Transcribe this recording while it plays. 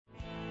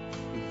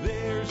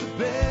There's a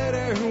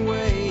better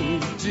way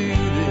to do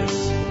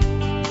this.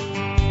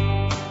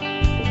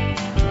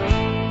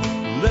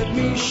 Let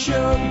me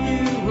show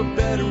you a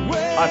better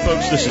way. Hi,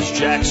 folks. This is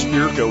Jack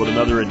Spirko with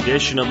another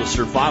edition of the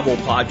Survival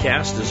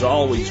Podcast. As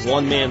always,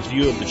 one man's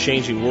view of the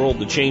changing world,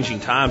 the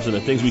changing times, and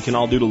the things we can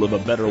all do to live a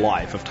better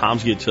life if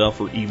times get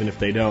tough or even if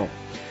they don't.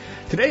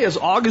 Today is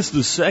August the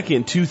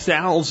 2nd,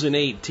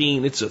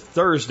 2018. It's a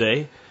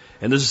Thursday,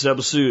 and this is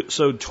episode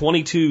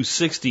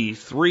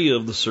 2263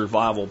 of the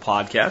Survival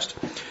Podcast.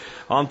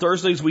 On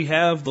Thursdays, we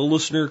have the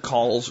Listener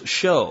Calls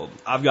show.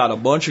 I've got a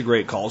bunch of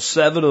great calls,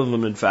 7 of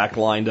them, in fact,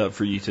 lined up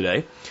for you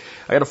today.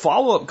 I got a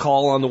follow-up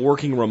call on the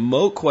working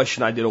remote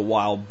question I did a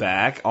while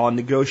back on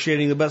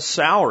negotiating the best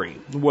salary,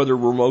 whether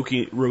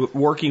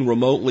working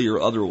remotely or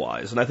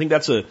otherwise. And I think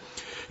that's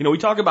we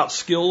talk about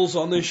skills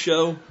on this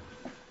show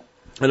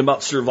and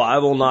about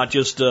survival, not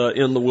just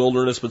in the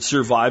wilderness, but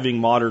surviving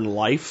modern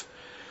life.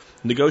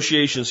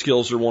 Negotiation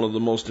skills are one of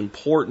the most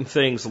important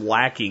things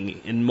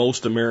lacking in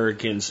most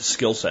Americans'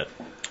 skill set.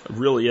 It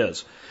really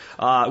is.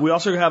 We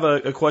also have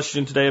a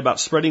question today about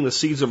spreading the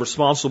seeds of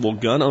responsible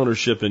gun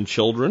ownership in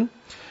children.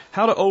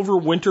 How to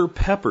overwinter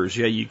peppers.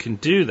 Yeah, you can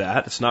do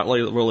that. It's not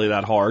really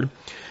that hard.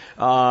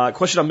 A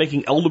question on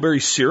making elderberry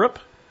syrup.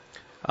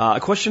 A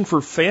question for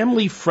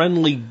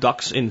family-friendly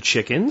ducks and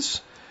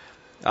chickens.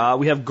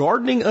 We have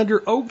gardening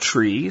under oak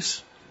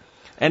trees.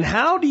 And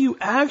how do you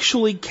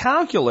actually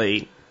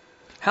calculate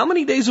how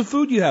many days of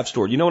food you have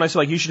stored? You know, when I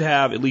say you should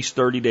have at least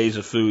 30 days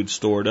of food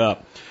stored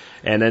up.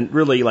 And then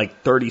really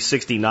 30,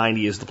 60,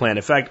 90 is the plan.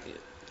 In fact,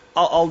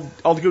 I'll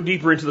go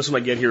deeper into this when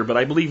I get here, but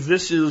I believe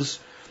this is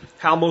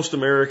how most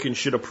Americans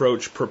should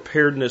approach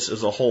preparedness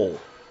as a whole.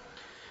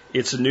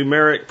 It's a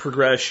numeric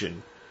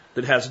progression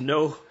that has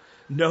no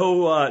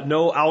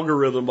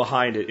algorithm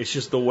behind it. It's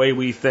just the way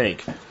we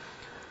think.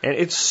 And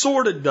it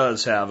sort of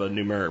does have a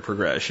numeric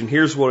progression.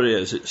 Here's what it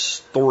is. It's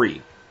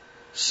 3,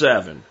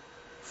 7,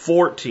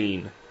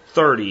 14,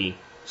 30,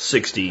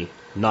 60,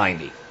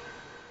 90.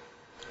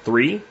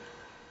 3,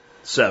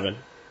 7,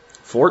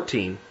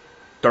 14,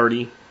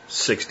 30,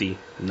 60,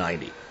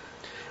 90.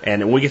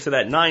 And when we get to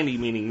that 90,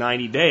 meaning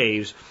 90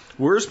 days,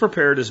 we're as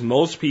prepared as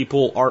most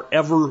people are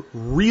ever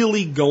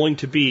really going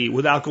to be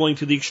without going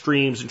to the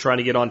extremes and trying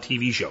to get on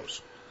TV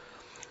shows.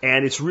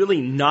 And it's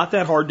really not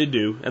that hard to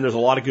do, and there's a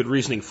lot of good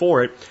reasoning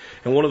for it.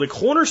 And one of the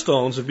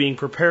cornerstones of being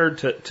prepared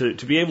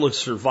to be able to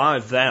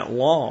survive that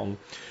long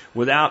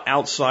without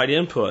outside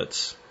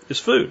inputs is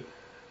food.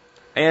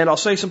 And I'll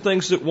say some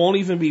things that won't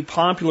even be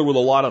popular with a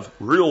lot of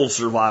real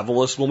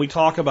survivalists when we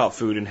talk about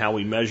food and how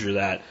we measure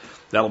that.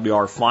 That'll be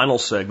our final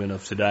segment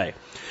of today.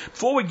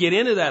 Before we get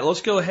into that,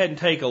 let's go ahead and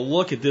take a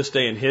look at this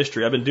day in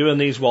history. I've been doing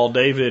these while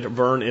David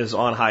Byrne is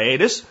on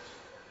hiatus.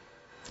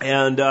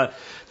 And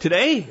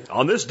today,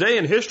 on this day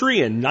in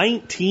history in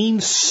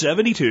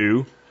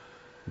 1972,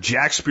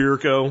 Jack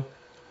Spirko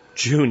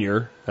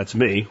Jr., that's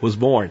me, was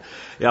born.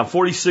 Yeah, I'm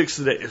 46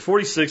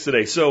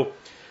 today. So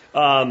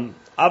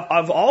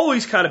I've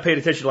always kind of paid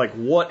attention to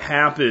what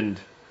happened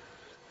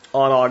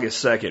on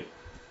August 2nd.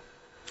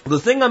 The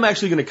thing I'm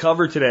actually going to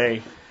cover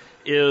today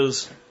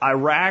is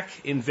Iraq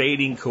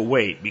invading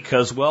Kuwait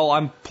because,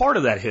 I'm part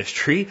of that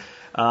history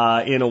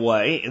in a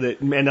way,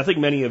 and I think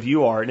many of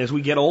you are. And as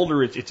we get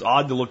older, it's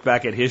odd to look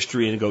back at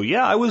history and go,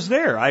 yeah, I was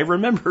there. I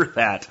remember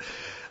that.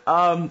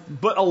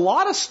 But a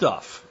lot of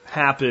stuff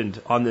happened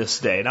on this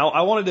day. Now,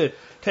 I wanted to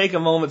take a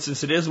moment,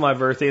 since it is my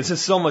birthday, and since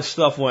so much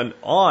stuff went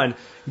on,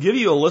 give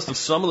you a list of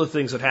some of the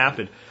things that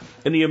happened.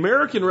 In the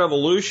American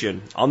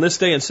Revolution, on this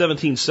day in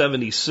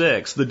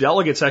 1776, the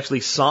delegates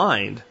actually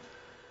signed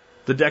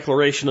the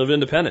Declaration of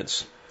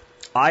Independence.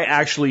 I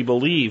actually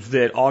believe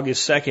that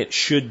August 2nd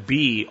should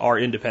be our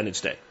Independence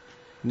Day.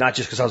 Not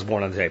just because I was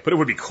born on the day, but it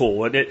would be cool,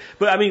 wouldn't it?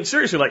 But I mean,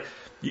 seriously,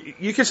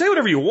 you can say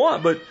whatever you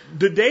want, but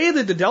the day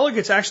that the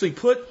delegates actually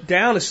put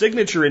down a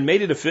signature and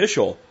made it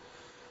official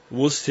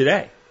was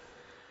today.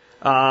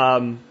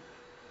 A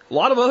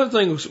lot of other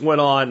things went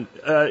on.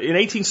 In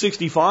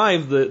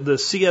 1865, the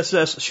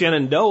CSS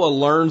Shenandoah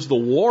learns the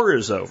war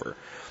is over.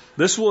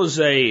 This was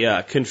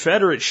a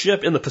Confederate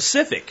ship in the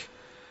Pacific,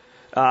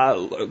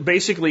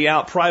 basically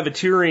out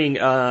privateering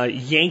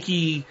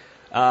Yankee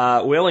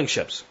whaling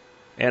ships.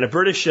 And a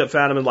British ship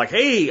found him and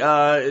hey,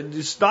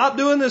 stop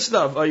doing this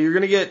stuff. You're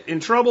going to get in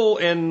trouble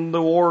and the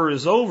war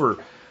is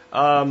over.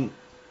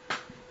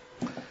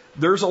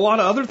 There's a lot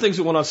of other things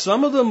that went on.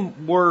 Some of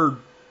them were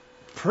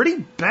pretty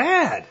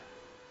bad.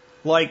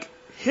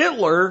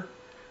 Hitler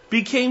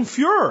became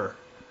Fuhrer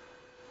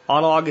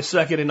on August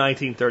 2nd in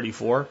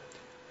 1934.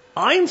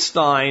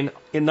 Einstein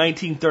in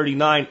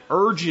 1939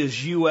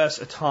 urges U.S.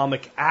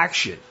 atomic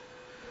action.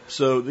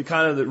 So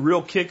the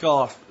real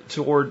kickoff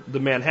toward the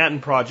Manhattan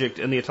Project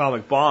and the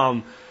atomic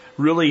bomb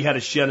really had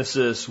its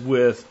genesis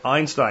with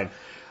Einstein.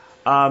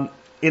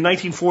 In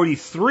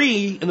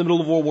 1943, in the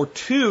middle of World War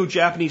II,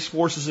 Japanese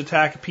forces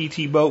attack a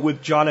PT boat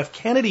with John F.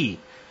 Kennedy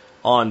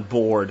on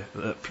board,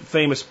 the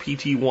famous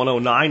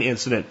PT-109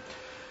 incident.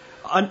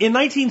 In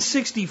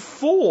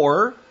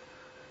 1964,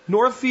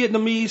 North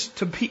Vietnamese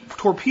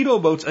torpedo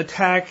boats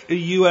attack a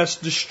U.S.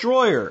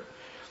 destroyer.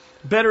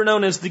 better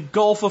known as the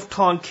Gulf of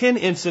Tonkin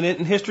incident.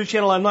 In History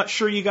Channel, I'm not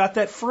sure you got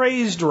that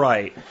phrased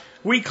right.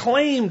 We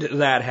claimed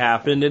that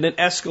happened, and it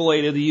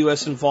escalated the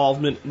U.S.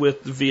 involvement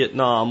with the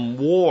Vietnam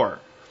War.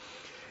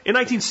 In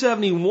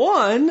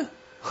 1971,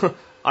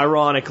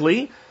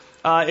 ironically,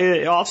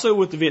 also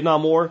with the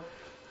Vietnam War,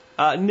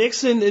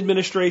 Nixon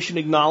administration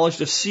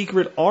acknowledged a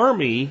secret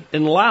army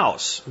in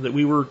Laos, that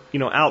we were,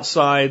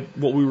 outside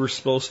what we were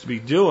supposed to be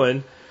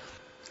doing.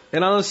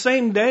 And on the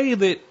same day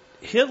that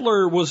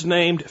Hitler was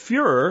named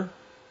Führer,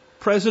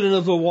 president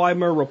of the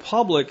Weimar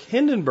Republic,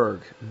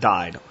 Hindenburg,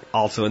 died,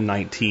 also in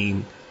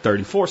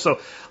 1934. So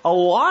a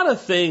lot of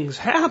things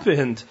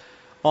happened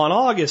on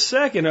August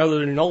 2nd other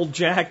than old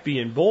Jack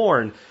being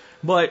born.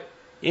 But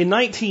in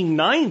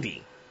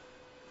 1990,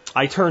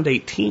 I turned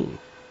 18.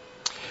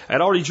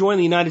 I'd already joined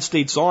the United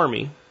States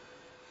Army.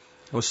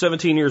 I was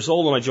 17 years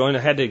old when I joined.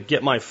 I had to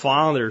get my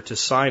father to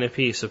sign a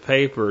piece of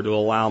paper to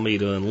allow me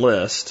to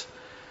enlist.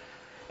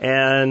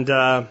 And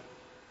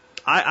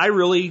I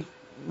really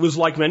was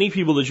like many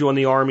people that joined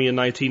the Army in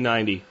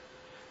 1990.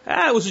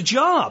 It was a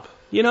job,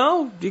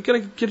 You're gonna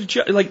get a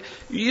job. Like,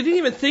 you didn't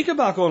even think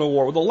about going to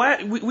war.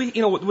 With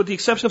with the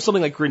exception of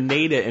something like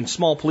Grenada and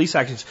small police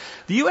actions,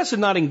 the U.S. had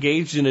not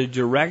engaged in a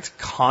direct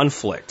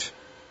conflict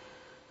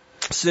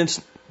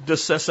since the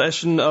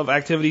cessation of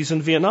activities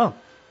in Vietnam.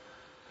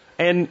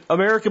 And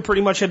America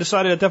pretty much had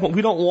decided at that point,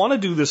 we don't want to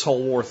do this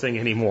whole war thing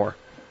anymore.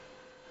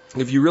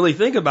 If you really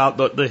think about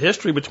the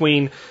history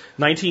between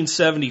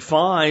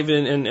 1975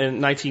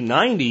 and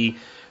 1990,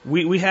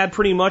 we had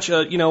pretty much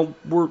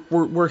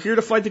we're here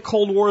to fight the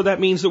Cold War. That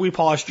means that we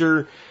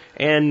posture,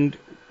 and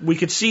we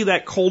could see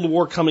that Cold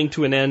War coming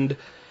to an end.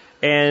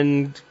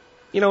 And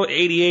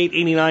 88,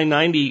 89,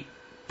 90,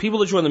 people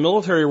that joined the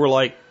military were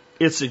like,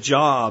 it's a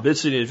job,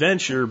 it's an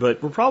adventure,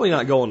 but we're probably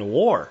not going to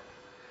war.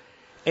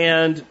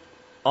 And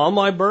on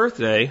my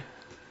birthday,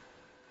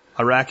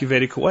 Iraq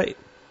invaded Kuwait.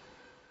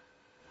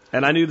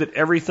 And I knew that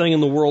everything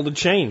in the world had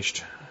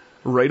changed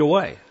right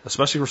away,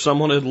 especially for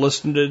someone who had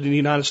listened to the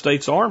United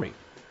States Army.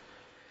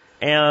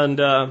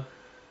 And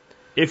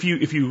if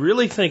you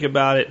really think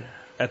about it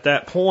at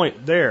that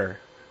point there,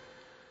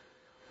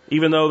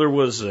 even though there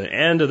was an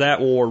end to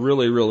that war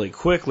really, really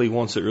quickly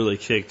once it really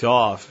kicked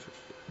off,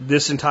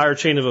 this entire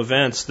chain of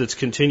events that's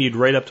continued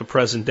right up to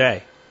present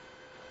day,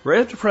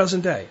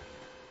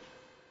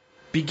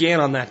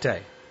 began on that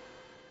day.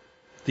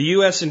 The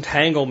U.S.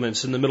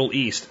 entanglements in the Middle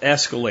East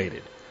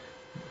escalated.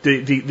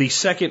 The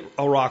second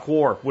Iraq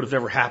War would have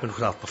never happened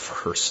without the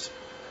first.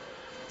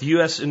 The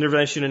U.S.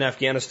 intervention in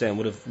Afghanistan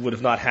would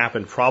have not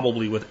happened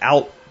probably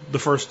without the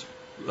first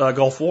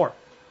Gulf War.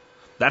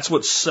 That's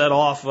what set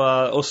off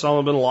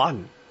Osama bin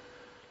Laden.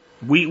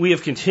 We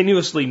have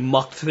continuously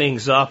mucked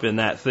things up in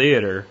that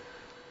theater,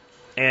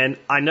 and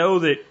I know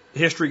that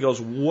history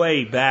goes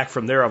way back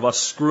from there of us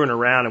screwing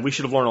around, and we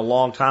should have learned a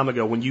long time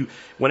ago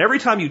when every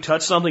time you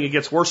touch something it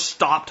gets worse,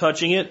 stop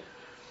touching it.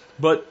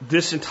 But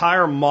this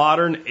entire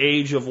modern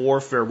age of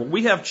warfare, where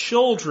we have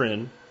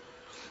children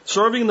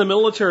serving in the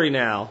military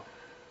now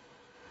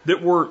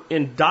that were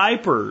in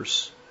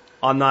diapers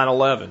on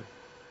 9/11,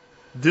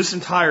 this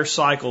entire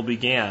cycle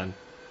began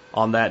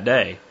on that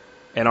day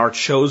and our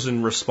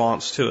chosen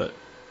response to it.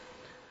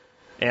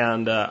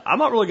 And I'm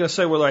not really going to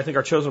say whether I think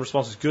our chosen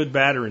response is good,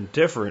 bad, or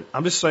indifferent.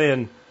 I'm just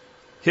saying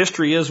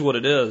history is what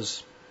it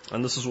is,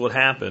 and this is what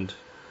happened.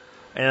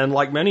 And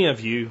like many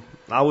of you,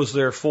 I was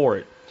there for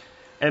it.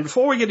 And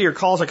before we get to your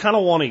calls, I kind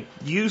of want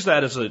to use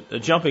that as a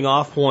jumping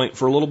off point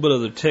for a little bit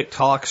of the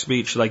TikTok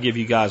speech that I give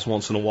you guys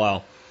once in a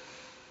while.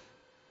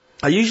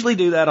 I usually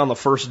do that on the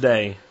first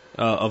day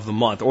of the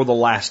month or the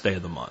last day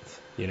of the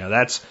month.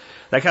 That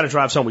kind of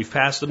drives home. We've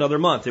passed another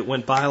month. It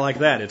went by like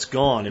that. It's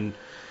gone.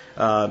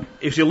 And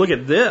if you look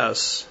at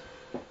this,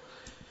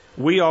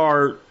 we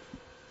are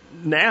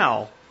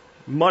now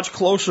much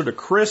closer to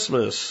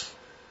Christmas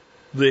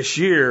this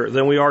year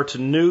than we are to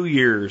New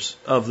Year's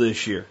of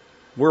this year.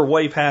 We're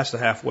way past the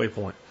halfway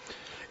point.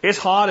 It's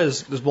hot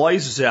as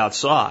blazes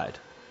outside,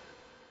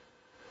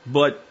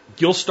 but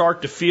you'll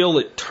start to feel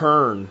it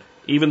turn,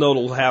 even though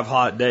it'll have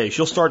hot days.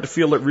 You'll start to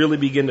feel it really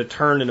begin to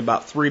turn in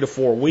about 3 to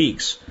 4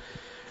 weeks.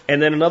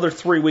 And then another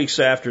 3 weeks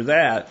after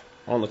that,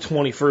 on the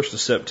 21st of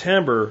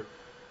September,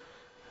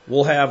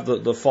 we'll have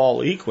the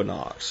fall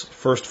equinox,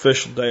 first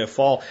official day of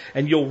fall,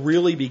 and you'll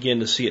really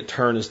begin to see it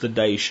turn as the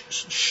days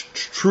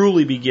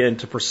truly begin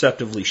to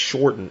perceptively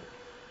shorten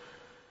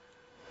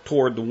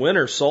toward the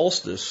winter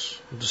solstice,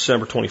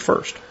 December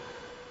 21st.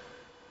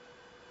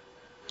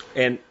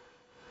 And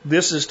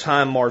this is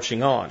time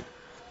marching on.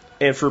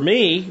 And for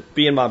me,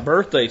 being my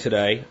birthday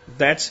today,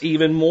 that's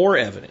even more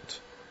evident.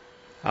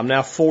 I'm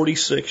now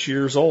 46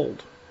 years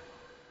old.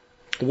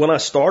 When I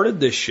started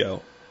this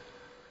show,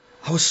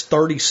 I was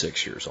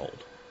 36 years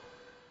old.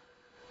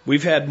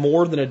 We've had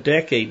more than a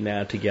decade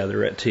now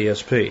together at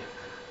TSP.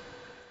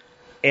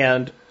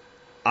 And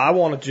I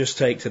want to just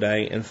take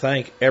today and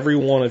thank every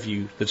one of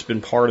you that's been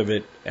part of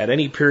it at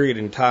any period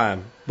in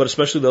time, but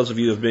especially those of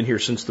you who have been here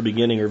since the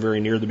beginning or very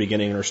near the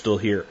beginning and are still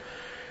here.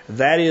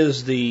 That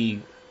is the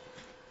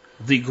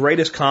the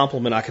greatest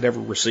compliment I could ever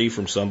receive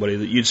from somebody,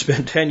 that you'd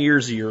spend 10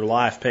 years of your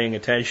life paying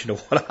attention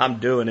to what I'm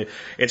doing.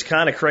 It's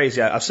kind of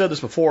crazy. I've said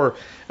this before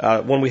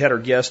when we had our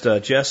guest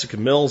Jessica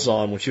Mills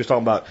on, when she was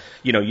talking about,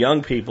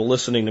 young people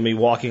listening to me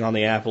walking on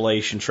the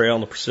Appalachian Trail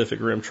and the Pacific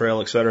Rim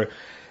Trail, et cetera.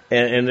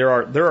 And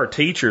there are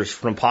teachers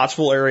from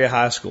Pottsville Area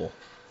High School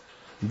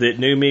that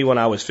knew me when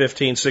I was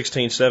 15,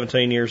 16,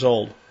 17 years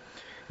old.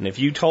 And if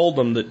you told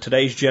them that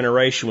today's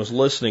generation was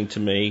listening to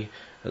me,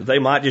 they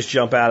might just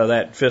jump out of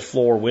that fifth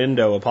floor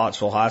window of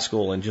Pottsville High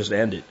School and just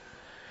end it.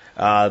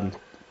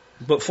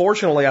 But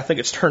fortunately, I think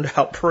it's turned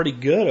out pretty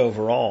good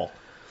overall.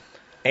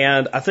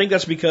 And I think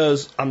that's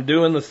because I'm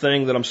doing the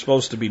thing that I'm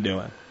supposed to be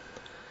doing.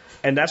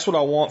 And that's what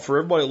I want for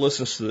everybody that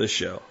listens to this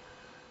show,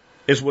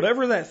 is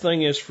whatever that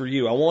thing is for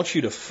you, I want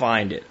you to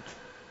find it.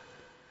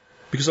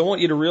 Because I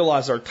want you to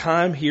realize our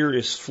time here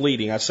is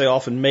fleeting. I say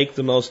often, make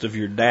the most of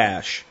your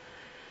dash.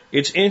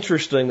 It's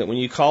interesting that when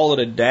you call it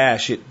a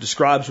dash, it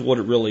describes what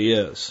it really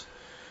is.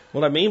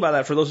 What I mean by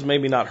that, for those who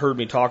maybe not heard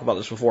me talk about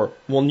this before,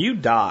 when you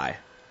die,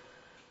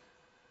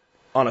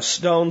 on a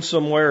stone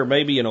somewhere,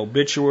 maybe an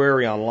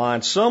obituary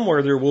online,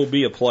 somewhere there will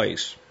be a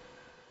place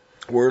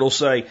where it'll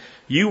say,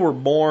 you were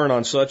born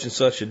on such and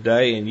such a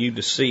day and you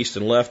deceased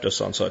and left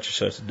us on such and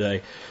such a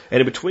day.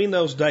 And in between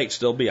those dates,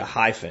 there'll be a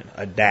hyphen,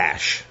 a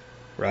dash,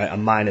 right? A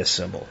minus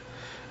symbol.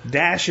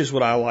 Dash is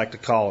what I like to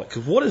call it,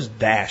 because what does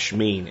dash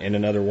mean in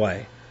another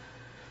way?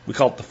 We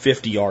call it the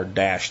 50-yard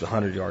dash, the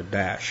 100-yard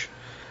dash.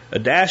 A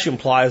dash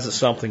implies that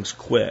something's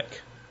quick.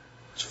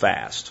 It's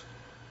fast.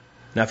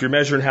 Now, if you're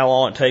measuring how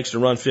long it takes to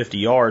run 50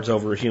 yards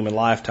over a human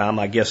lifetime,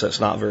 I guess that's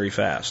not very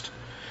fast.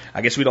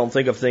 I guess we don't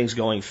think of things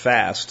going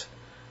fast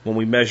when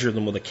we measure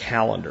them with a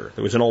calendar.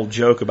 There was an old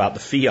joke about the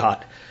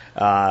Fiat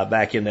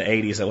back in the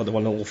 80s, that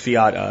one little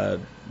Fiat,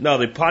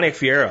 the Pontiac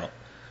Fiero,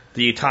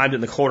 that you timed it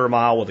in the quarter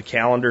mile with a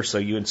calendar, so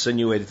you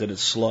insinuated that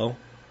it's slow.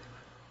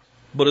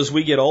 But as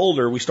we get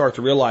older, we start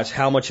to realize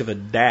how much of a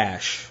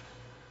dash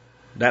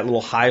that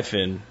little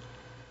hyphen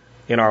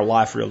in our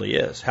life really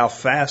is, how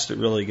fast it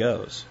really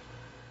goes.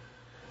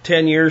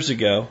 10 years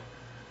ago,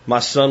 my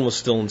son was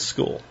still in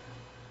school.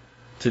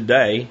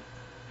 Today,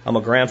 I'm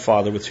a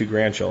grandfather with 2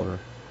 grandchildren.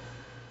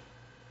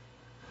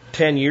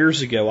 10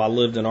 years ago, I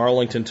lived in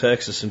Arlington,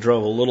 Texas, and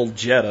drove a little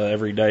Jetta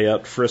every day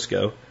up to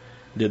Frisco,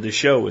 did the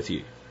show with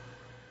you.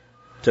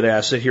 Today,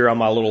 I sit here on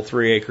my little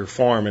 3-acre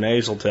farm in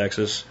Azle,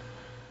 Texas,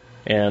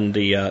 and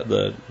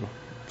the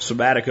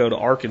Sabbatico to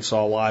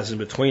Arkansas lies in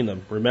between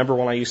them. Remember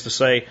when I used to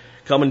say,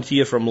 coming to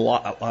you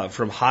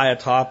from high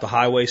atop the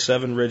Highway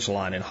 7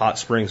 ridgeline in Hot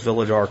Springs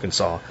Village,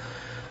 Arkansas.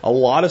 A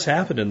lot has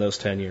happened in those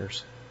 10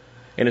 years.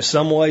 And in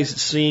some ways it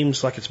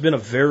seems like it's been a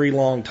very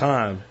long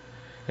time.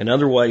 In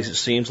other ways it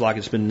seems like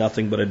it's been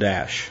nothing but a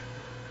dash.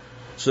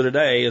 So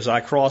today, as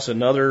I cross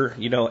another,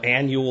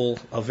 annual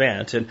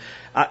event, and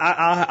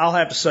I'll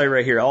have to say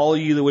right here, all of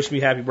you that wish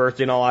me happy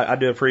birthday and all, I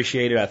do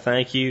appreciate it. I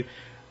thank you.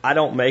 I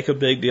don't make a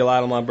big deal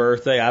out of my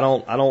birthday. I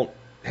don't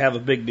have a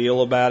big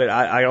deal about it.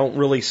 I don't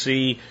really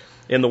see,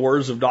 in the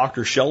words of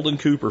Dr. Sheldon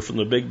Cooper from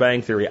The Big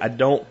Bang Theory, I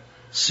don't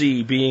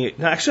see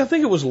being, actually I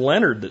think it was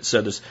Leonard that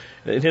said this,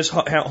 in his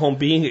home,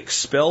 being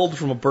expelled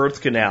from a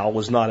birth canal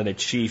was not an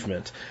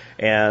achievement.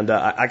 And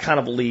I kind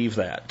of believe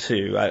that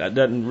too. It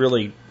doesn't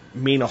really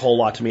mean a whole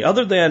lot to me,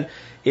 other than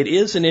it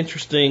is an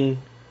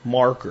interesting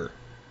marker.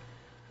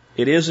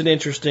 It is an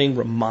interesting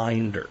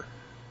reminder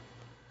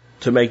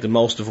to make the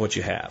most of what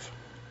you have.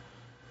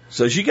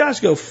 So as you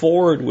guys go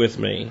forward with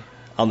me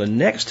on the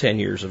next 10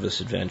 years of this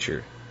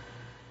adventure,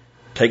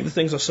 take the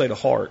things I say to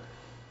heart.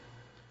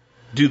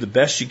 Do the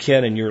best you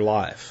can in your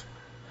life.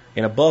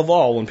 And above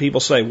all, when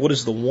people say, what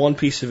is the one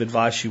piece of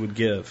advice you would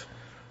give?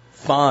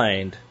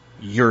 Find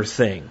your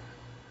thing.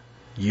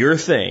 Your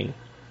thing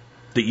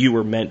that you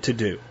were meant to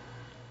do.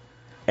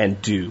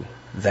 And do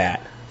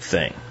that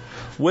thing.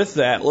 With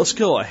that, let's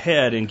go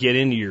ahead and get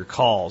into your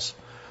calls.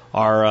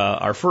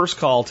 Our first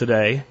call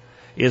today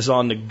is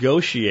on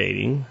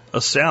negotiating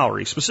a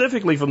salary,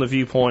 specifically from the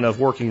viewpoint of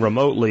working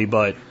remotely,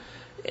 but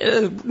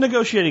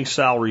negotiating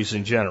salaries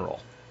in general.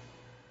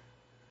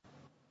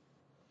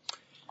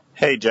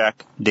 Hey,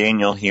 Jack.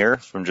 Daniel here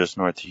from just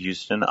north of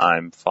Houston.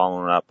 I'm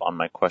following up on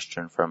my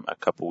question from a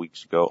couple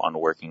weeks ago on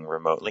working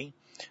remotely.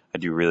 I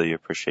do really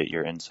appreciate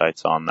your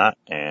insights on that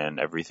and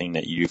everything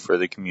that you do for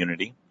the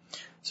community.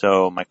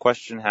 So my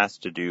question has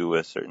to do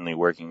with certainly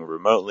working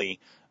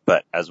remotely,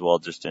 but as well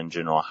just in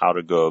general, how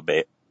to go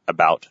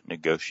about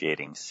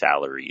negotiating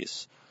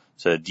salaries.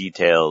 So the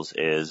details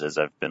is, as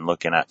I've been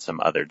looking at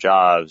some other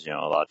jobs, a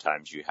lot of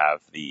times you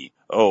have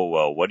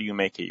what do you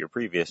make at your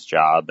previous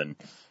job? And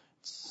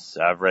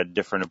I've read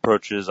different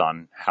approaches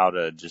on how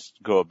to just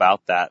go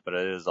about that, but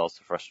it is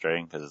also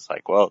frustrating because it's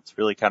like, well, it's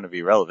really kind of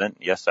irrelevant.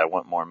 Yes, I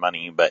want more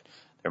money, but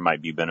there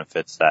might be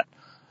benefits that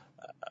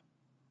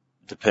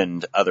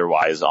depend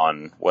otherwise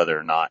on whether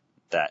or not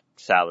that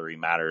salary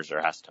matters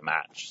or has to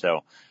match.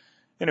 So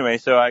anyway,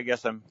 I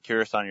guess I'm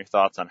curious on your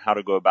thoughts on how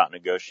to go about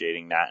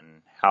negotiating that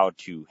and how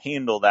to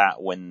handle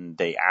that when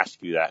they ask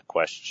you that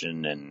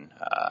question and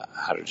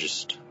how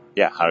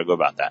to go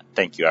about that.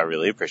 Thank you. I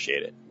really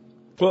appreciate it.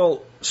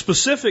 Well,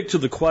 specific to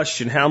the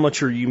question, how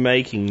much are you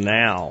making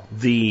now?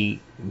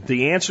 The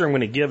answer I'm going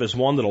to give is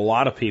one that a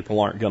lot of people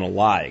aren't going to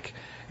like.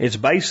 It's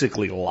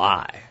basically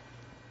lie.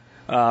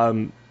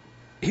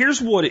 Here's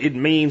what it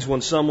means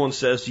when someone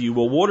says to you,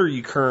 well, what are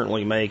you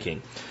currently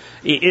making?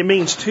 It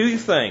means two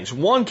things.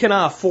 One, can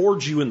I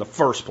afford you in the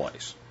first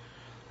place?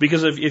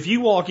 Because if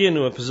you walk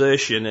into a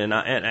position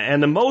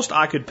and the most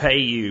I could pay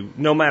you,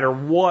 no matter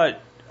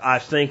what I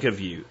think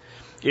of you,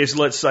 is,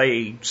 let's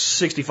say,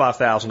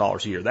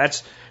 $65,000 a year.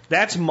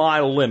 That's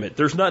my limit.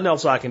 There's nothing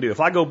else I can do. If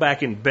I go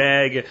back and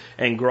beg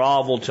and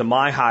grovel to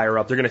my higher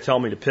up, they're going to tell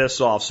me to piss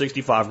off.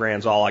 65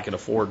 grand's all I can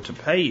afford to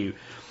pay you.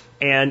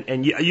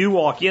 And you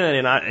walk in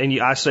and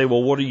I say,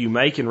 well, what are you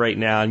making right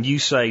now? And you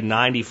say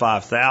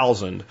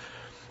 95,000.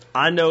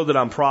 I know that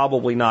I'm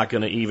probably not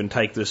going to even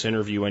take this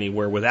interview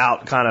anywhere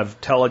without kind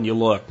of telling you,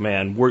 look,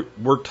 man,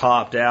 we're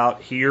topped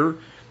out here.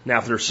 Now,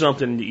 if there's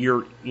something that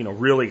you're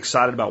really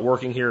excited about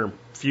working here in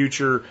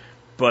future,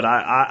 but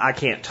I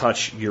can't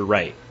touch your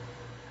rate.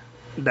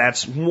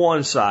 That's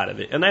one side of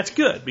it. And that's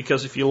good,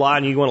 because if you lie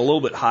and you want a little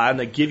bit high and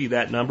they give you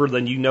that number,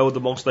 then you know the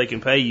most they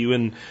can pay you,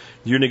 and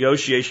your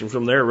negotiation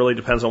from there really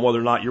depends on whether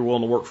or not you're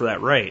willing to work for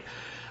that rate.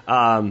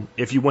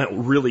 If you went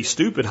really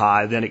stupid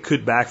high, then it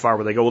could backfire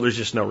where they go, well, there's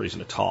just no reason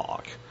to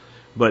talk.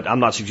 But I'm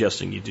not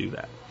suggesting you do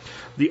that.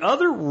 The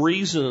other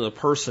reason the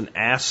person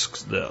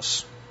asks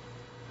this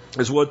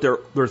is what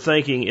they're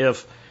thinking.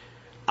 If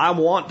I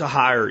want to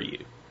hire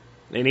you,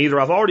 and either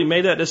I've already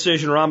made that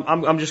decision or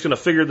I'm just going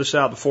to figure this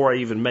out before I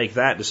even make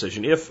that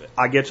decision. If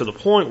I get to the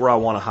point where I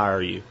want to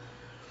hire you,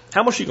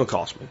 how much are you going to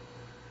cost me?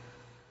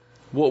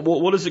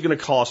 What is it going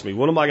to cost me?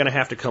 What am I going to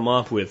have to come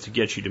up with to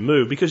get you to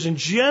move? Because in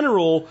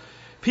general,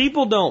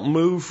 people don't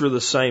move for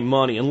the same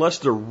money unless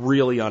they're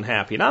really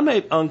unhappy. And I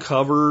may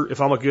uncover, if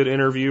I'm a good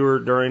interviewer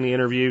during the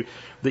interview,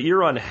 that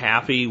you're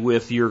unhappy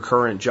with your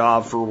current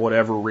job for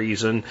whatever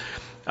reason.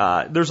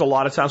 There's a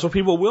lot of times where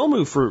people will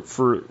move for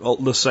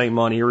the same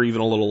money or even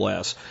a little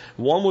less.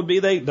 One would be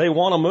they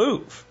want to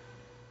move.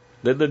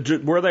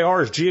 Where they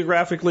are is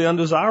geographically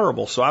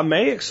undesirable, so I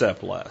may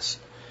accept less.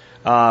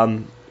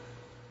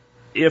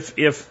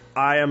 If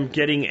I am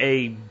getting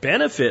a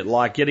benefit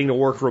like getting to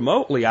work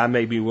remotely, I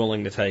may be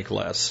willing to take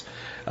less,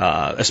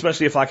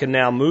 especially if I can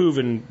now move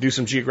and do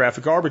some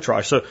geographic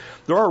arbitrage. So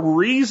there are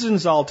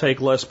reasons I'll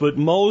take less, but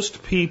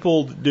most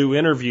people that do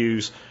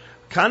interviews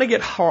kind of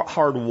get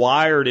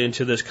hardwired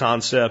into this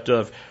concept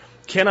of,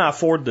 can I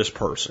afford this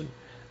person?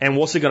 And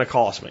what's it going to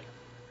cost me?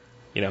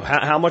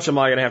 How much am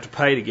I going to have to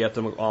pay to get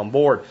them on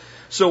board?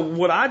 So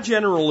what I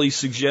generally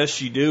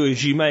suggest you do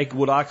is you make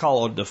what I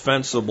call a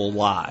defensible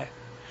lie.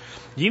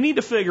 You need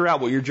to figure out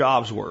what your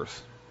job's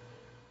worth.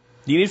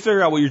 You need to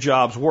figure out what your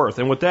job's worth.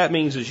 And what that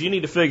means is you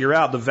need to figure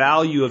out the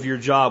value of your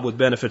job with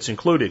benefits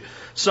included.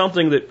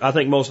 Something that I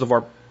think most of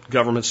our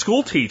government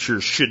school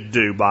teachers should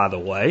do, by the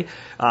way,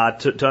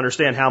 to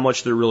understand how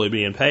much they're really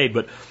being paid.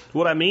 But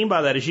what I mean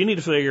by that is you need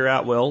to figure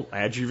out, well,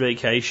 add your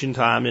vacation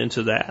time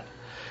into that.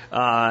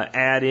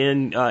 Add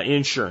in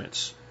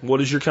insurance.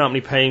 What is your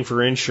company paying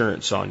for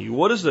insurance on you?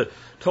 What is the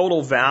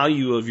total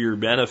value of your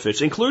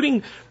benefits,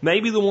 including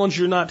maybe the ones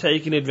you're not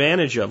taking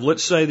advantage of?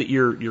 Let's say that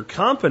your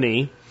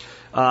company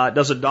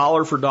does a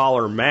dollar for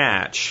dollar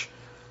match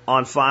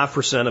on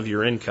 5% of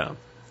your income.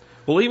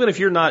 Well, even if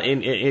you're not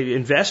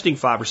investing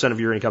 5% of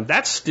your income,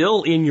 that's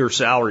still in your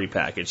salary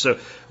package. So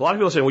a lot of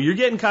people say, well, you're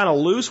getting kind of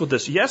loose with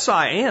this. Yes,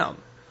 I am.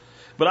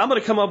 But I'm going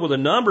to come up with a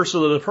number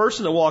so that the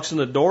person that walks in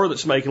the door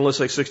that's making, let's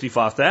say,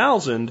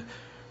 $65,000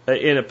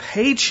 in a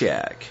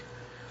paycheck,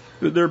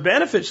 their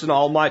benefits and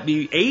all might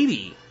be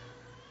 80.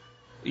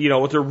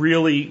 What they're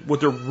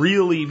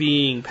really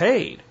being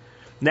paid.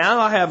 Now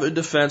I have a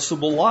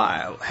defensible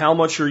lie. How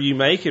much are you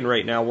making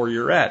right now where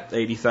you're at?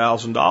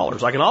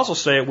 $80,000. I can also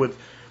say it with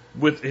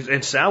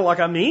and sound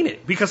like I mean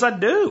it, because I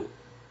do.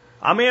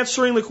 I'm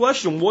answering the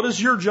question, what is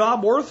your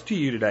job worth to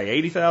you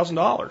today?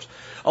 $80,000.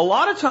 A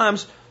lot of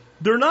times,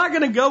 they're not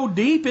going to go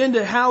deep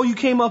into how you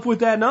came up with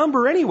that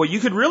number anyway. You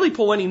could really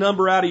pull any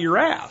number out of your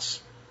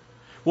ass.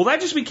 Well,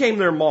 that just became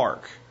their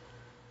mark.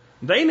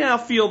 They now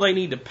feel they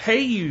need to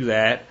pay you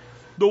that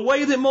the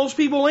way that most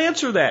people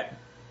answer that.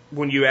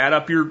 When you add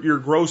up your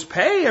gross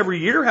pay every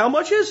year, how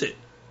much is it?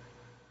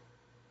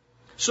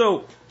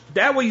 So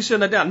that way you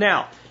send that down.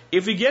 Now,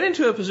 if you get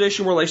into a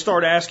position where they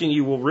start asking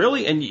you, well,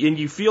 really, and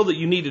you feel that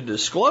you need to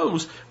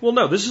disclose, well,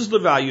 no, this is the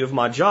value of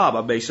my job.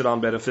 I base it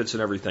on benefits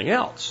and everything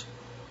else.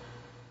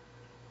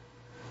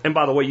 And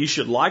by the way, you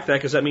should like that,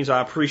 because that means I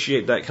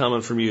appreciate that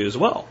coming from you as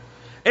well.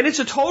 And it's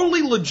a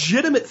totally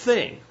legitimate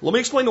thing. Let me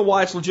explain to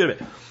why it's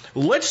legitimate.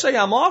 Let's say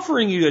I'm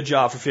offering you a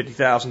job for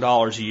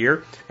 $50,000 a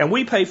year, and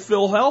we pay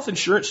full health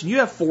insurance, and you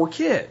have 4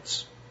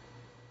 kids.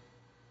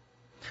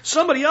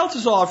 Somebody else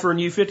is offering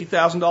you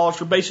 $50,000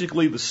 for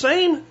basically the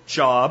same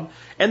job,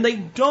 and they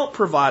don't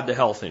provide the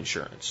health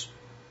insurance.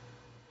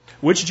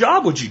 Which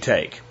job would you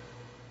take?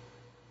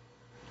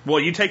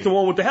 Well, you take the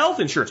one with the health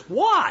insurance.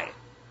 Why?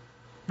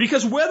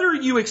 Because whether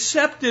you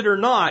accept it or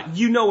not,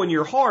 you know in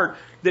your heart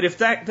that if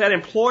that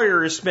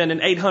employer is spending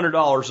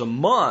 $800 a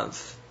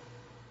month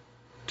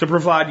to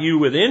provide you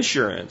with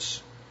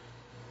insurance,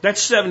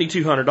 that's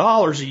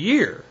 $7,200 a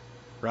year,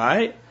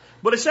 right?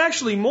 But it's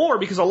actually more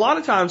because a lot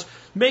of times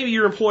maybe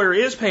your employer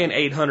is paying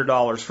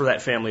 $800 for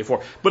that family of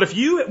four. But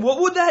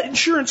what would that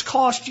insurance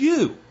cost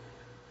you?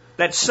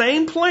 That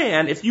same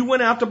plan, if you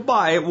went out to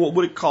buy it, what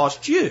would it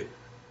cost you?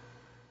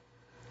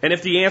 And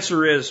if the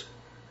answer is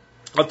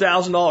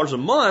 $1,000 a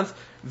month,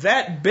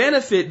 that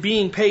benefit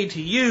being paid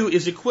to you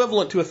is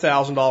equivalent to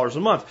 $1,000 a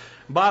month.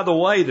 By the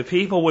way, the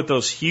people with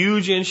those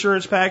huge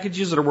insurance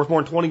packages that are worth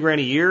more than 20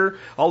 grand a year,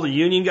 all the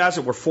union guys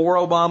that were for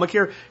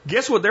Obamacare,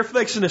 guess what they're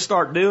fixing to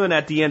start doing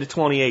at the end of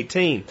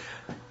 2018?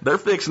 They're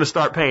fixing to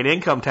start paying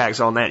income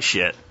tax on that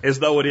shit as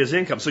though it is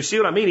income. So you see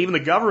what I mean? Even the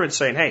government's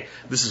saying, hey,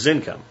 this is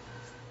income.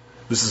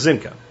 This is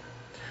income.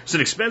 It's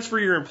an expense for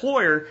your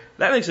employer,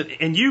 that makes it,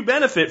 and you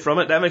benefit from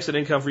it, that makes it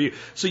income for you.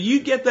 So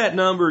you get that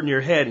number in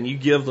your head and you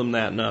give them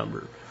that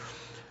number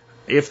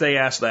if they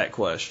ask that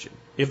question.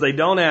 If they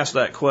don't ask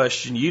that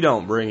question, you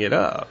don't bring it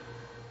up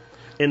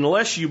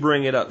unless you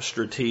bring it up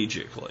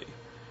strategically.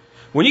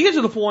 When you get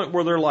to the point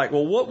where they're like,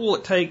 well, what will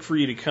it take for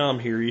you to come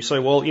here? You say,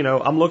 well,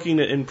 I'm looking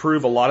to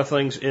improve a lot of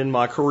things in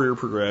my career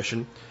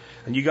progression.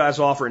 And you guys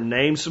offer and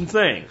name some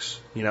things,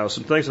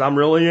 some things that I'm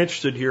really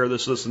interested here,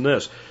 this, and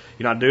this.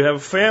 I do have a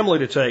family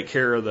to take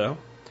care of, though.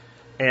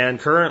 And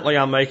currently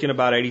I'm making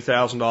about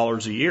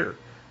 $80,000 a year.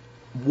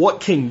 What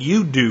can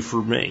you do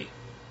for me?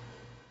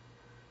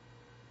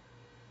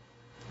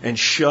 And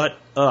shut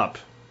up.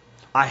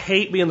 I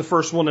hate being the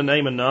first one to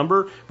name a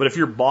number, but if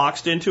you're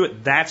boxed into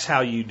it, that's how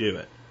you do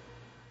it.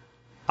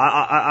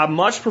 I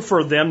much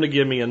prefer them to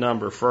give me a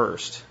number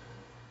first.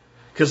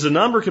 Because the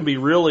number can be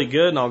really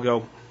good, and I'll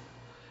go,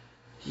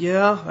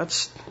 yeah,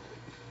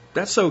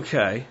 that's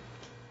okay.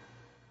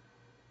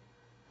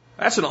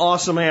 That's an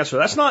awesome answer.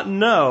 That's not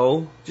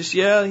no. Just,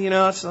 yeah,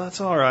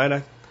 that's all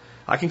right.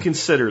 I can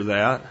consider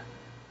that.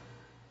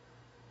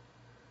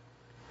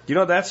 You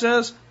know what that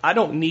says? I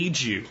don't need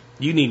you.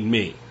 You need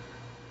me.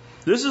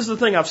 This is the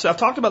thing I've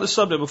talked about this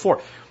subject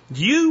before.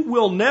 You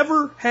will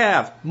never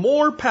have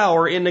more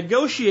power in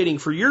negotiating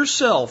for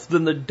yourself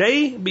than the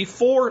day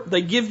before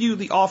they give you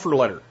the offer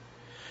letter.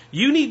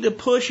 You need to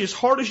push as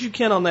hard as you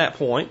can on that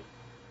point.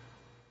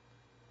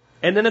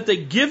 And then if they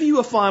give you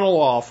a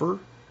final offer,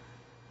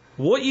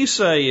 what you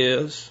say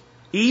is,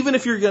 even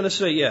if you're going to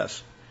say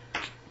yes,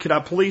 could I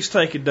please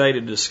take a day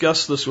to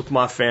discuss this with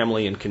my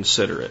family and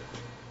consider it?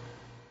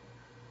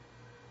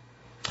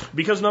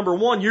 Because number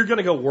one, you're going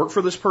to go work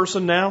for this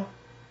person now.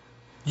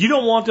 You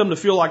don't want them to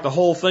feel like the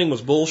whole thing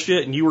was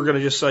bullshit and you were going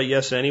to just say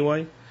yes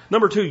anyway.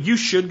 Number two, you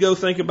should go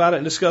think about it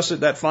and discuss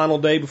it that final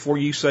day before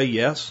you say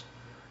yes.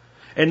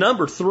 And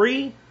number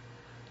three,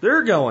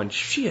 they're going,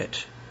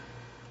 shit,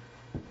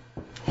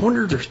 I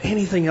wonder if there's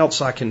anything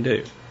else I can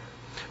do.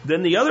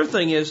 Then the other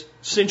thing is,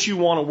 since you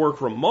want to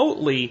work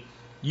remotely,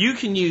 you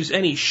can use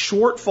any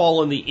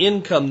shortfall in the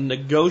income to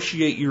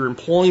negotiate your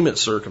employment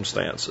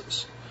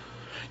circumstances.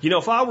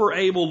 If I were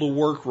able to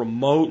work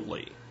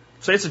remotely,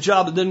 say it's a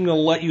job that didn't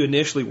let you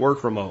initially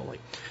work remotely.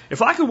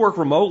 If I could work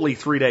remotely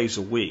 3 days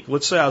a week,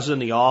 let's say I was in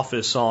the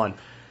office on,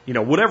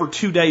 whatever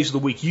 2 days of the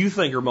week you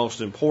think are most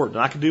important,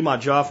 and I could do my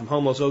job from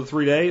home those other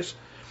 3 days,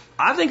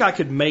 I think I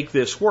could make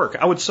this work.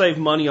 I would save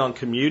money on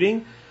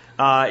commuting.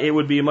 It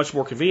would be much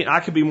more convenient. I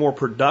could be more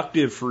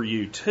productive for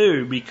you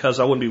too because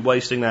I wouldn't be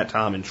wasting that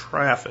time in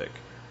traffic.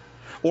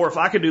 Or if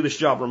I could do this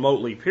job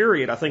remotely,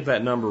 period, I think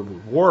that number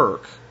would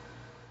work.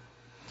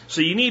 So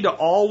you need to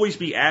always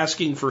be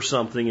asking for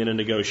something in a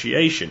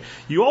negotiation.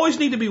 You always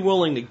need to be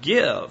willing to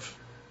give.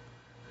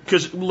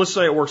 Because let's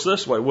say it works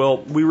this way. Well,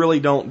 we really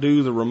don't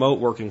do the remote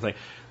working thing.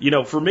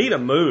 For me to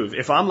move,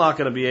 if I'm not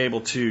going to be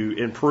able to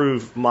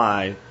improve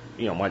my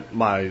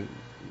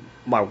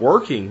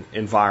working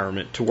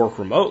environment to work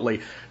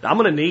remotely, I'm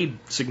going to need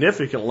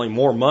significantly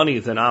more money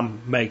than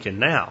I'm making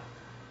now.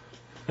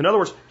 In other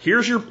words,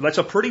 that's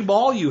a pretty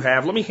ball you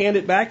have. Let me hand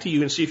it back to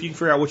you and see if you can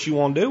figure out what you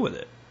want to do with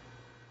it.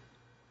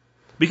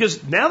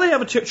 Because now they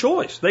have a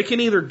choice. They can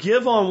either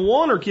give on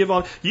one or give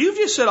on. You've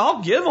just said,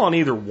 I'll give on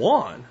either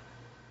one.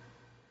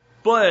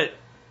 But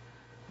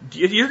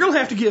you're going to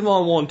have to give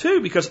on one too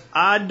because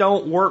I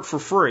don't work for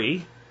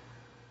free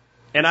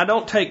and I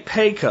don't take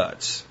pay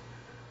cuts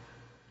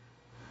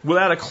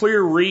without a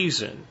clear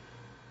reason.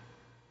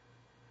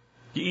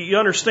 You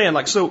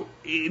understand? So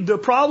the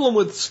problem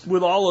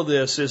with all of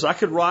this is I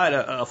could write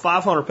a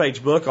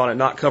 500-page book on it and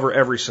not cover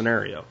every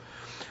scenario.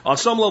 On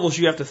some levels,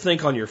 you have to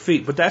think on your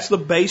feet, but that's the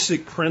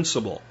basic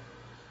principle.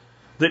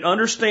 That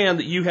understand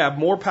that you have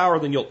more power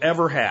than you'll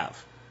ever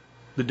have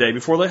the day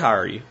before they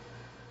hire you.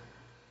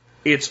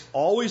 It's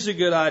always a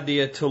good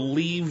idea to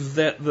leave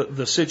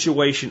the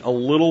situation a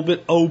little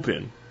bit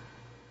open.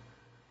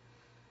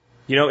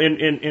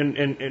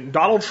 In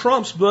Donald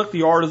Trump's book,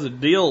 The Art of the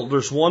Deal,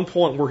 there's one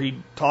point where he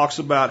talks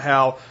about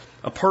how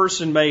a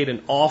person made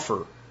an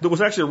offer that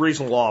was actually a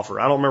reasonable offer.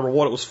 I don't remember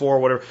what it was for or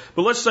whatever,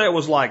 but let's say it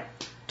was like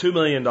 $2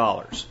 million.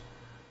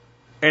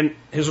 And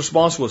his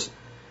response was,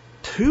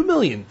 $2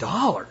 million?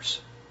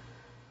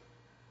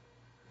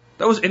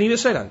 And he didn't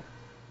say that.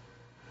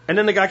 And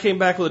then the guy came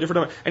back with a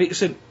different number, and he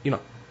said, $2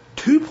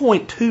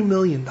 $2.2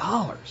 million.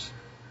 That's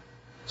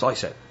all he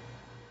said.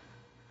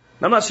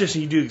 Now, I'm not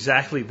suggesting you do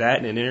exactly that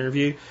in an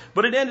interview,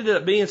 but it ended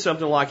up being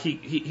something like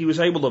he was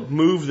able to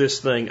move this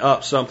thing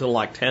up something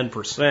like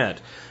 10%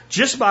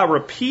 just by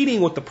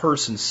repeating what the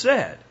person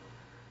said.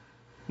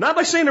 Not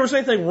by saying there was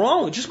anything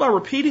wrong, just by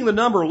repeating the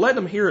number, letting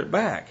them hear it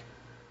back.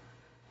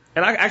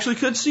 And I actually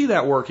could see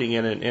that working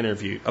in an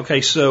interview.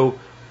 Okay, so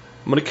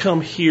I'm going to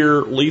come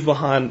here, leave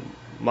behind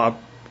my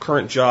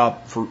current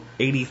job for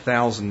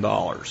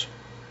 $80,000.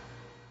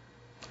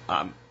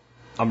 I'm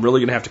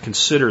really going to have to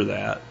consider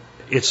that.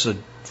 It's a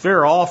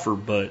fair offer,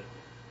 but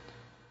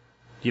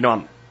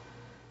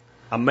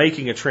I'm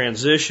making a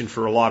transition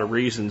for a lot of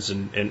reasons,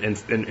 and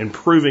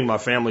improving my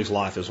family's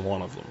life is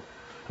one of them.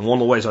 And one of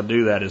the ways I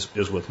do that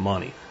is with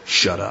money.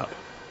 Shut up.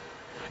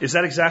 Is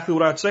that exactly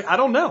what I'd say? I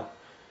don't know.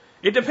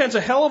 It depends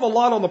a hell of a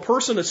lot on the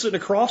person that's sitting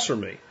across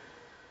from me.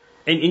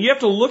 And you have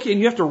to look and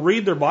you have to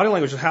read their body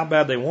language of how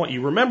bad they want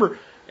you. Remember,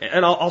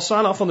 and I'll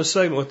sign off on this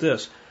segment with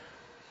this.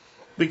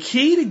 The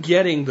key to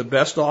getting the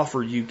best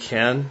offer you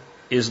can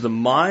is the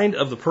mind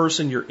of the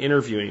person you're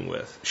interviewing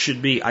with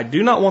should be, I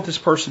do not want this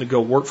person to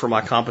go work for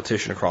my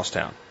competition across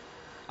town.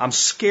 I'm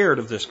scared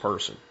of this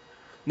person.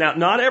 Now,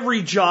 not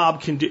every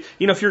job can do,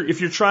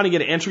 if you're trying to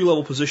get an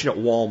entry-level position at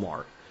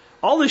Walmart,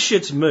 all this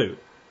shit's moot.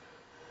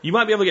 You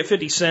might be able to get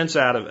 50 cents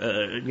out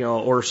of,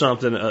 or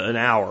something an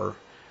hour,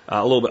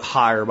 a little bit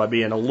higher by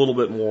being a little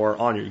bit more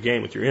on your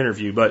game with your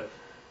interview, but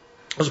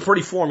it's a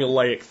pretty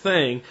formulaic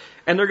thing,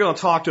 and they're going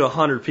to talk to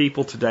 100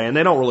 people today, and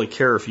they don't really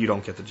care if you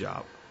don't get the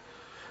job.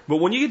 But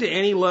when you get to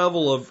any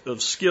level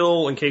of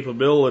skill and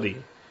capability,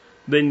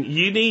 then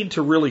you need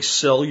to really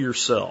sell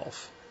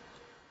yourself.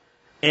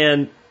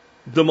 And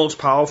the most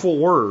powerful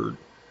word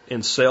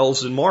in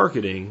sales and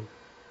marketing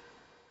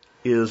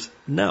is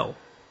no.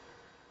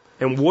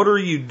 And what are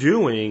you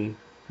doing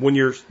when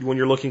you're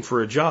looking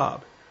for a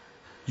job?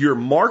 You're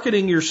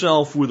marketing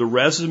yourself with a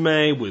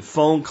resume, with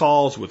phone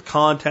calls, with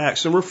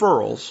contacts and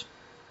referrals.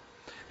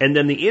 And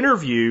then the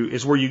interview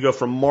is where you go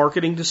from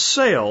marketing to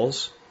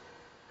sales,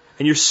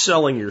 and you're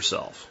selling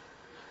yourself.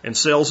 And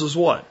sales is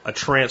what? A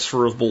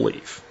transfer of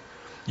belief.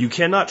 You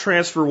cannot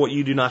transfer what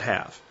you do not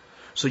have.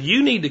 So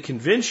you need to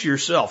convince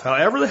yourself,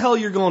 however the hell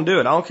you're going to do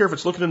it, I don't care if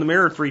it's looking in the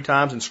mirror 3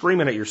 times and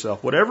screaming at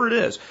yourself, whatever it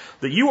is,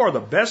 that you are the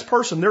best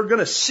person they're going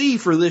to see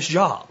for this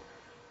job.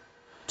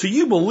 So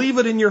you believe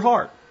it in your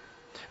heart.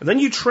 And then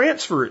you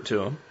transfer it to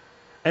them.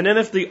 And then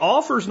if the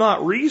offer's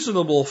not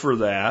reasonable for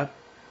that,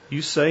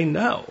 you say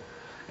no.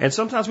 And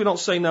sometimes we don't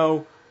say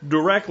no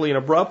directly and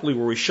abruptly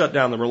where we shut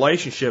down the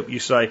relationship. You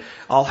say,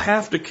 I'll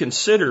have to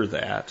consider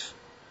that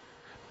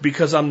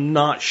because I'm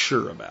not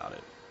sure about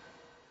it.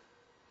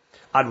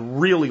 I'd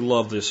really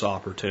love this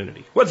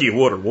opportunity. Whether you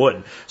would or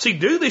wouldn't. See,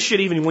 do this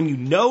shit even when you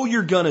know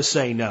you're going to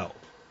say no.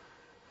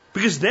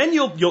 Because then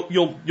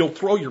you'll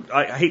throw your,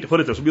 I hate to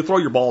put it this way, you'll throw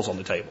your balls on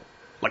the table.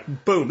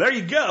 Like, boom, there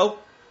you go.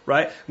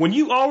 Right? When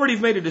you already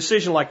have made a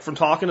decision, like from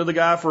talking to the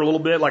guy for a little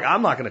bit, like,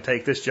 I'm not going to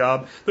take this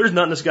job. There's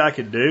nothing this guy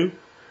could do.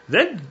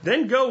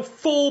 Then go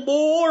full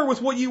bore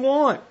with what you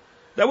want.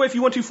 That way, if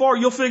you went too far,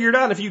 you'll figure it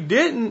out. And if you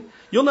didn't,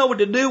 you'll know what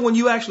to do when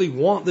you actually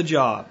want the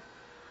job.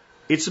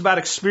 It's about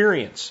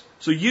experience.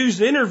 So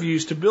use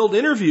interviews to build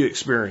interview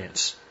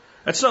experience.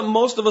 That's something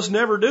most of us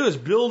never do, is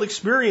build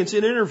experience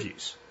in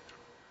interviews.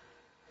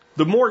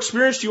 The more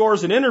experienced you are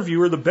as an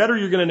interviewer, the better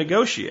you're going to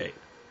negotiate.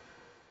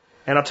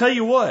 And I'll tell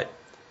you what,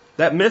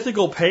 that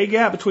mythical pay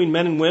gap between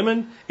men and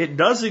women, it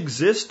does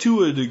exist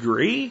to a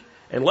degree.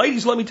 And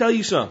ladies, let me tell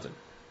you something.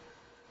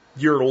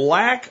 Your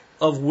lack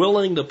of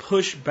willing to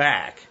push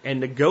back and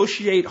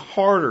negotiate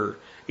harder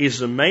is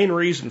the main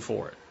reason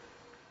for it.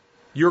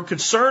 Your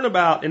concern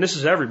about, and this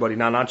is everybody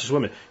now, not just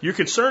women, your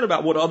concern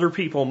about what other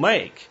people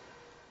make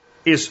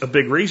is a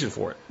big reason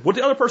for it. What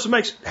the other person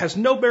makes has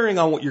no bearing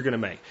on what you're going to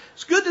make.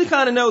 It's good to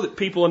kind of know that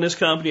people in this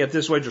company at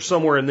this wage are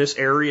somewhere in this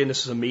area and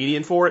this is a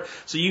median for it,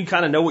 so you can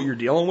kind of know what you're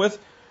dealing with.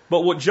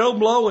 But what Joe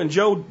Blow and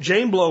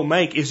Jane Blow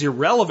make is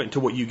irrelevant to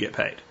what you get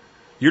paid.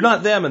 You're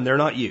not them and they're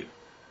not you.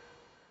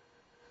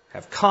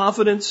 Have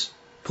confidence,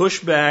 push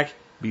back,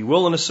 be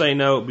willing to say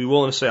no, be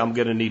willing to say I'm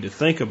going to need to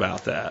think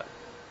about that,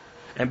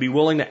 and be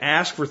willing to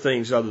ask for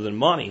things other than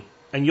money,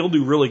 and you'll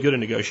do really good in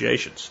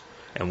negotiations.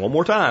 And one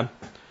more time,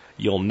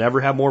 you'll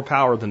never have more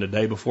power than the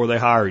day before they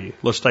hire you.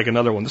 Let's take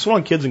another one. This one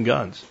on kids and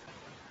guns.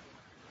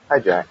 Hi,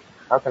 Jack.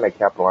 How can I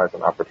capitalize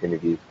on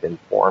opportunities to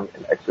inform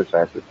and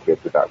exercise with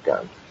kids about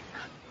guns?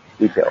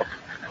 Details.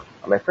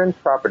 On my friend's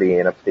property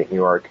in upstate New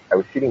York, I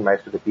was shooting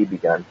mice with a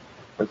BB gun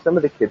when some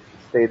of the kids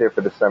who stay there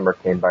for the summer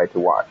came by to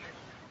watch.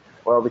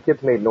 Well, the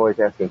kids made noise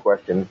asking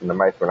questions, and the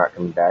mice were not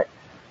coming back,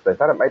 so I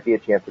thought it might be a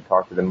chance to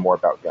talk to them more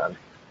about guns.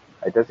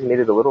 I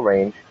designated a little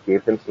range,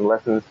 gave them some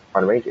lessons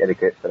on range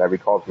etiquette that I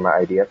recalled from my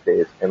IDF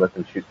days, and let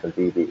them shoot some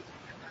BBs.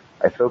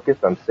 I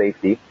focused on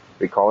safety,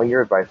 recalling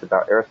your advice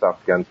about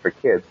airsoft guns for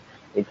kids,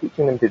 and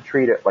teaching them to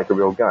treat it like a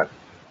real gun.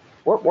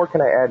 What more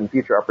can I add in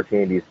future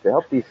opportunities to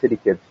help these city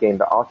kids gain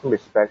the awesome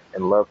respect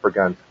and love for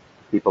guns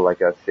people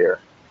like us share?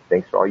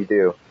 Thanks for all you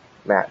do.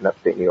 Matt in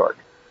upstate New York.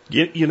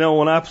 You know,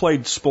 when I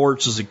played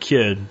sports as a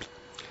kid,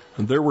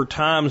 there were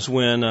times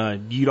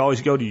when you'd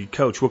always go to your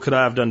coach, what could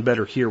I have done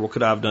better here? What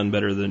could I have done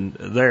better than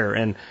there?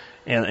 And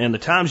the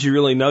times you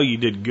really know you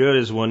did good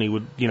is when he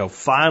would,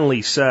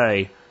 finally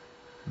say,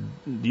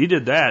 you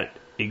did that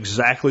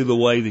exactly the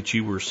way that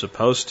you were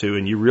supposed to,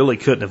 and you really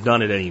couldn't have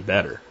done it any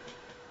better.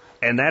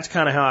 And that's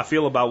kind of how I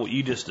feel about what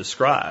you just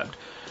described.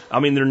 I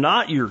mean, they're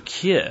not your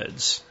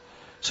kids,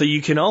 so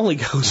you can only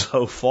go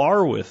so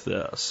far with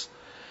this.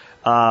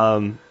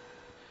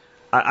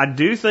 I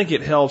do think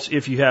it helps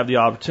if you have the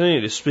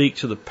opportunity to speak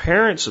to the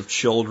parents of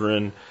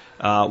children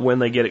when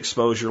they get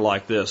exposure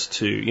like this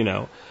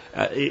to,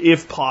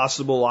 if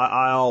possible,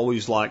 I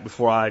always like,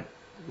 before I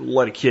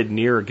let a kid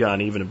near a gun,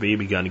 even a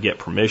BB gun, to get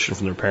permission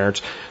from their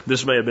parents.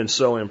 This may have been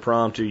so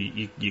impromptu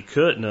you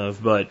couldn't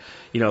have, but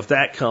if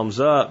that comes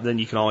up, then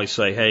you can always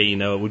say, hey,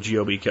 would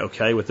you be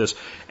okay with this?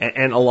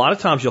 And a lot of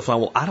times you'll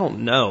find, well, I don't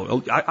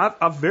know.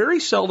 I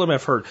very seldom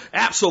have heard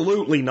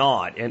absolutely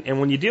not. And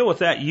when you deal with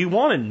that, you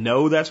want to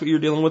know that's what you're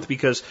dealing with,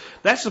 because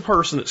that's the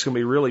person that's going to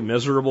be really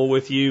miserable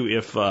with you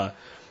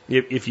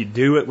if you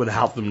do it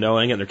without them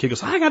knowing it. And their kid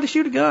goes, I got to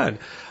shoot a gun.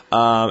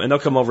 And they'll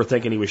come over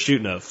thinking he was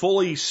shooting a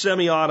fully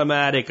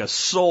semi-automatic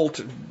assault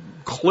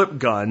clip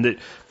gun that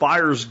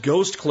fires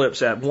ghost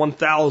clips at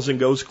 1,000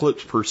 ghost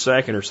clips per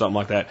second or something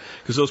like that,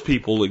 because those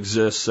people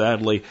exist,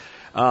 sadly.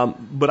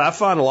 But I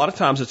find a lot of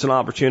times it's an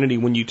opportunity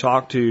when you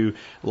talk to,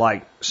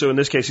 so in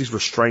this case, these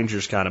were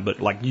strangers kind of, but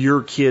like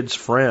your kids'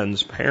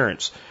 friends,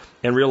 parents,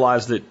 and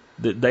realize that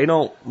they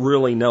don't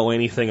really know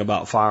anything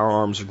about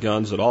firearms or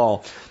guns at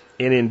all.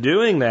 And in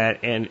doing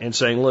that and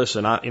saying,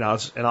 listen,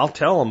 I'll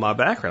tell them my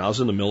background. I was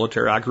in the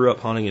military. I grew up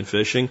hunting and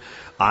fishing.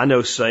 I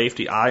know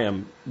safety. I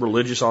am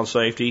religious on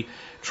safety.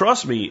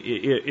 Trust me,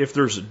 if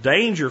there's a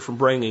danger from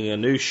bringing a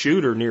new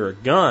shooter near a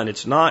gun,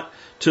 it's not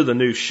to the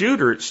new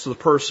shooter, it's to the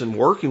person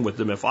working with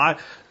them. If I,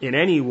 in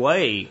any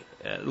way,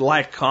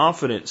 lack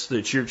confidence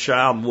that your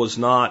child was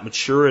not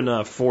mature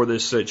enough for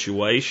this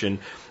situation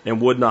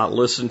and would not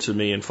listen to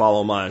me and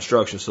follow my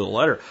instructions to the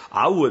letter,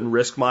 I wouldn't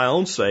risk my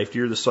own safety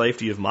or the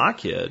safety of my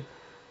kid.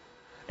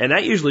 And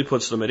that usually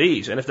puts them at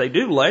ease. And if they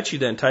do let you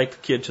then take the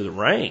kid to the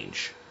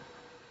range,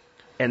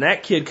 and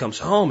that kid comes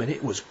home and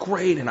it was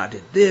great, and I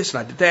did this and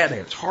I did that, and I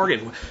hit a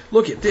target, and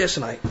look at this,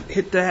 and I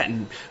hit that,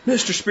 and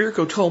Mr.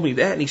 Spirko told me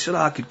that, and he said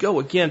I could go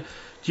again.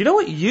 Do you know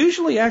what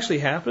usually actually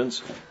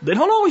happens? They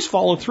don't always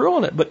follow through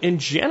on it, but in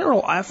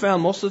general, I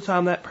found most of the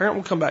time that parent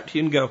will come back to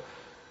you and go,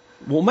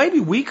 well, maybe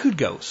we could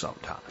go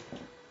sometime.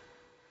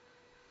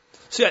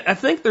 See, I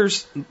think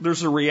there's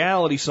a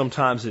reality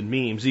sometimes in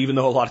memes, even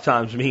though a lot of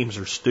times memes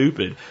are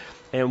stupid.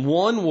 And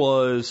one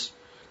was,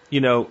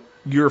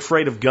 you're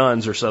afraid of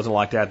guns or something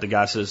like that, the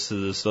guy says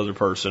to this other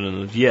person,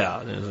 and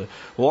yeah. And like,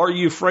 well, are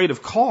you afraid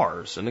of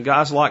cars? And the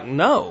guy's like,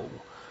 no.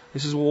 He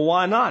says, well,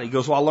 why not? He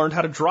goes, well, I learned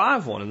how to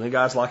drive one. And the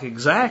guy's like,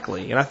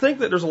 exactly. And I think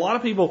that there's a lot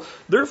of people,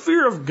 their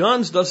fear of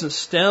guns doesn't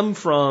stem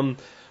from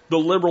the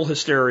liberal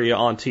hysteria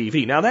on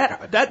TV. Now,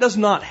 that does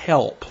not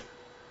help.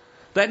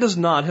 That does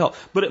not help.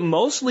 But it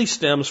mostly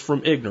stems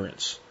from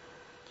ignorance.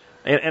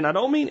 And I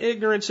don't mean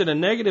ignorance in a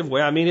negative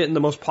way. I mean it in the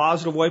most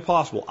positive way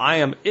possible. I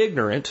am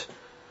ignorant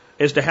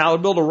as to how to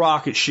build a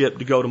rocket ship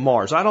to go to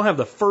Mars. I don't have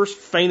the first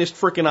faintest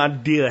freaking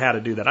idea how to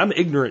do that. I'm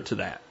ignorant to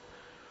that.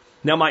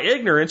 Now, my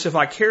ignorance, if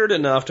I cared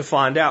enough to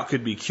find out,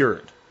 could be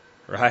cured,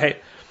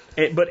 right?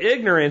 But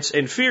ignorance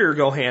and fear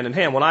go hand in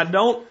hand. When I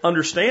don't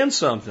understand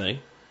something,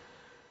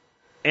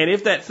 and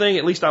if that thing,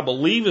 at least I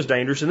believe, is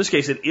dangerous, in this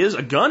case,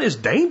 a gun is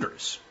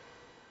dangerous.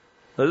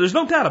 There's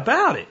no doubt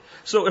about it.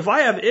 So if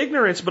I have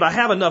ignorance, but I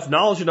have enough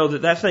knowledge to know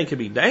that thing can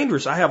be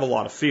dangerous, I have a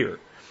lot of fear.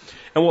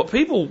 And what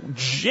people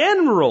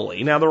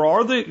generally, now there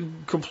are the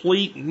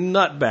complete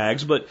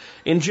nutbags, but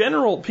in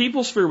general,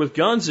 people's fear with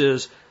guns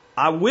is,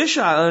 I wish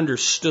I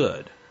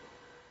understood.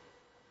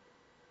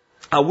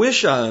 I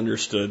wish I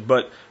understood,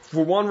 but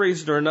for one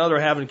reason or another,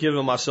 I haven't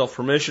given myself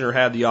permission or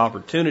had the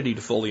opportunity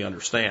to fully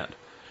understand.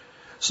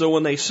 So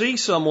when they see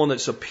someone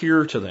that's a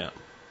peer to them,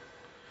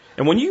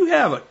 and when you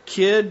have a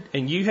kid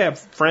and you have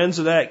friends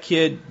of that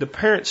kid, the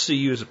parents see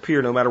you as a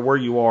peer no matter where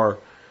you are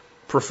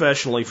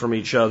professionally from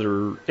each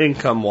other,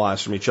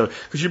 income-wise from each other,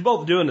 because you're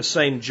both doing the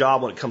same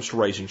job when it comes to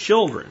raising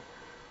children.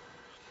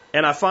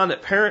 And I find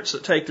that parents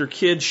that take their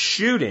kids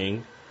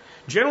shooting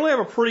generally have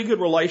a pretty good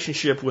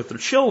relationship with their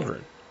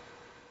children.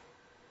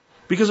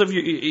 Because if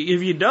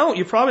you don't,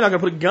 you're probably not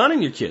going to put a gun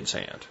in your kid's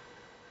hand.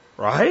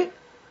 Right?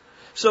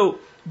 So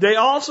they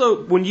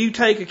also, when you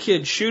take a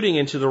kid shooting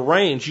into the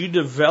range, you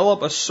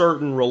develop a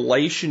certain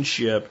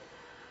relationship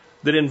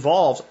that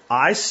involves,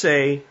 I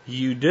say,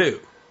 you do.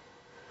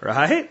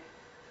 Right?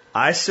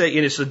 I say,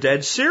 and it's a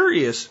dead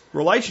serious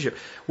relationship.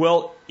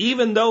 Well,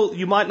 even though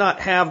you might not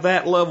have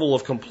that level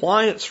of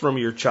compliance from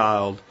your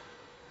child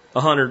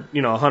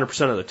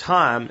 100% of the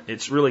time,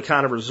 it's really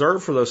kind of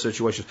reserved for those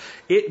situations.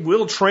 It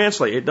will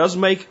translate. It does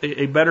make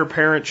a better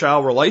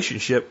parent-child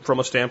relationship from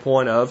a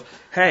standpoint of,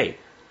 hey,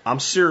 I'm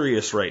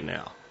serious right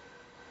now.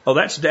 Oh,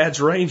 that's Dad's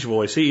range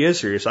voice. He is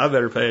serious. I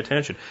better pay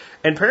attention.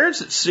 And parents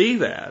that see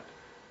that,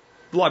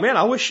 like, man,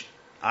 I wish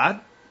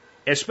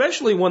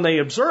especially when they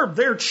observe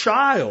their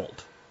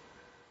child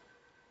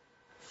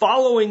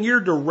following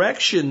your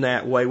direction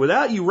that way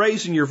without you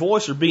raising your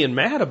voice or being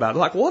mad about it.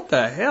 Like, what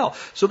the hell?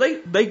 So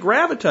they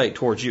gravitate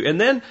towards you.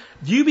 And then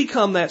you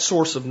become that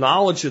source of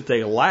knowledge that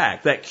they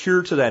lack, that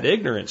cure to that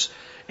ignorance.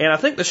 And I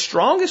think the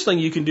strongest thing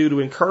you can do to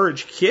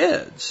encourage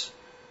kids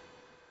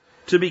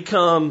to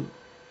become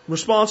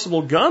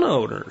responsible gun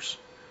owners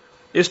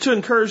is to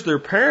encourage their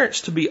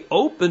parents to be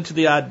open to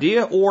the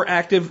idea or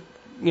active,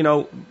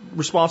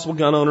 responsible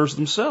gun owners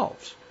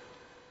themselves.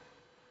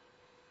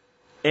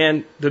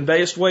 And the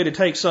best way to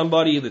take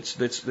somebody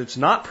that's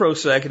not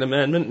pro-Second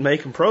Amendment and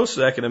make them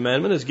pro-Second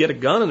Amendment is get a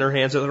gun in their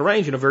hands at the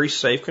range in a very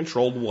safe,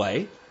 controlled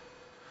way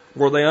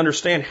where they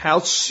understand how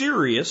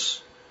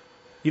serious,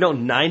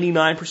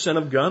 99%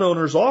 of gun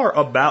owners are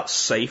about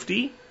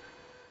safety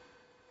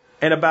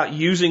and about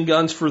using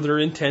guns for their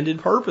intended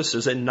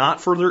purposes and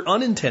not for their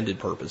unintended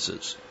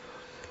purposes.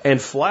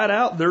 And flat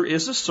out, there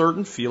is a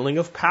certain feeling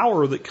of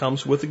power that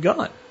comes with a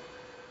gun.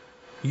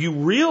 You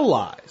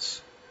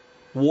realize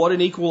what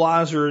an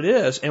equalizer it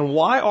is and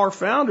why our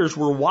founders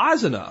were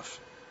wise enough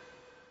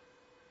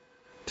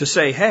to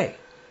say, hey,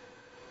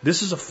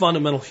 this is a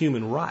fundamental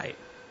human right.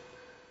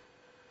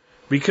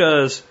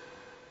 Because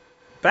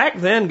back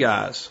then,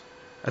 guys,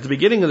 at the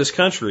beginning of this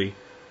country,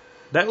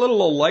 that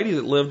little old lady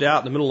that lived out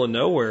in the middle of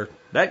nowhere,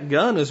 that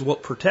gun is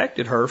what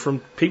protected her from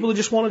people who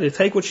just wanted to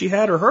take what she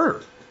had or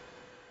her.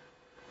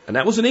 And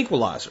that was an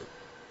equalizer.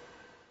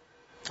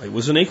 It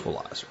was an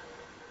equalizer.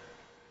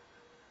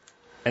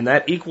 And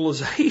that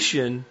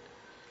equalization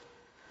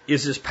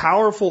is as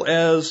powerful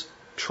as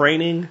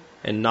training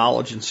and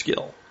knowledge and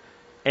skill.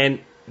 And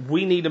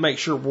we need to make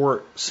sure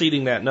we're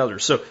seeding that in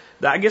others. So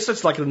I guess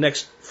that's like the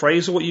next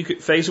phase of what you could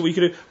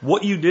do.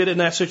 What you did in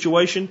that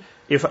situation,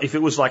 if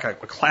it was like a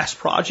class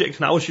project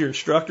and I was your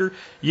instructor,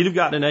 you'd have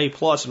gotten an A+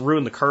 and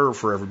ruined the curve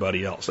for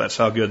everybody else. That's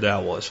how good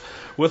that was.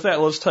 With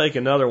that, let's take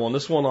another one.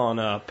 This one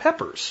on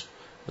peppers.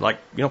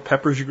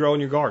 Peppers you grow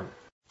in your garden.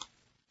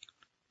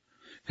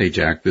 Hey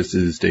Jack, this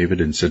is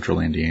David in Central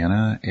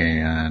Indiana,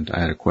 and I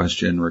had a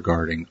question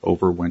regarding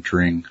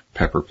overwintering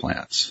pepper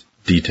plants.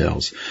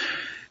 Details.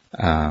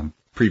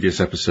 Previous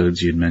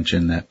episodes you'd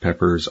mentioned that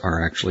peppers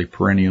are actually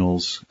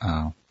perennials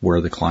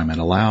where the climate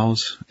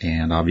allows,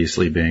 and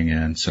obviously being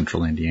in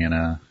Central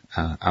Indiana,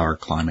 our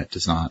climate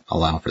does not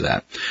allow for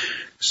that.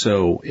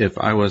 So if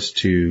I was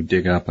to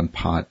dig up and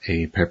pot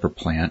a pepper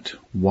plant,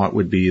 what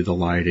would be the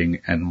lighting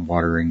and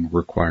watering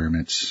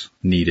requirements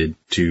needed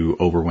to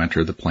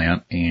overwinter the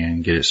plant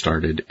and get it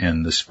started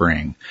in the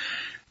spring?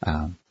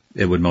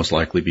 It would most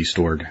likely be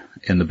stored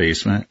in the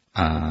basement.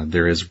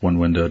 There is one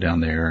window down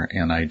there,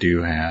 and I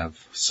do have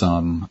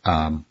some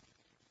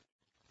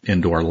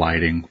indoor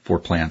lighting for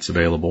plants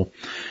available.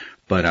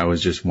 But I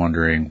was just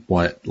wondering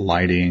what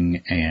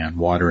lighting and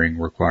watering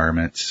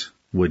requirements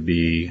would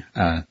be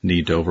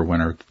need to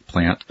overwinter the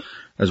plant,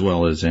 as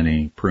well as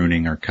any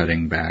pruning or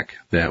cutting back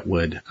that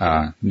would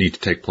need to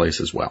take place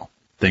as well.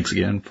 Thanks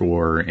again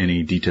for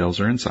any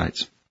details or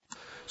insights.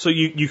 So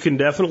you can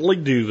definitely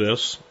do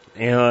this,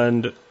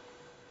 and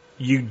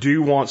you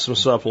do want some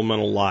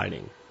supplemental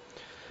lighting.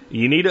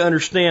 You need to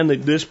understand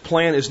that this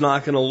plant is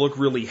not going to look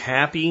really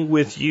happy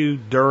with you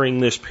during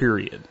this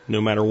period,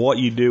 no matter what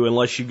you do,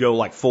 unless you go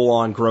like full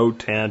on grow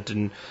tent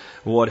and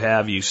what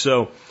have you.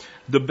 So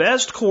the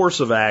best course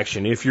of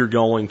action, if you're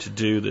going to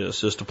do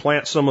this, is to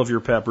plant some of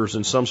your peppers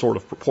in some sort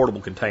of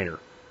portable container.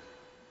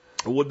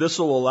 What this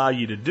will allow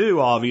you to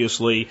do,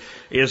 obviously,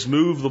 is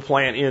move the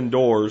plant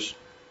indoors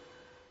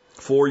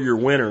for your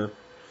winter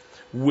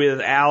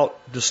without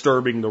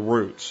disturbing the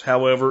roots.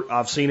 However,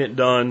 I've seen it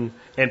done,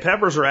 and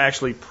peppers are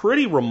actually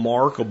pretty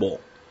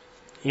remarkable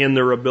in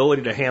their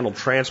ability to handle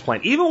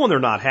transplant, even when they're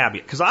not happy.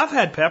 Because I've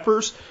had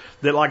peppers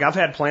that I've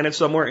had planted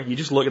somewhere, and you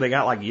just look and they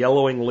got like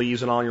yellowing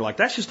leaves and all, and you're like,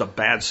 that's just a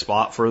bad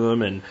spot for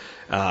them, and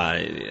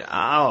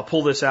I'll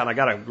pull this out, and I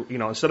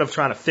gotta, instead of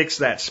trying to fix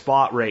that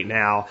spot right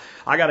now,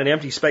 I got an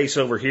empty space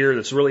over here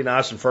that's really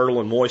nice and fertile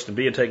and moist and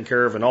being taken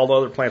care of, and all the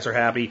other plants are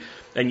happy,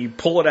 and you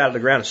pull it out of the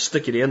ground and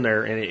stick it in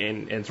there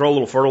and throw a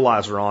little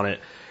fertilizer on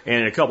it,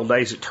 and in a couple of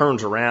days it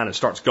turns around and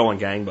starts going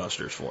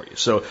gangbusters for you.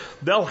 So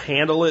they'll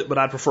handle it, but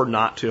I'd prefer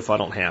not to if I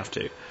don't have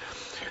to.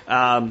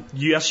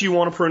 Yes, you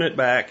want to prune it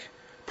back,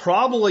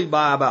 probably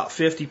by about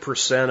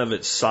 50% of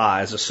its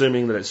size,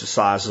 assuming that it's a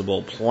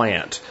sizable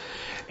plant.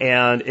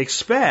 And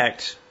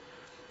expect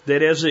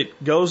that as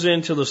it goes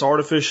into this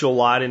artificial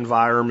light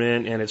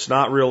environment and it's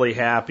not really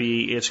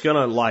happy, it's going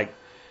to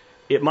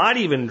it might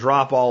even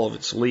drop all of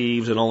its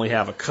leaves and only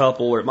have a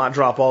couple, or it might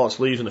drop all its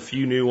leaves and a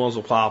few new ones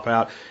will pop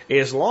out.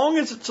 As long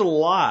as it's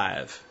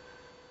alive,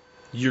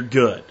 you're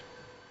good.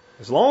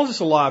 As long as it's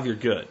alive, you're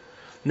good.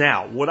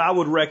 Now, what I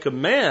would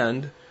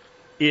recommend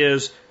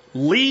is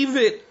leave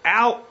it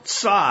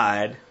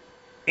outside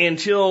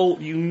until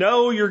you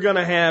know you're going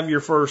to have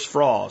your first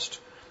frost.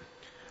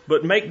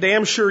 But make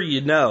damn sure you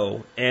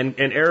know and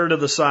err to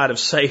the side of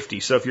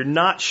safety. So if you're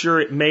not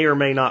sure it may or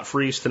may not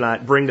freeze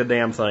tonight, bring the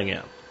damn thing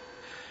in.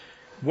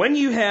 When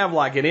you have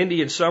like an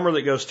Indian summer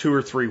that goes 2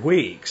 or 3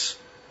 weeks,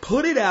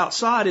 put it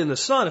outside in the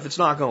sun if it's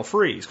not going to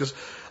freeze. Because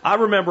I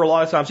remember a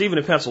lot of times, even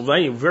in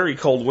Pennsylvania, very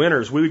cold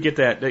winters, we would get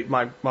that.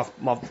 My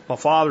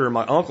father and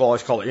my uncle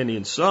always call it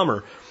Indian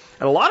summer.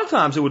 And a lot of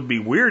times it would be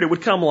weird. It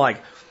would come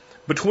like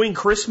between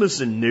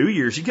Christmas and New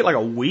Year's, you get like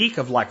a week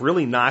of like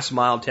really nice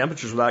mild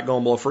temperatures without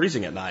going below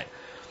freezing at night.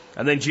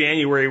 And then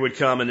January would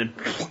come and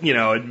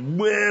then,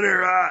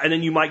 winter, and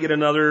then you might get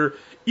another,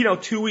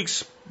 2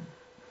 weeks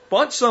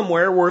bunch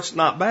somewhere where it's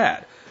not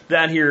bad.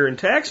 Down here in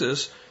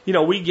Texas,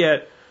 we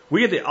get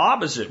the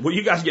opposite. What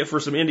you guys get for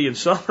some Indian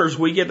summers,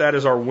 we get that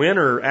as our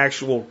winter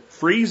actual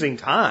freezing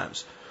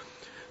times.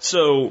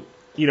 So,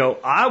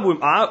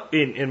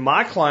 in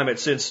my climate,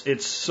 since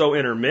it's so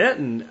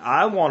intermittent,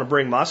 I want to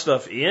bring my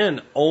stuff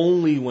in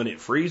only when it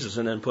freezes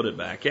and then put it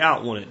back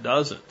out when it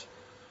doesn't.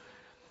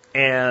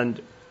 And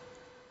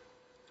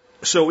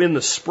so in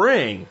the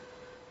spring,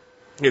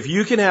 if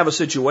you can have a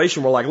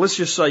situation where, like, let's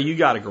just say you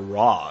got a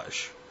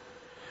garage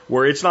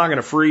where it's not going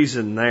to freeze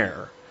in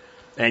there,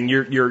 and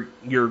your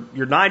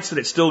nights that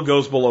it still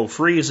goes below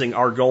freezing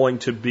are going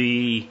to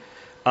be,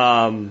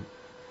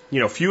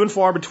 few and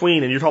far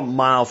between, and you're talking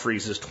mild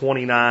freezes,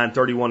 29,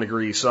 31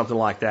 degrees, something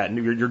like that,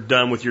 and you're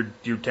done with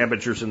your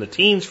temperatures in the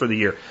teens for the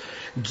year.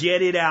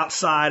 Get it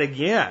outside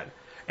again,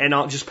 and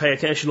not just pay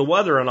attention to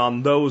weather, and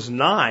on those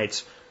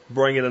nights,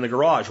 bring it in the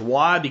garage.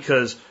 Why?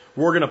 Because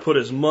we're going to put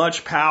as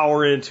much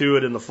power into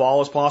it in the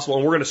fall as possible,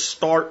 and we're going to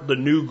start the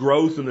new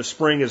growth in the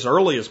spring as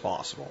early as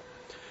possible.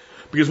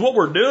 Because what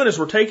we're doing is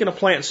we're taking a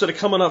plant, instead of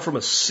coming up from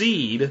a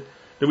seed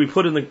that we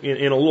put in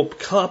a little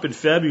cup in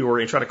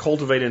February and try to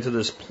cultivate into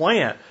this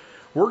plant,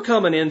 we're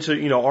coming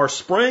into, our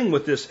spring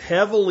with this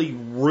heavily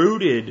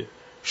rooted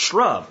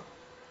shrub.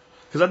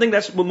 Because I think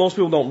that's what most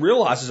people don't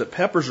realize, is that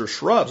peppers are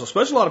shrubs,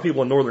 especially a lot of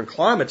people in northern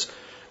climates.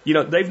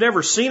 They've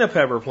never seen a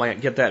pepper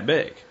plant get that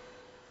big.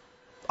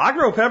 I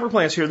grow pepper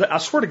plants here that I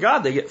swear to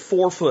God they get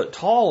 4 foot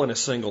tall in a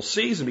single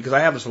season because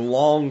I have this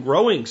long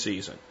growing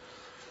season.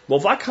 Well,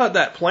 if I cut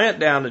that plant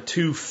down to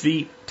 2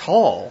 feet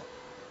tall,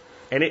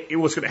 and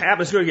what's going to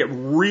happen, it's going to get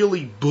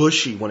really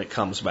bushy when it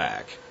comes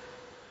back.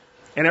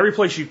 And every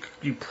place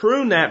you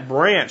prune that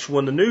branch,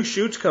 when the new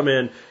shoots come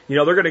in,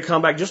 they're going to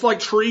come back just like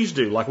trees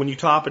do, like when you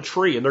top a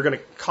tree, and they're going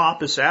to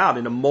coppice out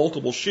into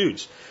multiple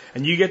shoots.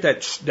 And you get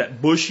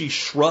that bushy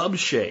shrub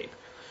shape.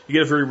 You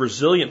get a very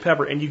resilient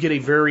pepper, and you get a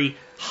very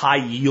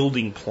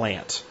high-yielding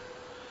plant.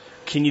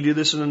 Can you do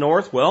this in the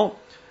north? Well,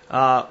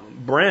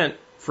 Brent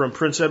from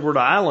Prince Edward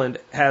Island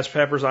has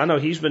peppers. I know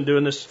he's been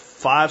doing this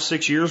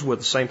 5-6 years with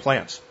the same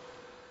plants.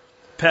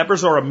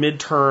 Peppers are a mid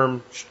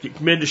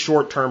to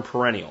short-term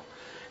perennial.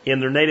 In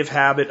their native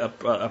habitat,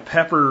 a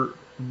pepper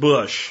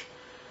bush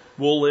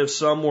will live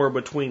somewhere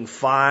between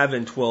 5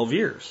 and 12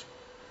 years,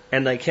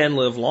 and they can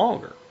live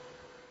longer.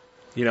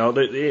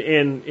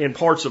 In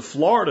parts of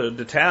Florida,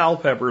 the towel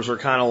peppers are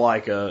kind of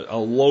like a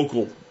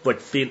local,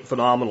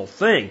 phenomenal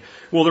thing.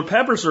 Well, their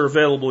peppers are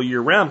available year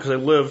round because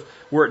they live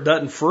where it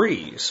doesn't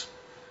freeze.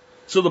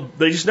 So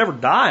they just never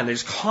die, and they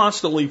just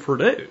constantly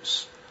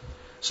produce.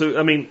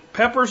 So,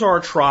 peppers are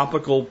a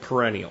tropical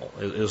perennial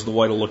is the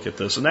way to look at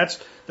this. And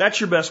that's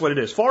your best way to do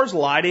it. As far as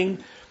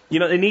lighting,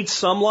 they need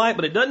some light,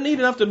 but it doesn't need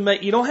enough to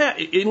make,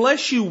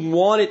 unless you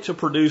want it to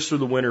produce through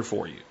the winter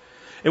for you.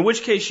 In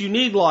which case you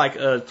need like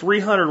a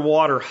 300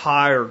 watt or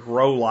higher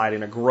grow light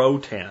in a grow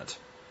tent.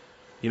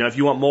 If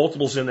you want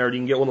multiples in there, you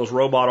can get one of those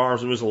robot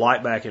arms and moves the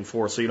light back and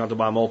forth so you don't have to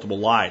buy multiple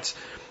lights.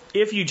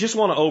 If you just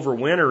want to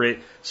overwinter it,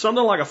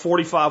 something like a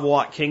 45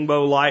 watt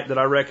Kingbo light that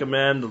I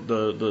recommend,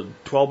 the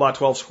 12 by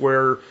 12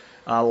 square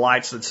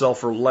lights that sell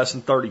for less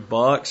than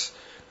 $30,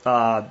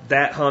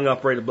 that hung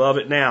up right above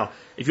it. Now,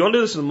 if you want to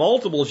do this in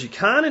multiples, you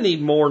kind of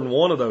need more than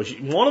one of those.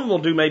 One of them will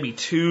do maybe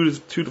two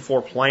to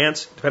four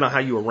plants, depending on how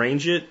you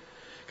arrange it,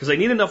 because they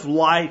need enough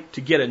light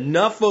to get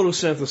enough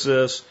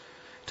photosynthesis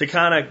to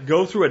kind of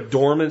go through a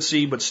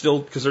dormancy, but still,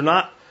 because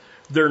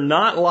they're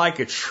not like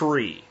a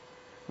tree.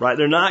 Right?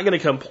 They're not going to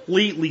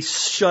completely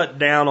shut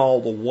down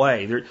all the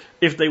way.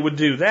 If they would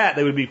do that,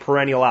 they would be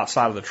perennial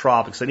outside of the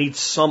tropics. They need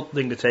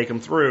something to take them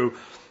through.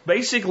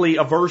 Basically,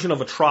 a version of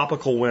a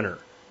tropical winter.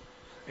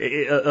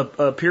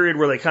 A period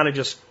where they kind of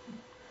just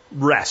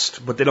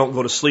rest, but they don't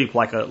go to sleep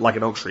like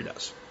an oak tree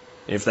does,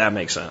 if that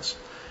makes sense.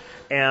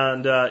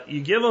 And you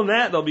give them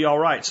that, they'll be all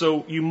right.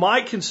 So you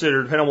might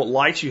consider, depending on what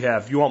lights you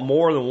have, if you want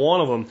more than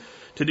one of them,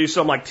 to do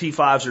something like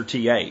T5s or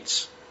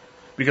T8s.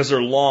 Because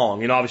they're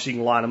long, and obviously you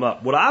can line them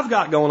up. What I've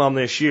got going on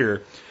this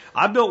year,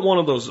 I built one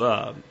of those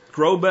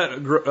grow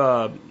bucket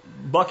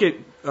bucket,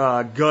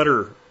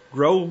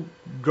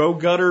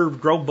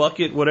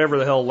 whatever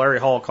the hell Larry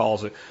Hall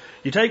calls it.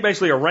 You take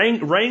basically a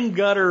rain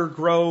gutter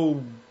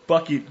grow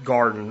bucket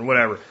garden,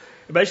 whatever.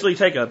 Basically, you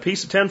take a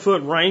piece of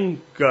 10-foot rain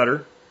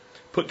gutter,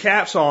 put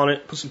caps on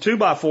it, put some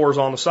 2x4s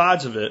on the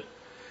sides of it,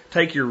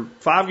 take your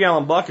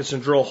 5-gallon buckets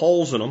and drill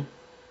holes in them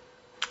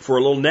for a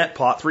little net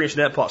pot, 3-inch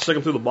net pot, stick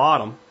them through the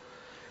bottom,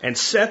 and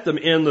set them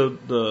in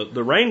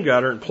the rain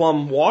gutter and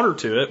plumb water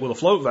to it with a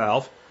float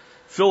valve,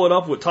 fill it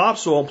up with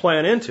topsoil and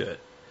plant into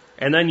it.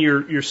 And then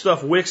your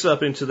stuff wicks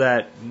up into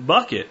that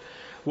bucket.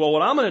 Well,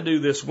 what I'm going to do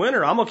this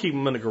winter, I'm going to keep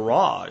them in the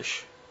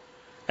garage.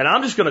 And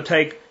I'm just going to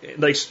take,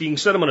 you can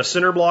set them in a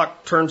center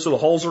block, turn so the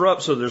holes are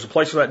up, so there's a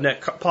place for that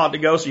net pot to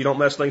go so you don't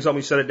mess things up when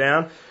you set it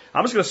down.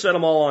 I'm just going to set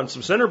them all on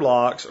some center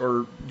blocks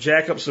or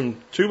jack up some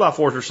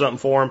 2x4s or something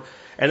for them,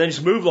 and then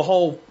just move the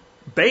whole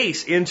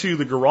base into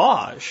the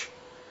garage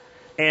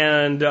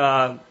and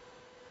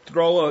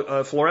throw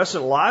a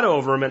fluorescent light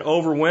over them, and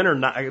overwinter,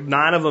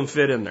 9 of them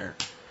fit in there.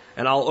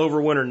 And I'll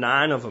overwinter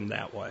 9 of them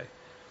that way.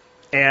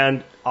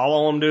 And all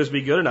I want them to do is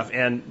be good enough.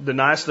 And the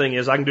nice thing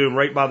is I can do them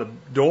right by the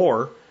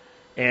door,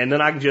 and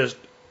then I can just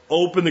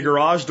open the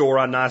garage door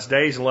on nice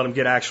days and let them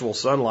get actual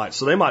sunlight.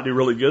 So they might do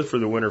really good for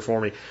the winter for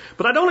me.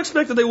 But I don't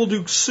expect that they will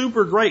do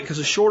super great because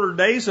the shorter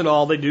days and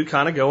all, they do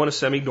kind of go in a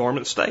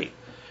semi-dormant state.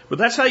 But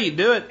that's how you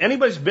do it.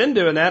 Anybody's been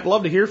doing that, I'd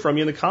love to hear from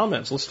you in the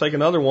comments. Let's take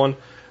another one.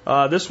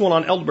 This one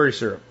on elderberry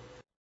syrup.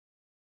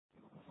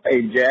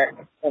 Hey, Jack,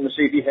 I want to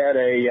see if you had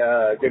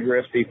a good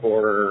recipe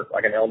for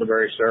like an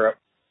elderberry syrup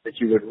that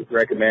you would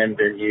recommend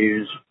and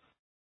use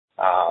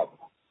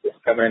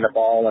just coming in the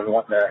fall and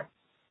wanting to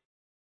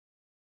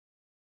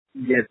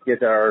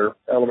get our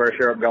elderberry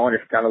syrup going.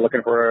 Just kind of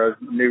looking for a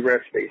new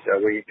recipe.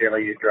 So we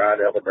generally use dried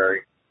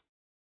elderberry.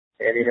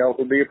 Any help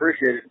would be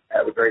appreciated.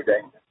 Have a great day.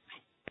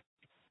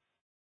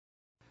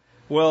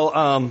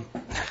 Well,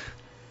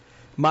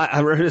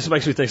 this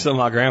makes me think something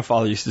my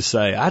grandfather used to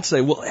say. I'd say,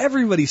 well,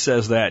 everybody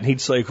says that, and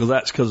he'd say,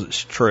 that's because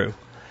it's true.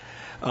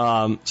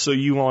 So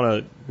you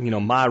want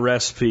my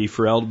recipe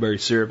for elderberry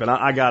syrup, and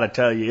I got to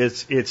tell you,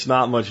 it's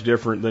not much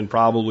different than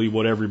probably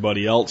what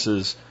everybody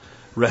else's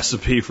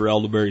recipe for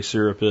elderberry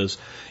syrup is.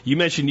 You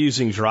mentioned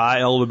using dry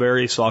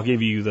elderberry, so I'll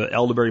give you the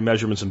elderberry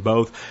measurements in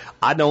both.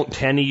 I don't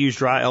tend to use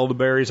dry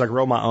elderberries. I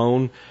grow my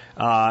own,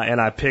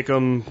 and I pick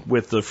them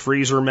with the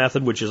freezer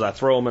method, which is I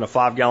throw them in a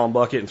 5-gallon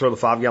bucket and throw the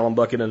 5-gallon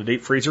bucket in a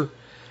deep freezer.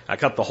 I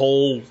cut the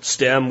whole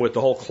stem with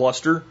the whole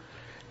cluster,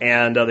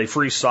 and they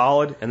freeze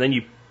solid, and then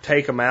you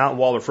take them out, and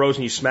while they're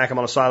frozen, you smack them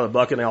on the side of the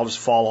bucket, and they all just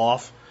fall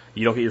off.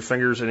 You don't get your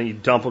fingers, and then you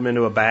dump them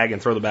into a bag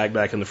and throw the bag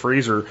back in the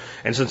freezer.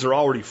 And since they're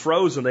already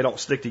frozen, they don't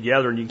stick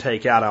together, and you can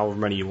take out however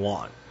many you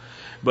want.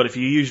 But if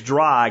you use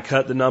dry,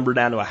 cut the number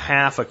down to a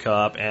half a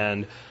cup,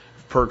 and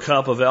per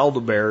cup of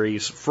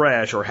elderberries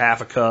fresh or half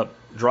a cup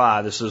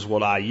dry, this is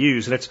what I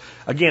use. And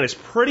it's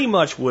pretty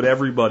much what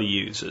everybody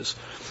uses.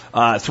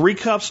 3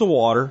 cups of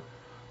water,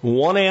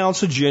 1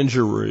 ounce of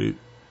ginger root,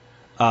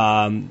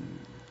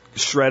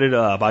 shredded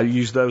up. I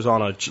use those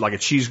on a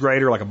cheese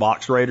grater, like a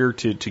box grater,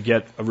 to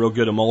get a real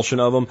good emulsion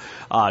of them.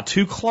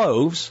 2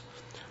 cloves,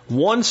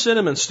 1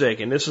 cinnamon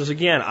stick, and this is,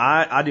 again,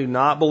 I do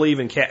not believe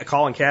in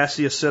calling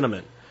cassia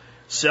cinnamon.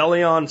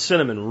 Ceylon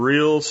cinnamon,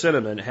 real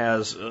cinnamon,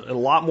 has a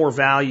lot more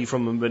value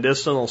from a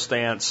medicinal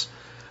stance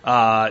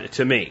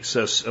to me.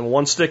 So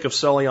 1 stick of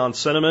Ceylon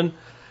cinnamon,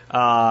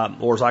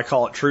 or as I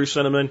call it, true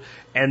cinnamon,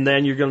 and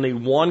then you're going to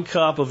need 1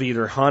 cup of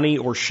either honey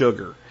or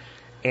sugar.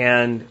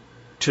 And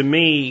to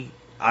me,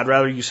 I'd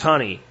rather use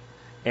honey,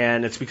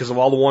 and it's because of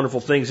all the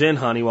wonderful things in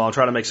honey. While I'm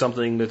trying to make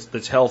something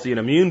that's healthy and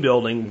immune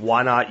building,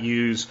 why not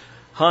use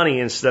honey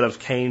instead of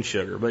cane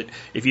sugar? But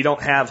if you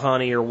don't have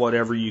honey or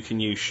whatever, you can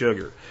use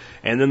sugar.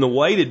 And then the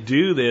way to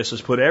do this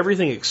is put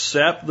everything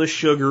except the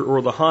sugar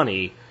or the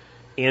honey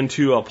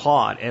into a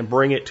pot and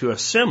bring it to a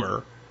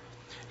simmer,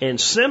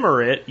 and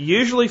simmer it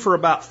usually for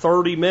about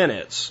 30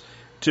 minutes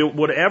to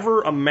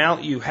whatever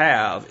amount you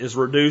have is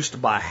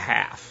reduced by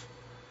half.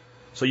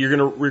 So you're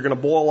gonna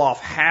boil off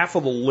half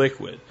of the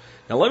liquid.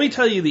 Now let me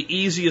tell you the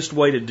easiest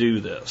way to do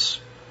this.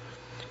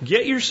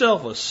 Get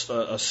yourself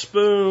a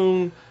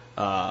spoon,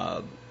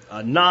 a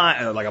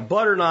knife, like a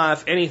butter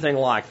knife, anything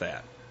like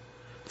that.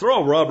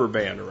 Throw a rubber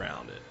band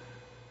around it.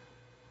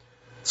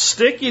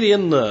 Stick it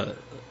in the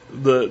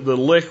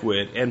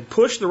liquid and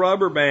push the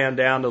rubber band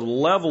down to the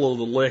level of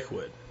the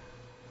liquid.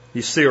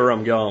 You see where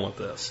I'm going with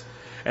this.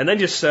 And then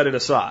just set it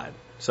aside.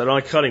 Set it on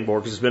a cutting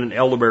board because it's been an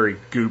elderberry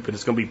goop and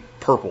it's going to be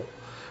purple.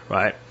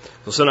 Right?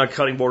 So set on a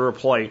cutting board or a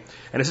plate.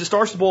 And as it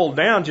starts to boil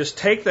down, just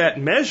take that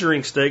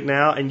measuring stick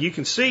now, and you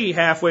can see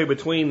halfway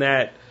between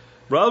that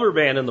rubber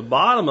band and the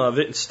bottom of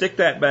it, and stick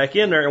that back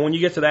in there. And when you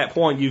get to that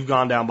point, you've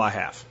gone down by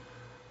half.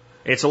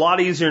 It's a lot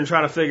easier than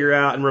trying to figure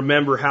out and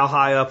remember how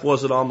high up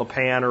was it on the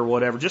pan or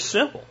whatever. Just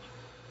simple.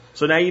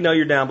 So now you know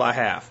you're down by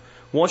half.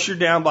 Once you're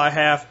down by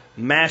half,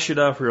 mash it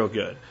up real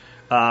good.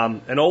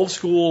 An old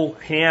school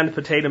hand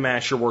potato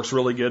masher works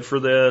really good for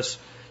this.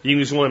 You can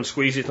use one of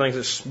them squeezy things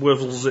that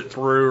swivels it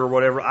through or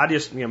whatever. I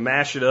just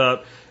mash it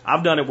up.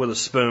 I've done it with a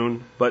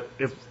spoon, but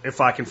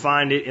if I can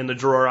find it in the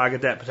drawer, I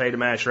get that potato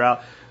masher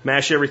out.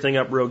 Mash everything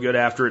up real good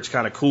after it's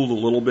kind of cooled a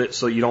little bit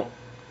so you don't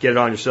get it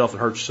on yourself and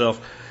hurt yourself.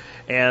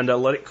 And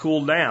let it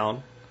cool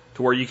down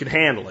to where you can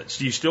handle it.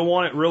 So you still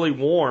want it really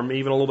warm,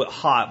 even a little bit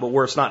hot, but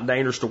where it's not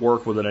dangerous to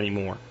work with it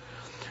anymore.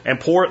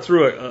 And pour it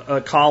through a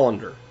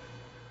colander.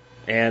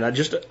 And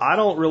I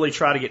don't really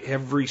try to get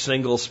every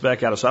single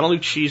speck out of it. So I don't do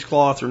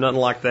cheesecloth or nothing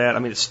like that. I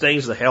mean, it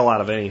stains the hell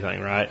out of anything,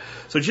 right?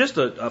 So just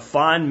a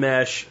fine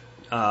mesh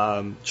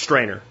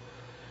strainer.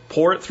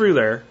 Pour it through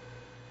there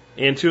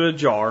into a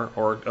jar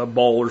or a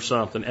bowl or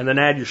something, and then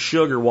add your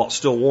sugar while it's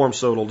still warm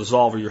so it'll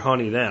dissolve, or your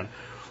honey then.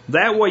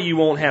 That way you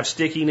won't have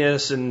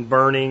stickiness and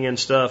burning and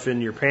stuff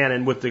in your pan.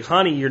 And with the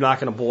honey, you're not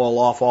going to boil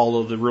off all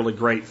of the really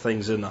great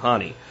things in the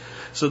honey.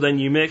 So then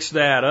you mix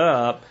that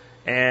up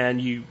and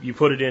you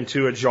put it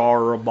into a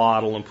jar or a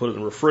bottle and put it in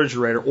the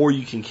refrigerator, or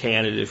you can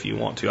can it if you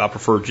want to. I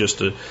prefer just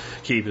to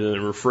keep it in the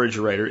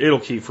refrigerator. It'll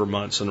keep for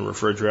months in the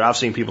refrigerator. I've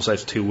seen people say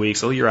it's 2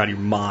 weeks. Oh, you're out of your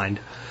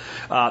mind.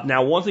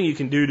 Now, one thing you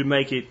can do to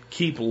make it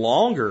keep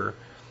longer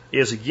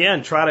is,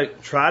 again, try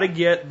to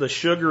get the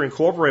sugar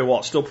incorporated while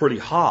it's still pretty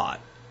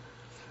hot.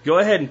 Go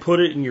ahead and put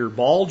it in your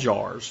ball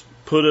jars.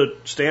 Put a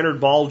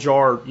standard ball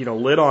jar,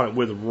 lid on it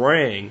with a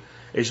ring,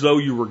 as though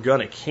you were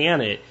going to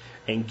can it,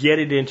 and get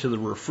it into the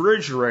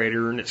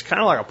refrigerator. And it's kind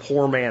of like a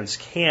poor man's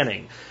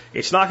canning.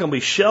 It's not going to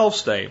be shelf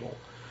stable,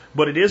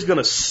 but it is going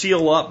to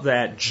seal up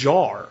that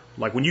jar.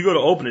 Like when you go to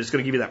open it, it's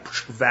going to give you that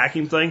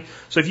vacuum thing.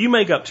 So if you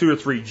make up 2 or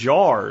 3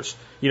 jars,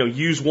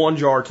 use one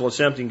jar till it's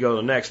empty and go to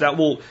the next. That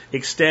will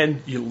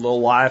extend the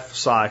life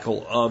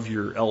cycle of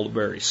your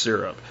elderberry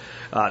syrup.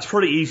 It's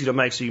pretty easy to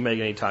make, so you can make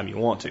it anytime you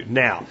want to.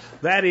 Now,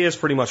 that is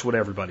pretty much what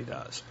everybody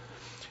does.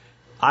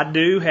 I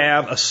do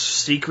have a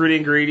secret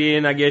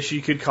ingredient, I guess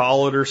you could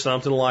call it, or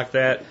something like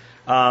that.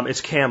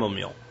 It's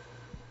chamomile.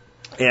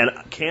 And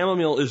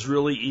chamomile is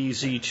really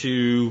easy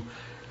to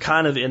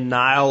kind of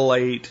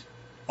annihilate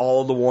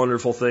all the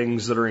wonderful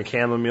things that are in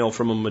chamomile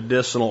from a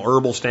medicinal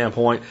herbal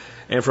standpoint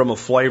and from a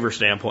flavor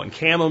standpoint. And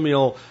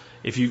chamomile,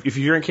 if you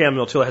drink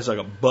chamomile too, it has like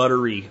a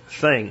buttery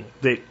thing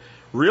that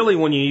really,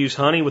 when you use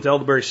honey with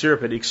elderberry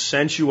syrup, it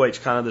accentuates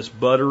kind of this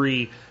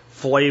buttery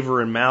flavor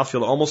and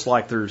mouthfeel, almost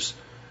like there's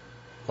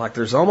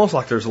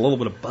a little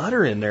bit of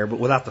butter in there, but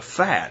without the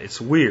fat.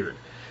 It's weird,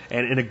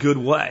 and in a good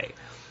way.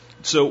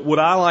 So what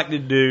I like to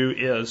do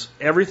is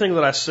everything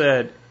that I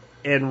said,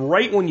 and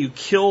right when you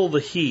kill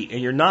the heat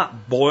and you're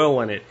not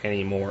boiling it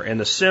anymore and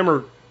the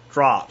simmer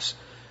drops,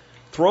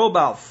 throw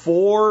about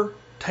 4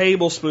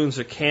 tablespoons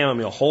of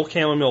chamomile, whole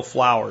chamomile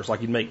flowers,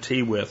 like you'd make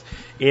tea with,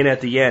 in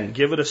at the end.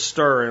 Give it a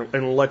stir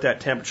and let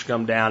that temperature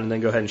come down, and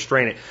then go ahead and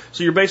strain it.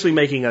 So you're basically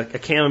making a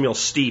chamomile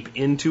steep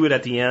into it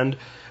at the end.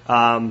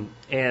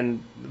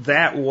 And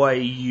that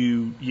way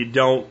you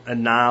don't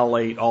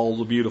annihilate all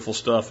the beautiful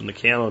stuff in the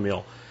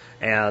chamomile.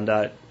 And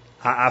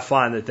I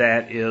find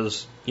that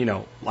is,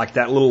 like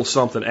that little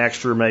something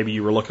extra maybe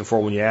you were looking for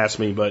when you asked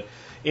me. But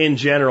in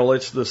general,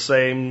 it's the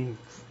same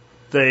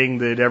thing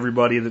that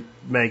everybody that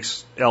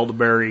makes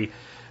elderberry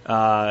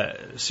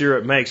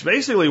syrup makes.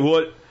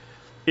 Basically,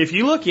 if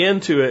you look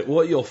into it,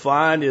 what you'll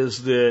find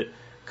is that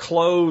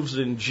cloves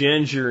and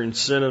ginger and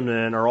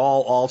cinnamon are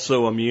all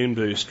also immune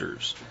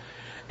boosters.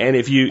 And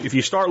if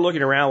you start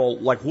looking around, well,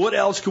 like what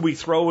else could we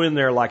throw in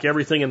there, like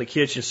everything in the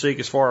kitchen sink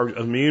as far as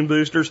immune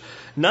boosters?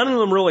 None of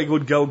them really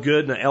would go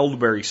good in an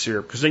elderberry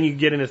syrup, because then you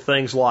get into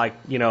things like,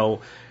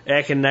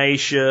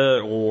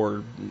 echinacea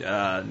or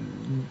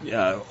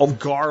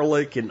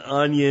garlic and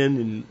onion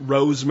and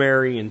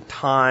rosemary and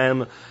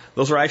thyme.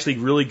 Those are actually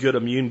really good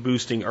immune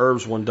boosting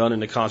herbs when done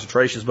into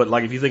concentrations. But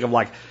like if you think of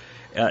like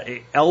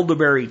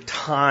elderberry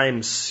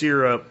thyme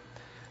syrup,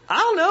 I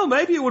don't know,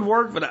 maybe it would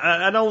work, but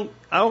I don't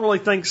really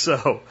think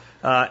so.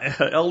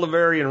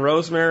 Elderberry and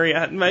rosemary,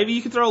 maybe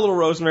you could throw a little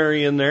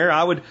rosemary in there.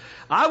 I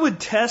would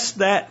test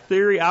that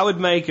theory. I would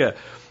make a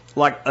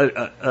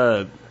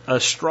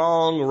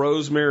strong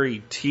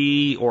rosemary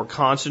tea or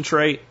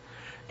concentrate,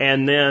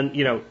 and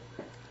then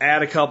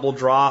add a couple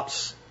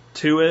drops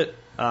to it.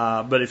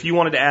 But if you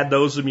wanted to add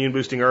those immune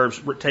boosting herbs,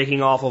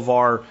 taking off of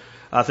our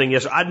thing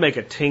yesterday, I'd make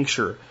a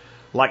tincture,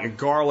 like a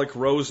garlic,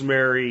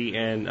 rosemary,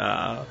 and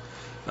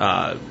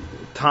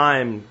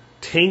thyme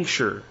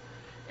tincture,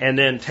 and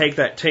then take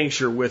that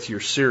tincture with your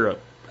syrup.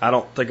 I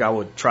don't think I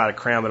would try to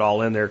cram it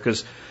all in there,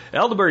 because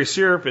elderberry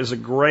syrup is a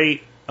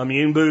great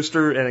immune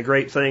booster and a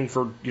great thing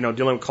for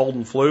dealing with cold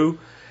and flu,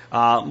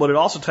 but it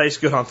also tastes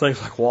good on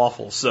things like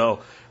waffles.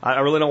 So I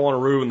really don't want to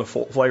ruin the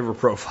flavor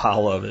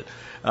profile of it.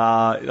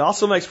 It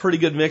also makes pretty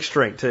good mixed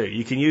drink too.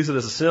 You can use it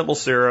as a simple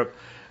syrup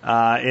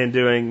in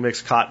doing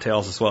mixed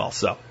cocktails as well.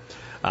 So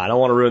I don't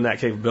want to ruin that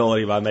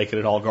capability by making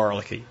it all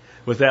garlicky.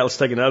 With that, let's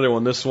take another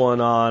one. This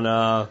one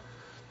on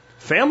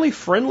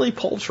family-friendly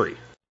poultry.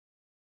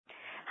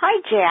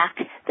 Hi,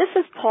 Jack. This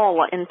is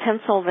Paula in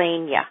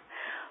Pennsylvania.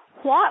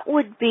 What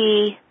would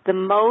be the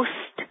most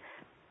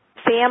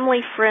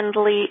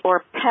family-friendly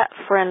or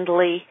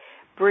pet-friendly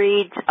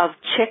breeds of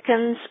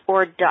chickens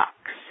or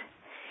ducks?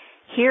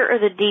 Here are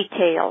the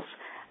details.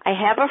 I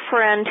have a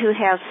friend who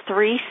has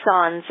 3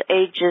 sons,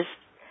 ages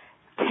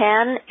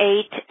 10,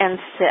 8, and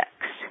 6.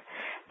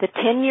 The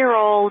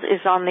 10-year-old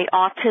is on the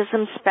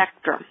autism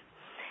spectrum.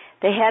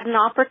 They had an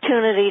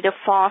opportunity to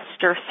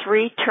foster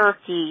 3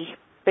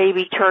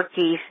 baby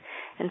turkeys,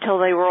 until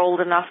they were old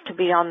enough to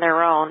be on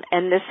their own.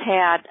 And this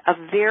had a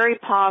very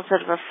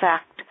positive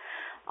effect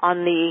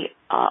on the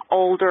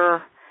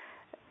older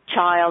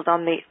child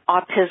on the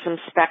autism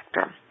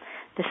spectrum.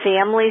 The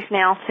family's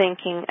now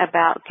thinking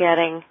about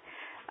getting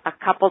a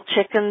couple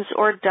chickens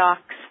or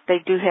ducks. They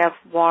do have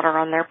water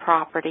on their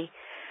property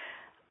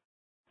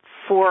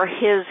for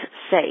his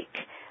sake.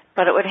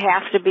 But it would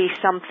have to be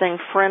something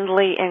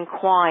friendly and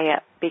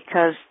quiet,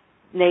 because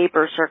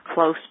neighbors are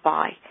close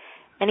by.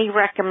 Any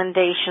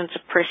recommendations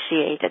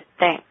appreciated?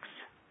 Thanks.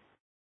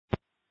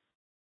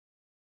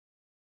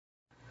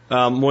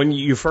 When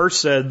you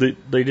first said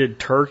that they did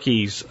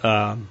turkeys,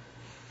 I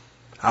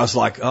was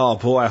like, oh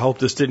boy, I hope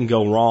this didn't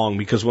go wrong,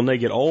 because when they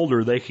get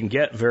older, they can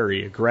get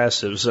very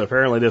aggressive. So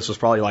apparently this was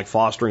probably like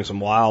fostering some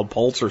wild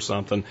poults or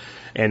something,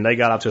 and they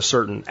got up to a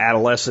certain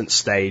adolescent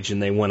stage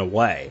and they went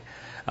away.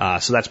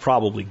 So that's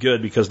probably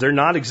good, because they're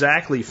not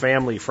exactly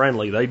family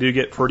friendly. They do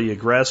get pretty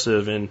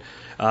aggressive, and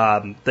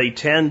they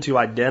tend to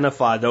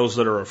identify those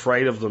that are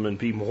afraid of them and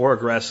be more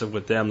aggressive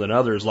with them than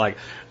others. Like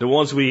the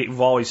ones we've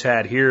always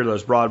had here,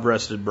 those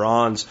broad-breasted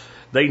bronze,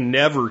 they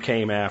never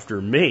came after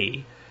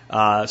me.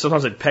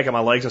 Sometimes they'd peck at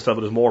my legs and stuff,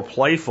 but it was more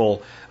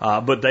playful,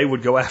 but they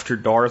would go after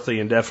Dorothy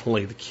and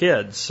definitely the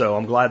kids. So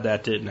I'm glad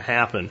that didn't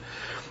happen.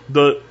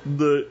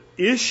 The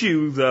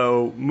issue,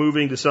 though,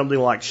 moving to something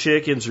like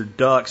chickens or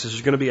ducks, is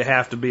there's going to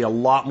have to be a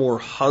lot more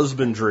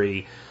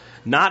husbandry,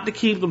 not to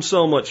keep them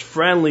so much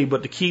friendly,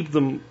 but to keep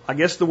them, I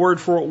guess the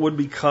word for it would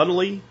be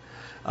cuddly.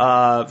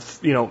 I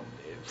don't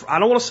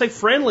want to say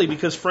friendly,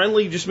 because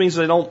friendly just means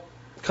they don't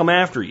come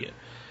after you.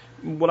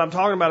 What I'm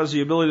talking about is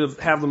the ability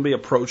to have them be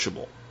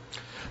approachable.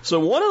 So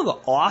one of the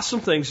awesome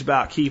things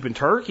about keeping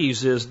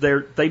turkeys is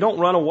they don't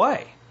run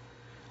away.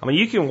 I mean,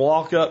 you can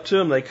walk up to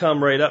them, they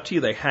come right up to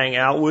you, they hang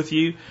out with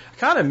you. I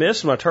kind of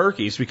miss my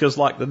turkeys, because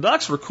like the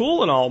ducks were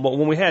cool and all, but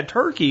when we had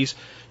turkeys,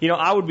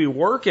 I would be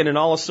working and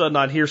all of a sudden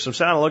I'd hear some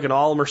sound and look, and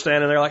all of them are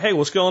standing there like, hey,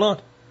 what's going on?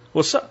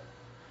 What's up?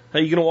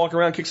 Hey, you going to walk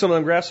around and kick some of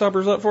them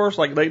grasshoppers up for us?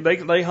 Like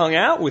they hung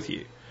out with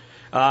you.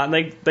 And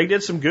they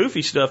did some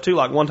goofy stuff too.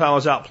 Like one time I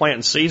was out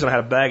planting seeds and I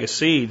had a bag of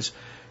seeds,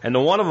 and the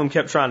one of them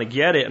kept trying to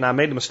get it, and I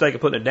made the mistake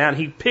of putting it down.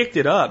 He picked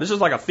it up. This is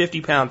like a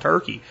 50-pound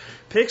turkey.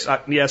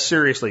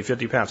 Seriously,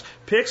 50 pounds.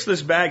 Picks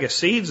this bag of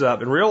seeds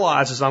up and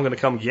realizes I'm going to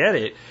come get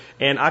it.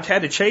 And I've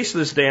had to chase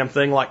this damn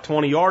thing like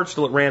 20 yards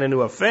till it ran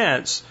into a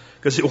fence,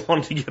 because it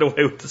wanted to get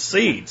away with the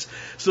seeds.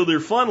 So they're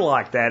fun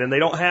like that, and they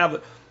don't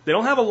have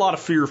a lot of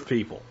fear of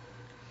people.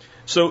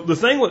 So the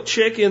thing with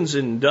chickens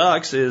and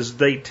ducks is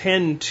they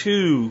tend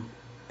to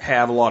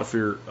have a lot of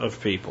fear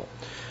of people.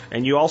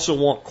 And you also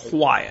want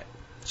quiet.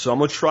 So I'm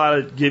going to try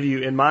to give you,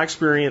 in my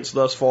experience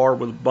thus far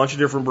with a bunch of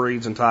different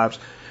breeds and types,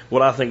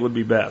 what I think would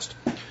be best.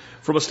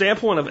 From a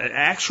standpoint of an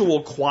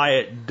actual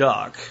quiet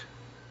duck,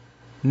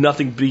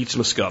 nothing beats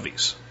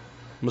Muscovies.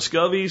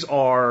 Muscovies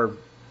are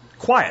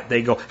quiet.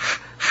 They go,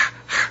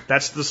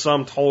 that's the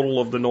sum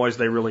total of the noise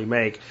they really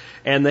make.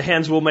 And the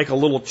hens will make a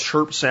little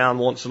chirp sound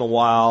once in a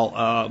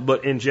while,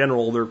 but in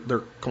general,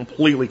 they're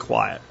completely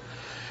quiet.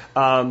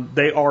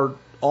 They are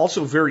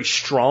also very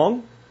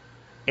strong.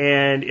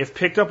 And if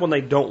picked up when they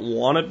don't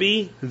want to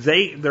be,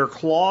 their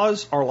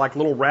claws are like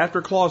little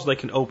raptor claws. They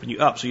can open you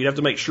up. So you have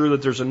to make sure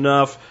that there's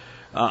enough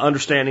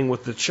understanding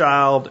with the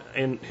child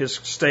and his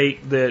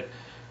state that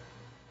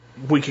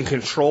we can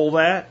control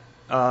that.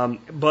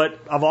 But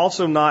I've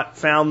also not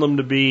found them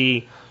to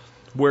be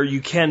where you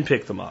can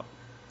pick them up.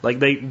 Like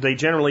they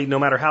generally, no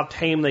matter how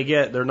tame they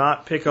get, they're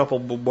not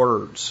pick-upable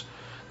birds.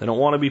 They don't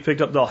want to be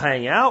picked up. They'll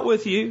hang out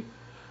with you.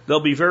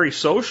 They'll be very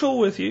social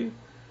with you.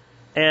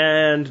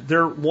 And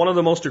they're one of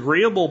the most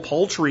agreeable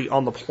poultry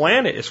on the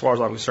planet as far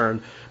as I'm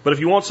concerned. But if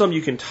you want something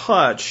you can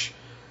touch,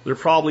 they're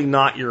probably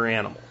not your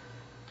animal.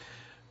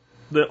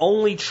 The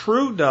only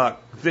true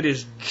duck that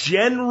is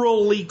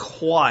generally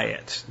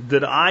quiet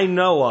that I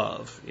know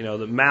of,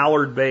 the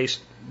mallard-based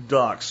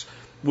ducks,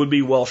 would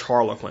be Welsh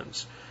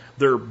Harlequins.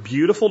 They're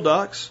beautiful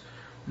ducks.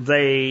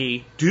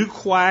 They do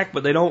quack,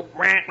 but they don't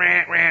rant,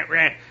 rant, rant,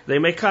 rant. They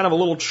make kind of a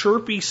little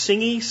chirpy,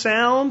 singy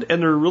sound, and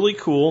they're really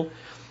cool.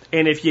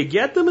 And if you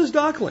get them as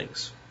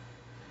ducklings,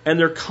 and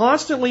they're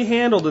constantly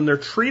handled and they're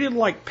treated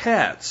like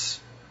pets,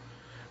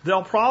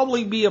 they'll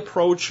probably be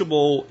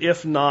approachable,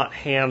 if not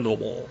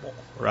handleable,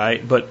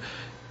 right? But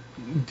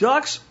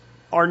ducks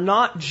are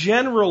not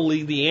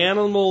generally the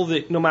animal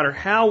that, no matter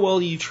how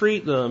well you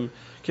treat them,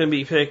 can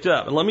be picked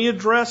up. And let me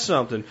address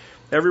something.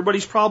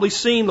 Everybody's probably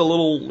seen the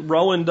little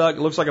rowan duck.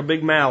 It looks like a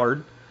big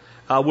mallard.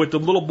 With the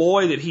little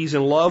boy that he's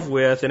in love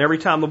with, and every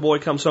time the boy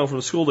comes home from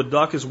school, the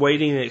duck is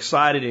waiting and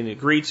excited, and it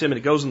greets him, and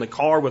it goes in the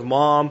car with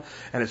mom,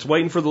 and it's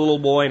waiting for the little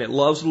boy, and it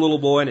loves the little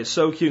boy, and it's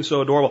so cute and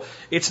so adorable.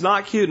 It's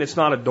not cute and it's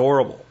not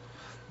adorable.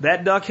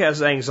 That duck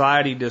has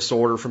anxiety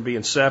disorder from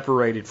being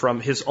separated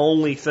from his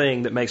only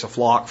thing that makes a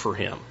flock for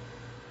him.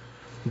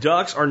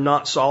 Ducks are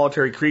not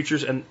solitary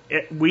creatures, and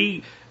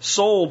we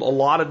sold a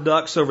lot of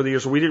ducks over the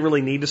years where we didn't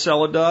really need to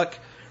sell a duck,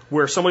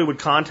 where somebody would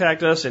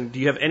contact us and, do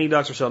you have any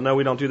ducks for sale? No,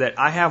 we don't do that.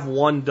 I have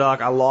one duck.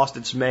 I lost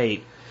its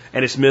mate,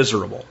 and it's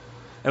miserable.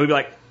 And we'd be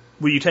like,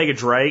 will you take a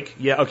drake?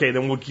 Yeah, okay,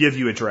 then we'll give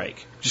you a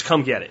drake. Just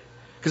come get it,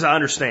 because I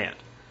understand.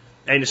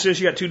 And as soon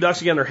as you got two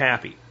ducks again, they're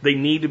happy. They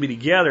need to be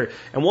together.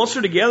 And once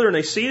they're together and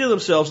they see to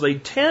themselves, they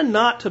tend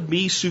not to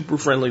be super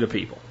friendly to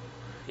people,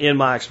 in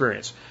my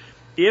experience.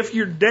 If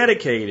you're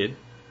dedicated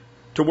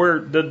to where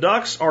the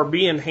ducks are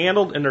being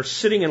handled and they're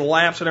sitting in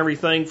laps and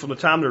everything from the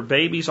time they're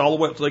babies all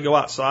the way up till they go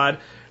outside,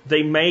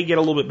 they may get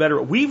a little bit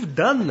better. We've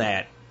done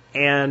that,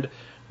 and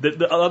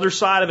The other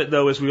side of it,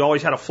 though, is we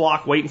always had a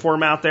flock waiting for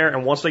them out there,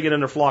 and once they get in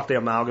their flock, they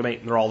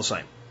amalgamate, and they're all the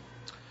same.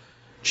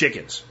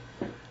 Chickens.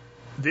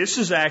 This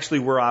is actually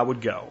where I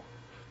would go.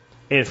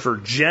 And for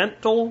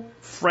gentle,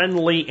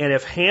 friendly, and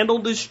if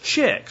handled as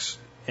chicks,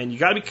 and you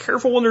got to be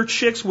careful when they're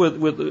chicks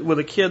with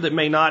a kid that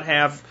may not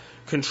have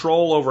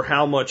control over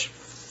how much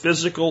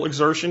physical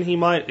exertion he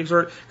might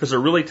exert, because they're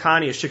really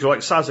tiny as chicks, they're like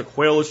the size of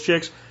quail as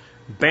chicks.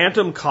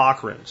 Bantam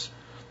Cochrans.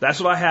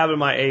 That's what I have in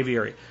my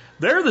aviary.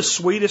 They're the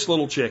sweetest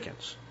little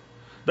chickens.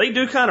 They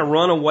do kind of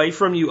run away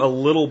from you a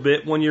little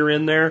bit when you're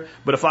in there,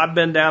 but if I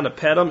bend down to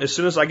pet them, as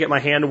soon as I get my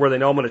hand to where they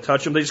know I'm going to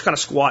touch them, they just kind of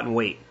squat and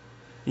wait.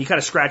 You kind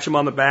of scratch them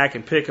on the back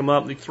and pick them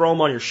up. You throw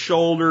them on your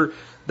shoulder.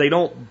 They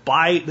don't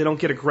bite. They don't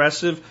get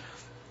aggressive.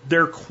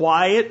 They're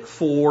quiet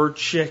for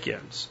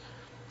chickens.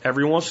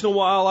 Every once in a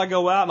while I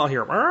go out and I'll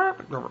hear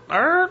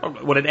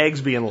when an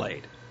egg's being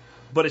laid.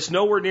 But it's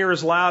nowhere near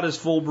as loud as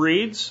full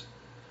breeds.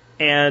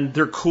 And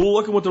they're cool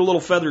looking with their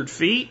little feathered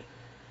feet.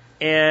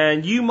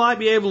 And you might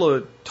be able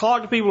to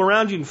talk to people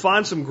around you and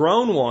find some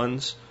grown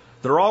ones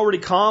that are already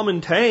calm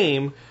and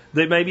tame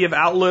that maybe have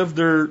outlived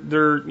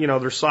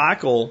their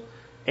cycle.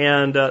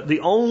 And the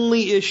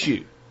only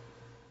issue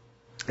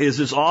is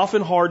it's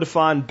often hard to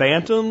find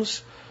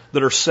bantams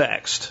that are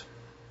sexed.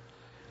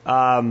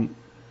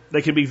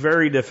 They can be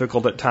very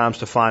difficult at times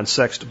to find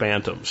sexed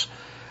bantams.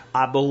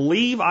 I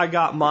believe I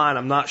got mine,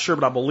 I'm not sure,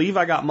 but I believe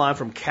I got mine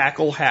from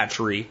Cackle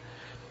Hatchery.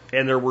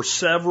 And there were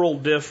several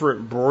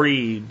different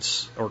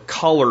breeds, or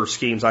color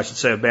schemes, I should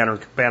say, of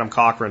Bantam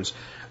Cochrans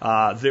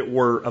that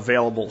were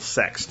available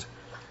sexed.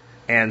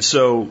 And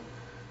so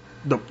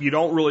you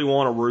don't really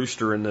want a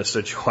rooster in this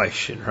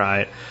situation,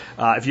 right?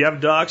 If you have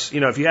ducks,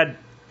 if you had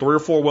 3 or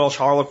 4 Welsh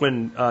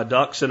Harlequin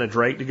ducks and a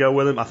drake to go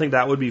with them, I think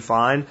that would be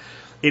fine.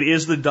 It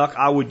is the duck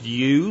I would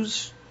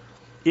use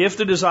if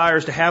the desire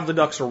is to have the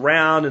ducks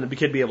around and the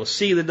kid be able to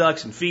see the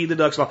ducks and feed the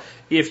ducks.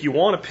 If you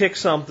want to pick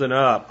something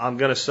up, I'm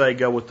going to say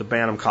go with the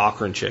Bantam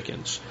Cochrane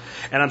chickens.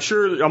 And I'm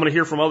sure I'm going to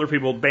hear from other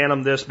people,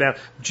 Bantam this,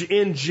 Bantam.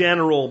 In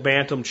general,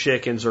 Bantam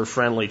chickens are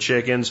friendly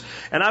chickens.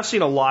 And I've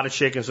seen a lot of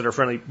chickens that are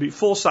friendly,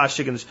 full-size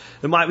chickens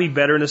that might be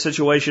better in this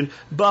situation.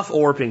 Buff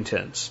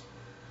Orpingtons.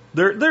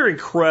 They're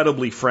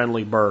incredibly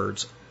friendly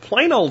birds.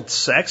 Plain old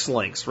sex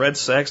lynx, red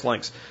sex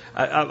lynx,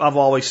 I've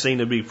always seen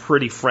to be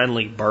pretty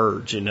friendly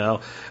birds,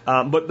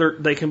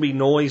 but they can be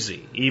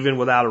noisy even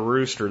without a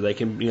rooster. They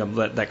can,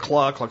 that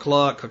cluck, cluck,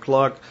 cluck, cluck,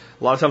 cluck.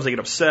 A lot of times they get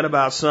upset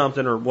about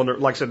something, or when they're,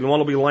 like I said, one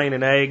will be laying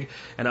an egg,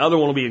 and the other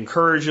one will be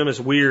encouraging them. It's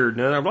weird,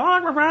 and they're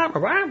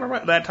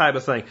that type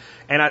of thing.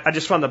 And I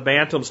just find the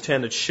bantams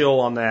tend to chill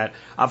on that.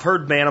 I've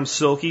heard bantam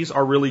silkies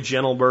are really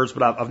gentle birds,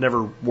 but I've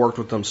never worked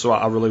with them, so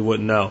I really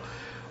wouldn't know.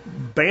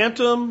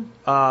 Bantam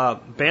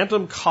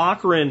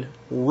Cochrane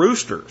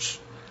roosters.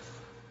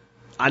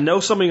 I know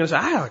somebody's going to say,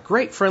 I have a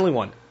great friendly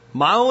one.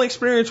 My only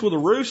experience with a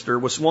rooster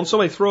was when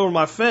somebody threw over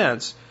my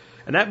fence,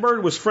 and that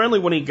bird was friendly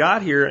when he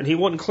got here, and he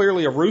wasn't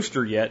clearly a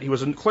rooster yet. He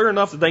was clear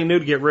enough that they knew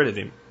to get rid of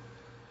him.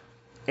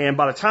 And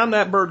by the time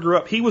that bird grew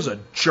up, he was a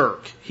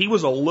jerk. He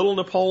was a little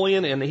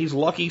Napoleon, and he's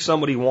lucky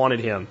somebody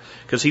wanted him,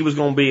 because he was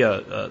going to be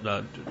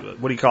a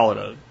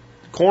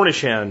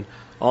Cornish hen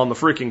on the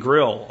freaking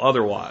grill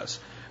otherwise.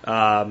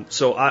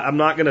 So I'm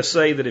not going to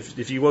say that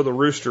if you go the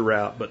rooster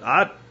route, but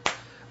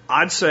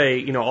I'd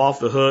say, off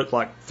the hook,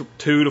 like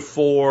 2 to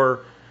 4,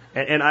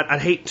 and I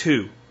hate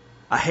 2.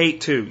 I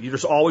hate 2.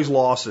 There's always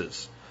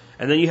losses.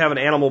 And then you have an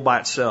animal by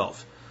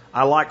itself.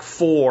 I like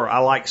 4. I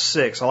like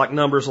 6. I like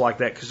numbers like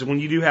that, because when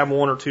you do have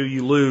 1 or 2,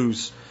 you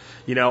lose.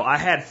 I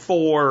had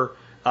 4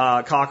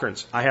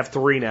 Cochrans. I have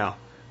 3 now.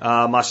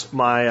 My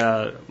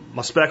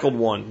speckled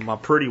one, my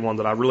pretty one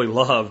that I really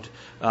loved,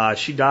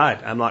 she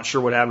died. I'm not sure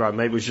what happened.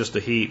 Maybe it was just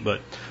the heat,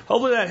 but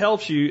hopefully that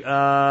helps you.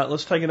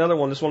 Let's take another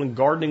one. This one,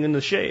 gardening in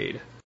the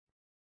shade.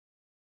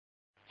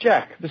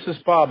 Jack, this is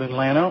Bob in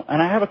Llano,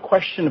 and I have a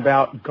question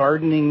about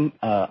gardening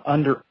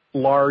under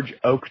large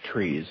oak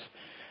trees.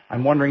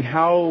 I'm wondering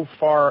how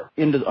far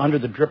under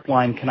the drip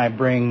line can I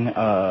bring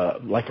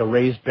like a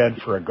raised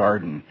bed for a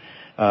garden?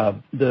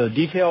 The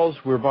details,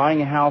 we're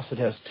buying a house that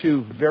has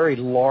 2 very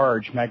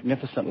large,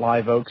 magnificent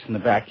live oaks in the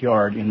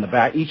backyard,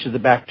 each of the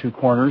back 2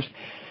 corners.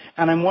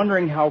 And I'm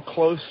wondering how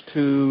close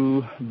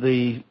to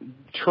the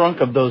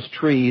trunk of those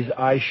trees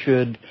I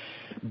should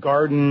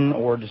garden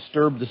or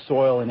disturb the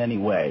soil in any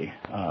way.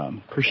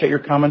 Appreciate your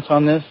comments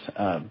on this.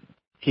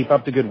 Keep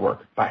up the good work.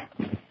 Bye.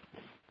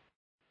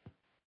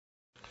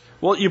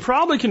 Well, you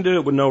probably can do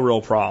it with no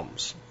real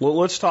problems. Well,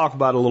 let's talk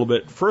about it a little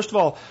bit. First of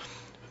all,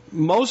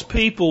 most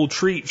people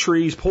treat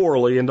trees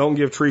poorly and don't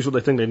give trees what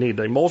they think they need.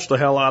 They mulch the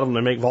hell out of them.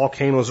 They make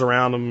volcanoes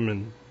around them,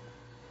 and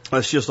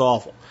that's just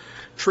awful.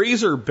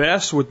 Trees are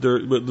best with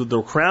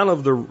the crown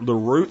of the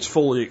roots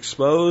fully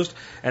exposed,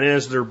 and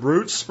as their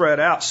roots spread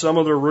out, some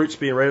of their roots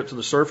being right up to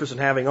the surface and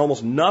having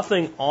almost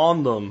nothing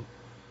on them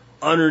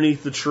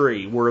underneath the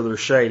tree where they're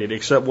shaded,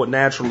 except what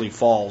naturally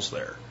falls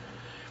there.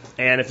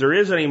 And if there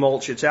is any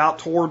mulch, it's out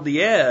toward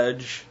the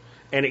edge,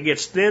 and it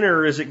gets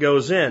thinner as it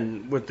goes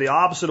in, with the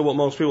opposite of what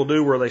most people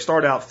do, where they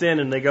start out thin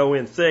and they go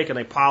in thick and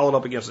they pile it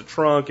up against the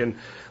trunk and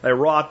they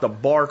rot the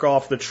bark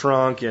off the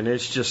trunk, and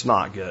it's just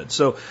not good.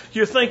 So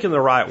you're thinking the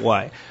right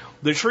way.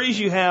 The trees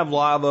you have,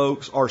 live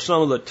oaks, are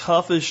some of the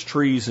toughest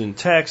trees in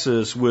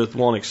Texas, with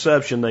one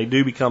exception. They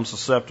do become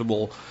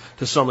susceptible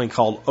to something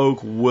called oak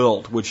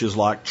wilt, which is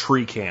like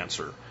tree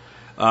cancer.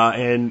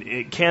 And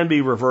it can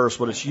be reversed,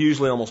 but it's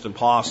usually almost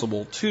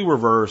impossible to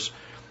reverse.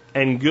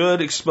 And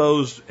good,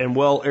 exposed, and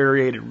well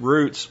aerated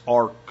roots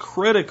are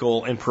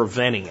critical in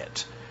preventing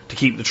it to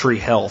keep the tree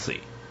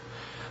healthy.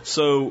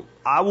 So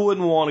I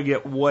wouldn't want to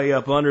get way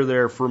up under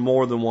there for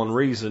more than one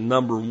reason.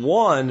 Number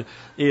one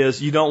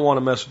is you don't want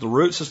to mess with the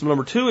root system.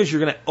 Number two is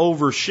you're going to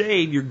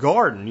overshade your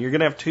garden. You're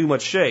going to have too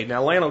much shade.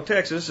 Now, Llano,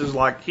 Texas is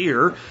like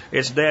here.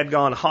 It's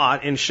dadgone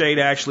hot, and shade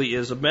actually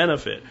is a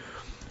benefit.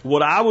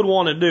 What I would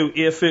want to do,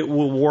 if it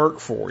will work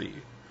for you,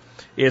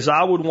 is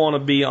I would want to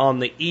be on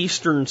the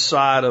eastern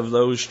side of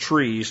those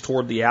trees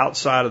toward the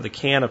outside of the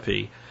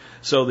canopy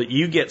so that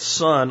you get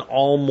sun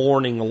all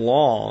morning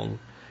long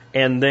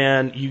and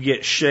then you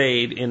get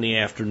shade in the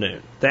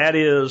afternoon. That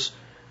is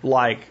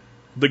like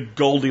the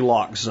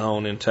Goldilocks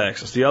zone in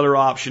Texas. The other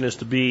option is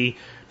to be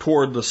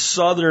toward the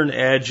southern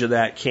edge of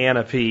that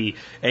canopy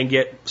and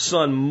get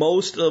sun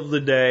most of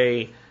the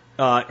day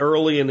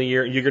early in the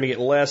year. You're going to get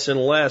less and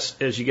less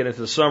as you get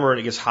into the summer,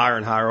 and it gets higher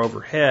and higher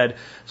overhead.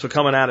 So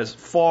coming out as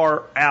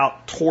far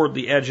out toward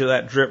the edge of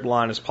that drip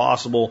line as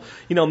possible.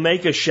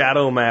 Make a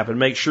shadow map and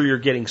make sure you're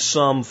getting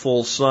some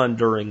full sun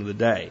during the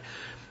day.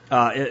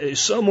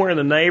 Somewhere in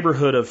the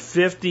neighborhood of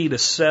 50 to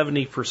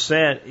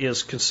 70%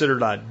 is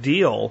considered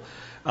ideal.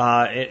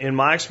 In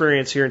my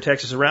experience here in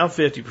Texas, around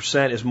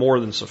 50% is more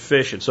than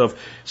sufficient. So if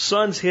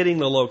sun's hitting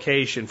the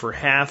location for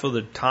half of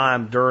the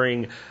time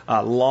during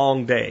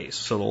long days,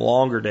 so the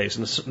longer days,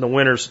 and the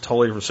winter's a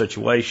totally different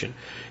situation.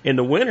 In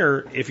the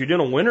winter, if you're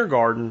doing a winter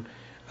garden,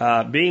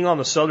 being on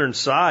the southern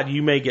side,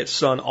 you may get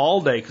sun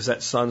all day because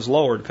that sun's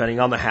lower, depending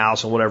on the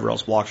house and whatever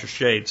else blocks your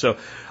shade. So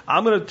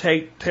I'm going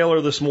to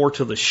tailor this more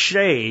to the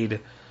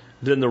shade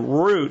than the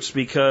roots,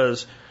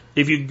 because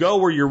if you go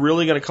where you're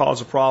really going to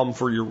cause a problem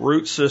for your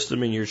root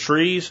system and your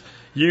trees,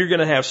 you're going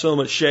to have so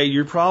much shade,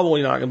 you're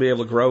probably not going to be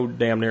able to grow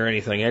damn near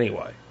anything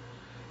anyway.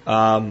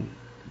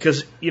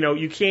 Because,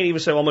 you can't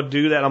even say, well, I'm going to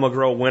do that, I'm going to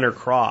grow winter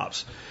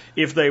crops.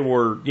 If they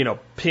were,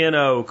 pin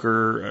oak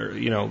or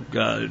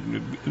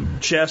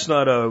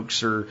chestnut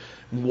oaks or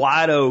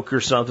white oak or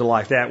something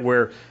like that,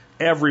 where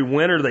every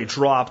winter they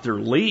drop their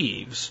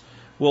leaves,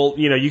 well,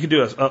 you could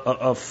do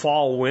a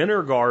fall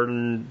winter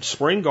garden,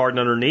 spring garden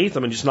underneath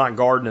them and just not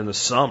garden in the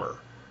summer.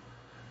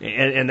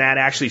 And that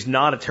actually is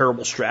not a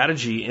terrible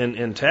strategy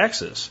in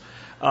Texas.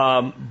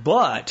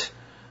 But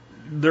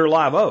they're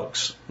live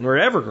oaks. They're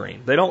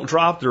evergreen. They don't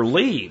drop their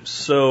leaves.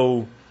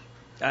 So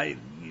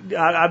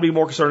I'd be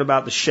more concerned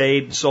about the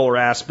shade and solar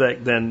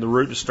aspect than the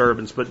root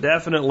disturbance. But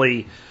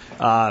definitely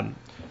try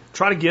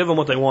to give them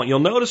what they want. You'll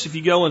notice if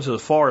you go into the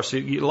forest,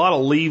 you get a lot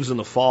of leaves in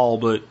the fall,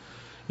 but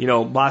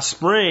by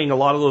spring, a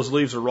lot of those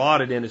leaves are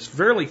rotted, and it's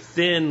fairly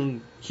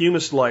thin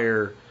humus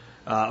layer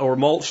or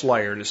mulch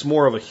layer, and it's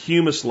more of a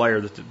humus layer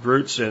that the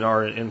roots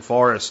are in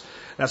forests.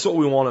 That's what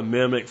we want to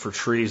mimic for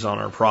trees on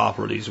our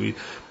properties. We're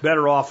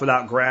better off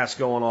without grass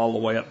going all the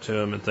way up to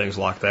them and things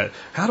like that.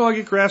 How do I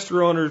get grass to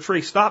grow under a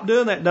tree? Stop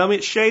doing that, dummy.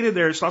 It's shaded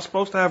there. It's not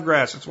supposed to have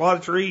grass. It's why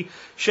the tree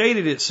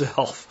shaded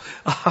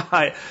itself. All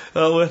right.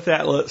 With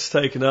that, let's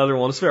take another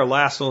one. This will be our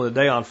last one of the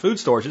day on food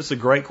storage. It's a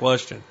great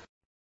question.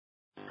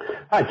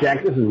 Hi,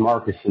 Jack. This is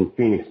Marcus in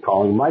Phoenix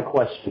calling. My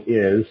question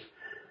is,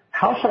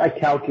 how should I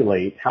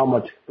calculate how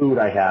much food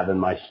I have in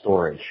my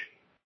storage?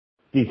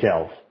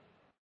 Details.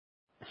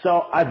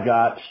 So I've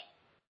got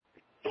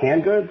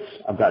canned goods,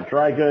 I've got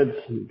dry goods,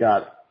 I've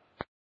got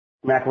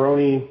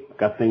macaroni, I've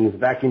got things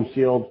vacuum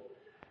sealed.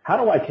 How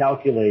do I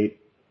calculate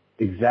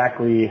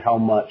exactly how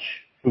much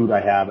food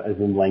I have as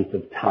in length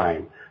of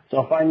time? So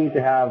if I need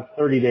to have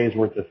 30 days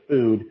worth of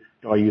food,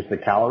 do I use the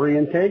calorie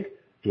intake?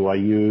 Do I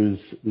use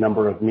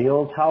number of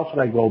meals? How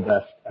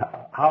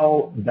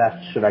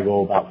best should I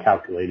go about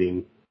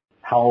calculating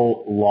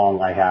how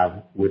long I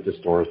have with the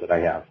stores that I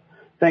have?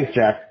 Thanks,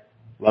 Jack.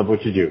 Love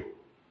what you do.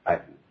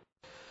 Bye.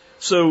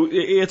 So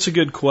it's a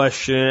good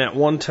question. At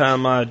one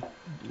time, I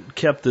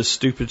kept this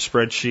stupid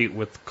spreadsheet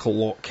with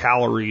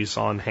calories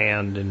on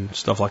hand and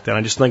stuff like that.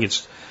 I just think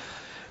it's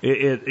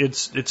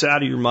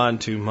out of your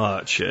mind too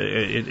much.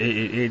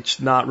 It's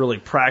not really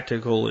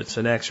practical. It's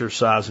an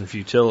exercise in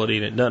futility,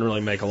 and it doesn't really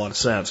make a lot of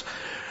sense.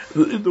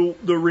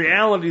 The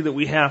reality that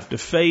we have to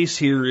face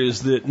here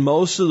is that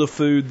most of the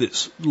food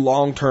that's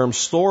long-term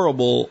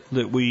storable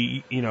that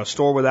we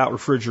store without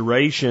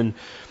refrigeration,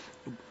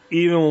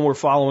 even when we're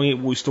following it,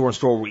 we store and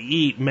store we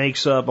eat,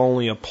 makes up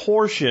only a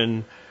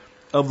portion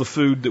of the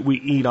food that we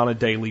eat on a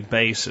daily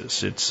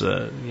basis. It's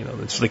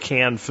it's the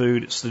canned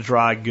food, it's the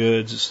dry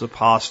goods, it's the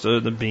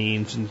pasta, the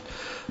beans and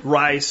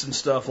rice and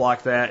stuff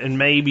like that, and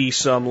maybe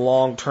some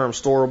long-term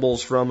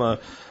storables from a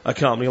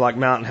company like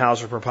Mountain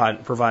House or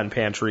providing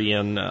pantry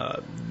and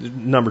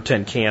number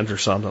 10 cans or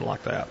something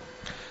like that.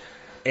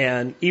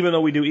 And even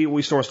though we do eat what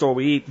we store and store what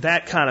we eat,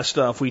 that kind of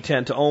stuff we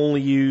tend to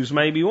only use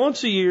maybe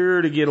once a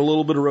year to get a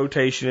little bit of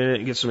rotation in it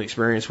and get some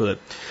experience with it.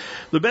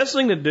 The best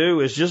thing to do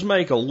is just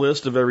make a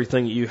list of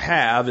everything that you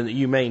have and that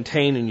you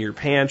maintain in your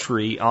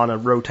pantry on a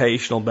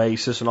rotational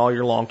basis and all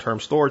your long-term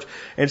storage.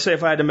 And say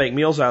if I had to make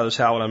meals out of this,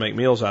 how would I make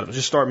meals out of it?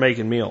 Just start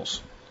making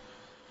meals.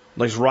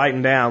 Like just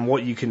writing down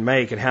what you can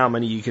make and how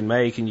many you can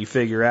make, and you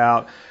figure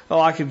out, oh,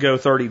 I could go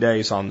 30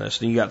 days on this.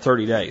 Then you got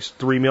 30 days.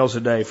 3 meals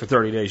a day for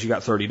 30 days. You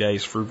got 30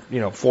 days for,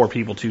 4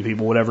 people, 2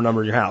 people, whatever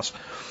number in your house.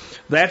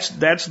 That's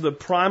the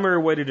primary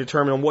way to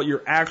determine what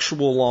your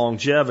actual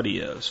longevity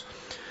is.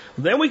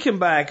 Then we can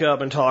back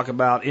up and talk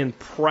about, in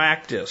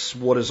practice,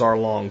 what is our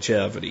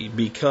longevity,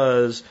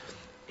 because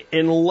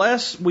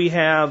unless we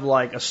have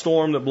like a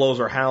storm that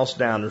blows our house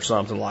down or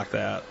something like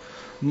that,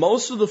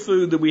 most of the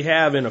food that we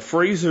have in a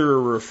freezer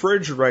or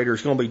refrigerator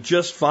is going to be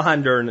just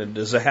fine during a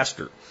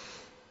disaster.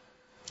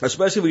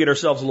 Especially if we get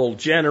ourselves a little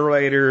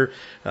generator,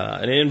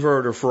 an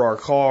inverter for our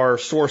car,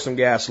 store some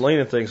gasoline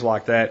and things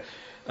like that.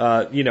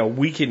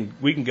 We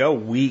can go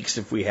weeks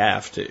if we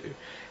have to.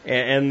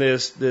 And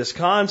this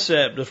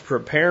concept of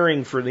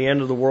preparing for the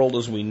end of the world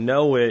as we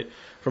know it,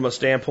 from a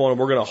standpoint of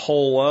we're going to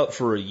hole up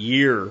for a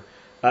year,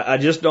 I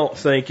just don't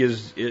think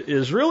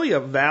is really a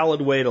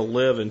valid way to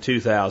live in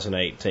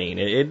 2018.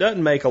 It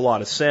doesn't make a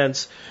lot of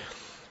sense.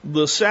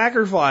 The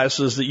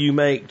sacrifices that you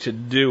make to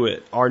do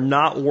it are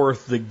not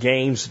worth the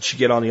gains that you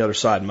get on the other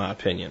side, in my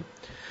opinion.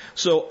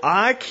 So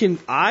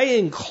I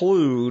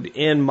include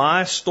in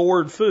my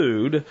stored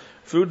food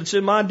that's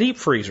in my deep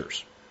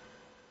freezers.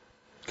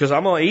 Because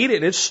I'm going to eat it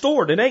and it's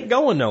stored. It ain't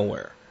going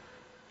nowhere.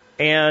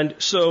 And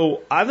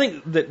so I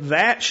think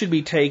that should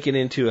be taken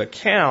into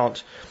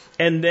account.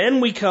 And then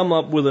we come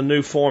up with a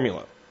new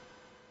formula.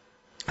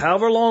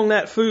 However long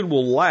that food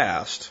will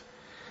last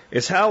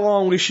is how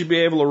long we should be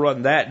able to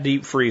run that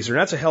deep freezer.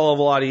 And that's a hell of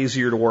a lot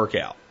easier to work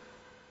out.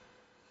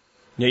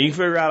 You can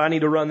figure out I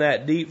need to run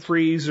that deep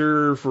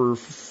freezer for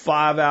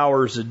 5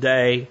 hours a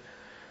day.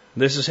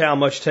 This is how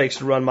much it takes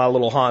to run my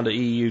little Honda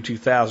EU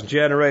 2000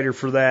 generator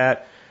for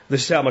that.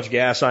 This is how much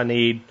gas I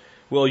need.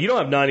 Well, you don't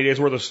have 90 days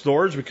worth of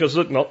storage because,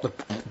 look, no,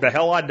 the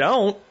hell I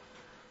don't.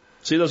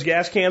 See those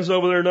gas cans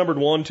over there numbered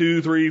 1,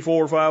 2, 3,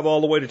 4, 5,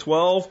 all the way to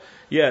 12?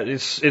 Yeah,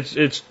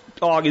 it's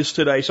August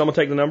today, so I'm going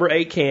to take the number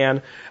 8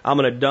 can, I'm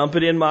going to dump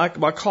it in my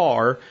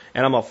car,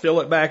 and I'm going to fill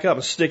it back up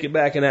and stick it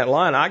back in that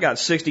line. I got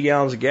 60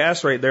 gallons of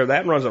gas right there.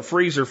 That runs a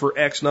freezer for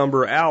X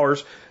number of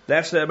hours.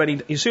 That's that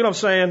many. You see what I'm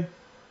saying?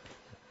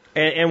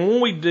 And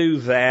when we do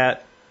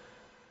that,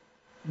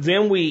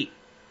 then we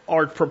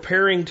are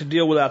preparing to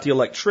deal without the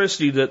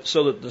electricity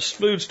so that the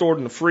food stored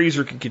in the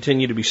freezer can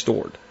continue to be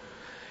stored.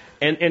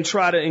 And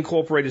try to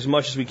incorporate as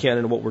much as we can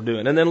into what we're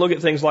doing. And then look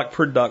at things like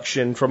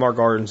production from our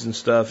gardens and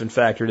stuff and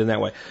factor it in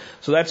that way.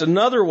 So that's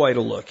another way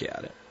to look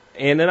at it.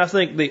 And then I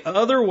think the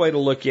other way to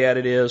look at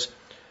it is,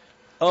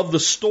 of the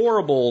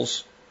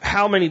storables,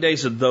 how many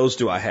days of those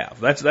do I have?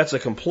 That's a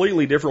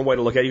completely different way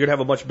to look at it. You're going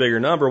to have a much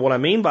bigger number. What I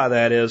mean by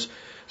that is,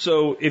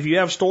 so if you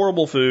have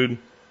storable food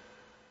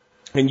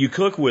and you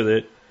cook with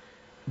it,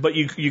 but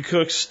you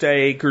cook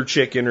steak or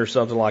chicken or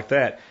something like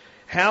that,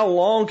 how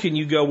long can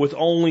you go with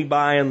only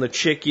buying the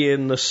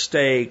chicken, the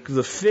steak,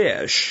 the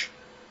fish,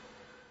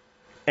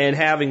 and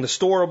having the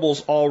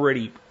storables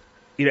already,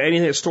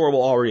 anything that's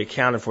storable already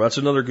accounted for? That's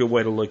another good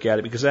way to look at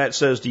it, because that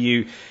says to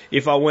you,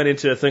 if I went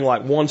into a thing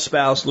like one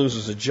spouse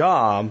loses a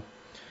job,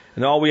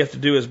 and all we have to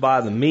do is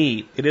buy the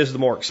meat, it is the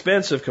more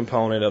expensive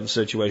component of the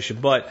situation,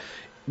 but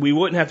we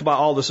wouldn't have to buy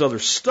all this other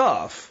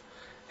stuff.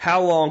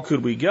 How long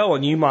could we go?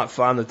 And you might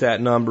find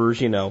that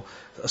number's,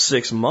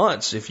 6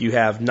 months if you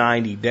have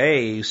 90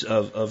 days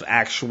of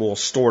actual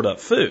stored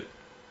up food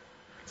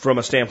from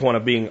a standpoint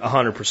of being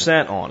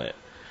 100% on it.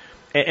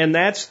 And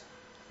that's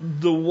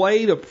the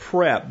way to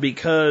prep,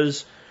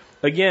 because,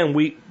 again,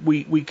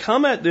 we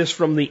come at this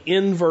from the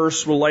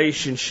inverse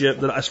relationship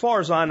that, as far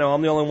as I know,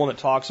 I'm the only one that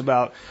talks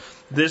about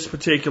this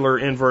particular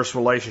inverse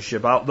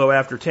relationship, although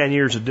after 10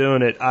 years of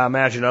doing it, I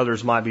imagine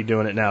others might be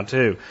doing it now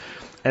too.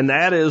 And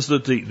that is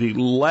that the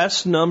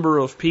less number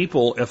of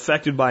people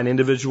affected by an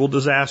individual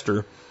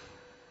disaster,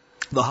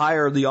 the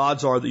higher the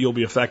odds are that you'll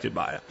be affected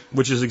by it,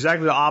 which is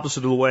exactly the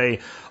opposite of the way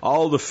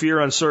all the fear,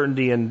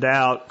 uncertainty, and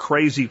doubt,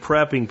 crazy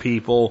prepping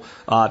people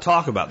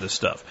talk about this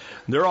stuff.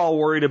 They're all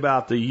worried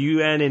about the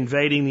UN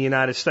invading the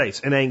United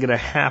States. It ain't going to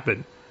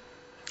happen.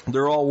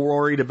 They're all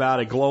worried about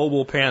a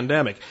global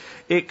pandemic.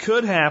 It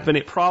could happen.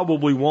 It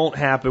probably won't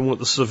happen with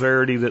the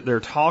severity that they're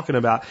talking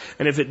about.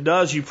 And if it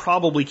does, you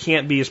probably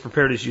can't be as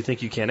prepared as you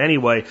think you can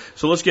anyway.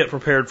 So let's get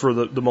prepared for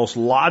the most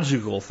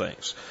logical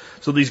things.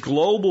 So these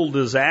global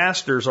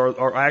disasters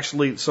are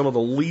actually some of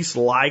the least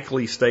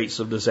likely states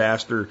of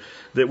disaster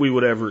that we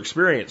would ever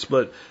experience.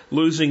 But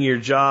losing your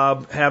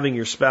job, having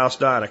your spouse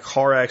die in a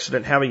car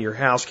accident, having your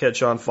house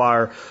catch on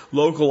fire,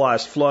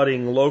 localized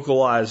flooding,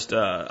 localized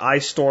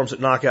ice storms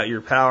that knock out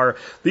your power,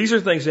 these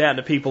are things that happen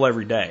to people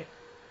every day.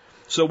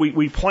 So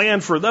we plan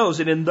for those.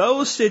 And in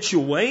those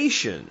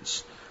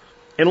situations,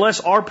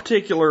 unless our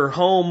particular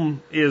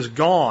home is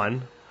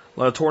gone,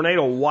 When a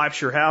tornado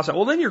wipes your house out,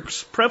 well, then your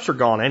preps are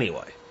gone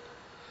anyway.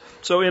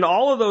 So in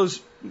all of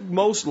those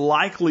most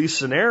likely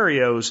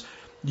scenarios,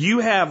 you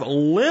have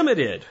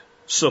limited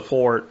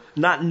support,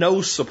 not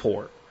no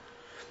support.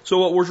 So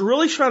what we're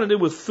really trying to do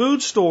with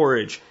food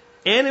storage,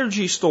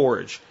 energy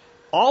storage,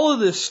 all of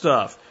this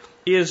stuff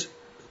is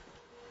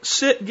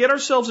get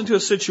ourselves into a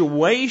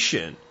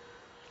situation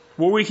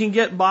where we can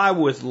get by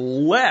with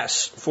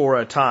less for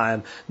a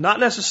time, not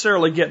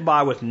necessarily get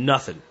by with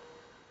nothing.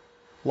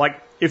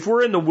 Like if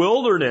we're in the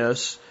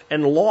wilderness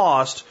and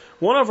lost,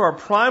 one of our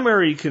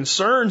primary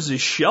concerns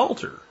is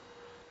shelter.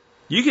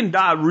 You can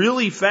die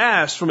really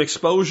fast from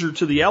exposure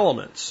to the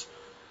elements.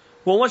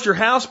 Well, once your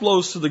house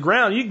blows to the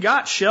ground, you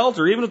got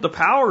shelter even if the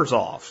power's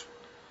off.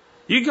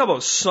 You can come up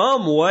with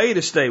some way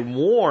to stay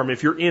warm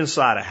if you're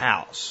inside a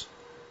house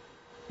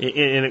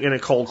in a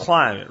cold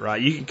climate,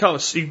 right? You've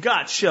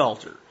got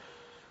shelter.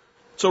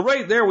 So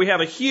right there we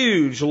have a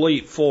huge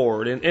leap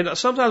forward. And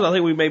sometimes I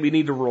think we maybe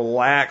need to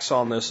relax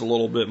on this a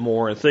little bit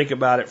more and think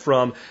about it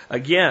from,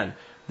 again,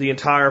 the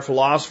entire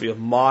philosophy of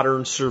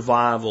modern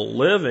survival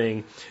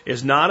living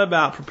is not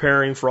about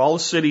preparing for all the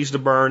cities to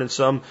burn in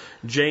some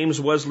James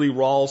Wesley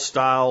Rawls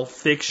style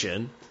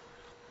fiction.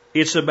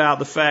 It's about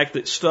the fact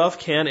that stuff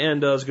can and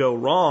does go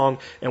wrong,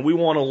 and we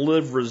want to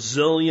live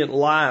resilient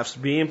lives,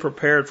 being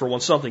prepared for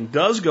when something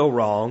does go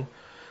wrong,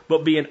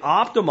 but being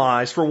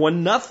optimized for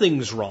when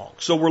nothing's wrong.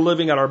 So we're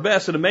living at our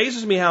best. It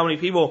amazes me how many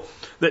people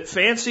that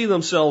fancy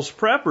themselves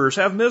preppers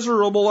have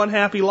miserable,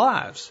 unhappy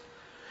lives.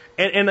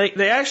 And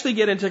they actually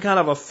get into kind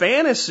of a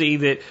fantasy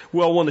that,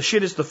 well, when the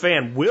shit hits the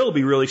fan, we'll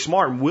be really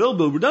smart and we'll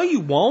do. No, you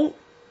won't.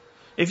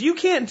 If you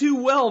can't do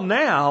well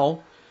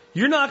now,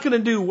 you're not going to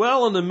do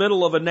well in the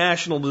middle of a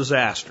national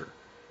disaster.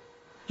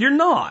 You're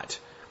not.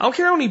 I don't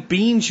care how many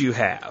beans you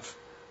have.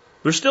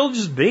 They're still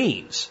just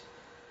beans.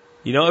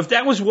 You know, if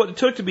that was what it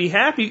took to be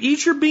happy,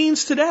 eat your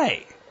beans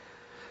today.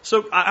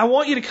 So I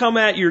want you to come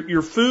at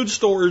your food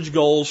storage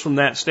goals from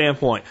that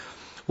standpoint.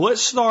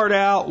 Let's start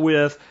out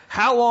with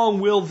how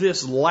long will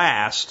this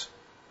last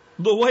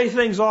the way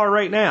things are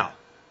right now?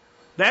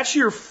 That's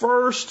your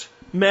first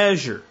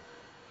measure.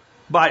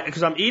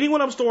 Because I'm eating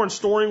what I'm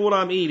storing what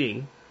I'm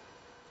eating.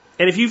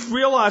 And if you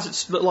realize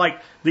it's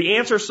like the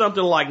answer is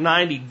something like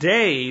 90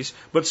 days,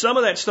 but some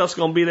of that stuff's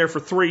going to be there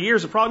for 3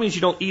 years, it probably means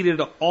you don't eat it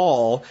at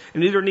all,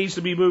 and either needs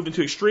to be moved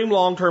into extreme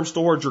long-term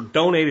storage or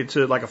donated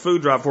to like a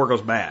food drive before it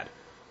goes bad.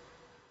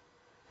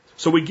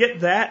 So we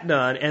get that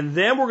done, and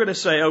then we're going to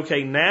say,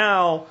 okay,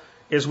 now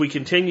as we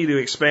continue to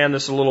expand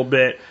this a little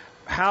bit,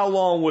 how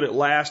long would it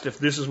last if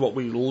this is what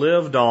we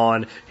lived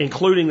on,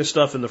 including the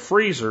stuff in the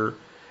freezer?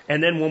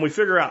 And then when we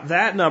figure out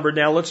that number,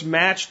 now let's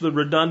match the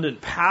redundant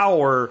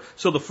power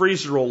so the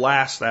freezer will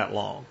last that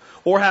long.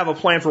 Or have a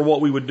plan for what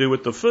we would do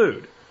with the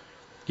food.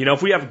 You know,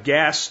 if we have a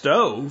gas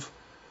stove,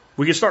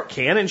 we could start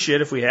canning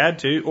shit if we had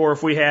to. Or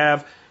if we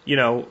have, you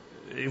know,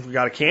 if we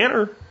got a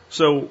canner.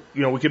 So,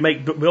 you know, we could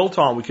make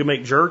biltong, we could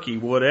make jerky,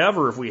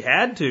 whatever, if we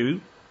had to,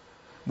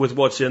 with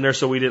what's in there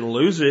so we didn't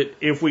lose it,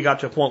 if we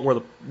got to a point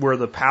where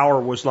the power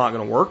was not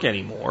going to work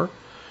anymore.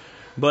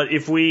 But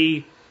if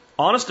we,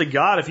 honest to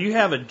God, if you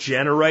have a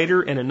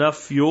generator and enough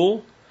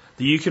fuel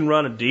that you can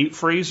run a deep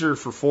freezer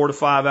for 4 to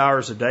 5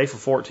 hours a day for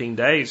 14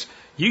 days,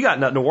 you got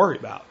nothing to worry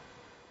about.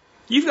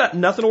 You've got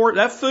nothing to worry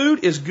about. That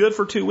food is good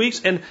for 2 weeks,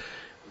 and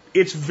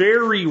it's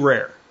very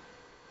rare.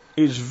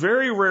 It's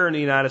very rare in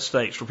the United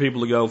States for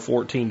people to go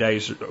 14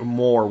 days or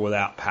more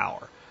without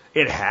power.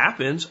 It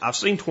happens. I've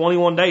seen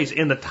 21 days.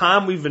 In the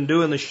time we've been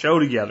doing this show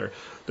together,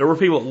 there were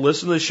people that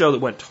listened to the show that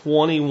went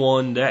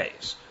 21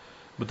 days.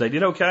 But they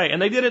did okay.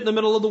 And they did it in the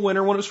middle of the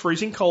winter when it was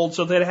freezing cold.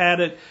 So if they'd had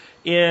it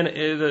in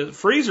the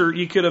freezer,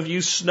 you could have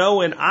used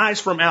snow and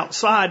ice from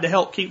outside to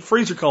help keep the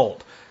freezer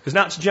cold. Because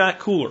now it's a giant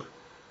cooler.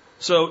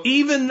 So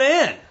even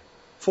then,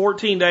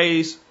 14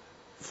 days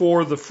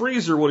for the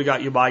freezer would have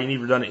got you by. You need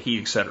redundant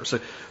heat, etc. So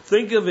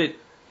think of it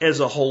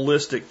as a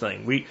holistic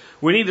thing. We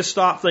need to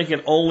stop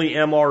thinking only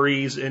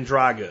MREs and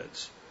dry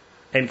goods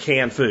and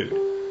canned food.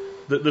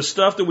 The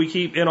stuff that we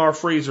keep in our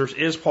freezers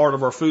is part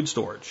of our food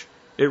storage.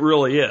 It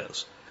really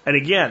is. And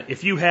again,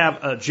 if you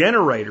have a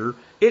generator,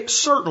 it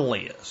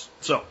certainly is.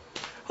 So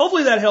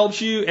hopefully that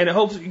helps you, and it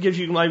hopefully gives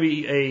you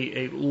maybe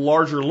a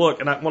larger look.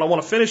 And what I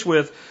want to finish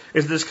with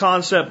is this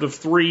concept of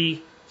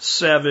 3,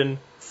 7,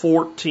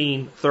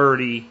 14,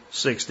 30,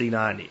 60,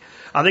 90.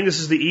 I think this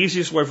is the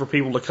easiest way for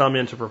people to come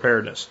into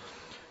preparedness.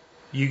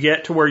 You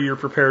get to where you're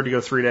prepared to go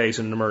 3 days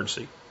in an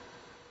emergency.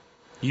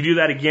 You do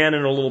that again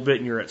in a little bit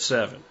and you're at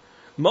 7.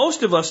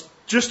 Most of us,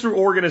 just through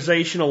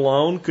organization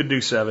alone, could do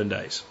 7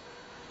 days.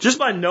 Just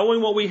by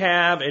knowing what we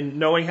have and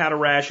knowing how to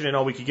ration it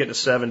all, we could get to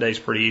 7 days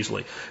pretty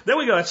easily. Then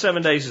we go, that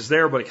 7 days is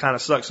there, but it kind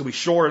of sucks. So we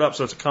shore it up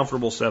so it's a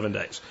comfortable 7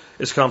 days.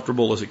 As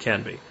comfortable as it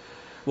can be.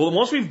 Well,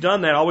 once we've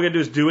done that, all we got to do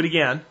is do it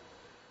again.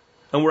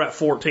 And we're at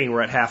 14.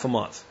 We're at half a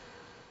month.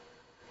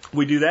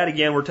 We do that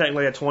again. We're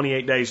technically at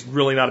 28 days.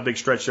 Really not a big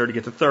stretch there to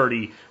get to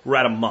 30. We're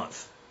at a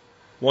month.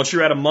 Once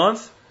you're at a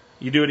month,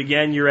 you do it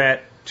again. You're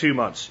at 2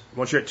 months.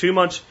 Once you're at 2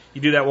 months,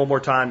 you do that one more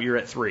time, you're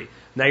at 3.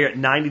 Now you're at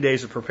 90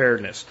 days of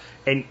preparedness.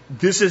 And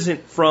this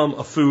isn't from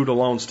a food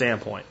alone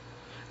standpoint.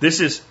 This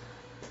is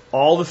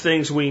all the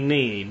things we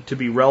need to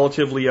be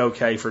relatively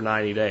okay for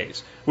 90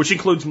 days, which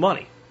includes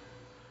money.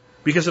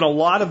 Because in a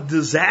lot of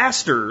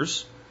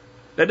disasters,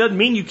 that doesn't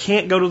mean you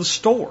can't go to the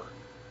store.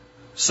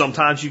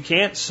 Sometimes you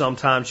can't,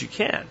 sometimes you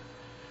can.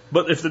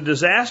 But if the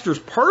disaster is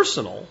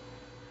personal,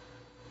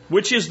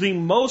 which is the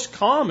most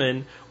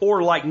common,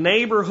 or like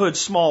neighborhood,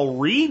 small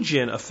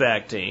region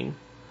affecting,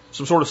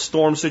 some sort of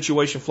storm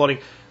situation, flooding,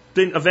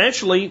 then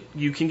eventually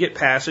you can get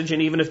passage,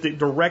 and even if the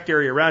direct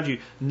area around you,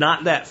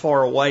 not that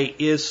far away,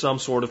 is some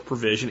sort of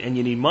provision, and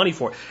you need money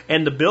for it.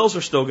 And the bills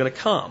are still going to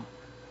come.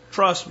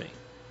 Trust me.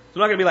 They're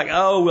not going to be like,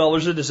 oh, well,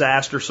 there's a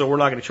disaster, so we're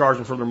not going to charge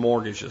them for their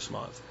mortgage this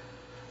month.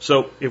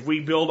 So if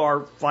we build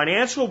our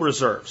financial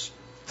reserves,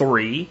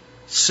 3,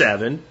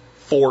 7,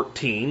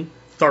 14,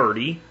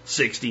 30,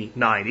 60,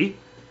 90,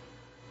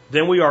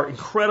 then we are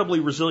incredibly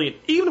resilient,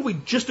 even if we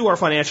just do our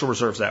financial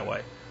reserves that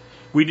way.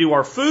 We do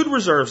our food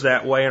reserves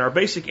that way and our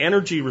basic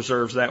energy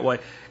reserves that way.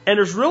 And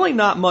there's really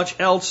not much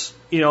else,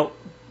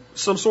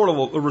 some sort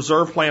of a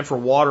reserve plan for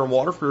water and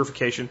water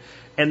purification,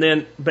 and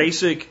then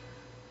basic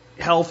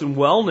health and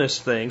wellness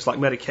things like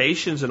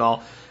medications and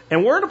all.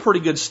 And we're in a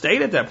pretty good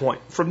state at that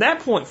point. From that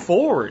point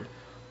forward,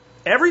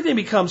 everything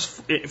becomes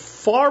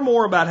far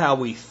more about how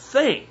we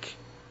think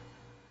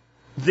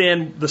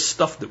than the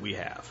stuff that we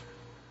have.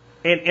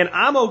 And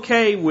I'm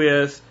okay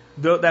with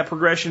that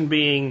progression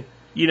being,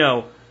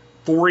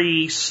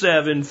 3,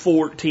 7,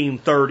 14,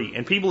 30.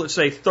 And people that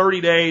say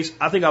 30 days,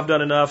 I think I've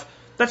done enough,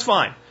 that's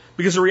fine.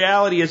 Because the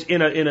reality is,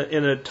 in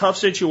a tough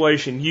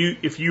situation,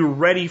 if you're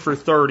ready for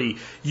 30,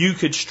 you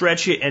could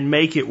stretch it and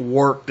make it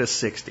work to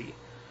 60.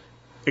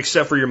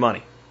 Except for your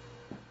money.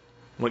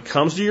 When it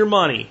comes to your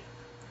money,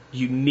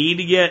 you need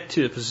to get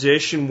to a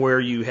position where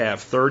you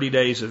have 90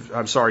 days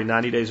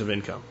of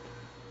income.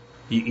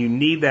 You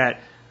need that.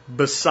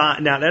 Now,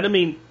 that doesn't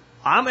mean,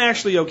 I'm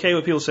actually okay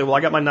with people who say, well,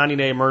 I got my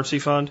 90-day emergency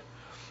fund,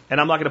 and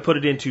I'm not going to put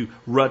it into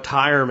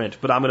retirement,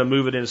 but I'm going to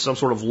move it into some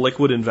sort of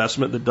liquid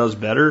investment that does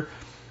better.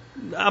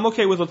 I'm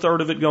okay with a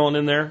third of it going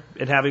in there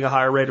and having a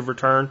higher rate of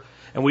return,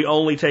 and we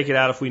only take it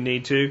out if we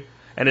need to.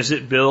 And as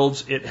it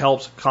builds, it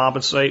helps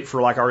compensate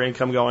for like our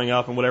income going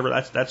up and whatever.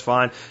 That's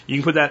fine. You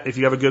can put that, if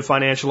you have a good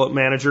financial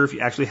manager, if you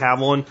actually have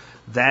one,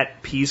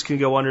 that piece can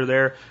go under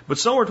there. But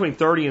somewhere between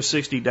 30 and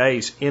 60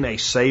 days in a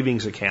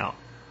savings account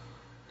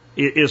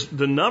is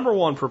the number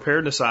one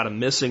preparedness item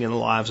missing in the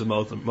lives of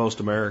most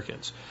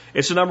Americans.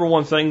 It's the number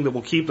one thing that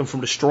will keep them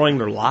from destroying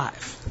their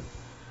life.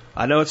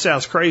 I know it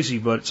sounds crazy,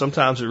 but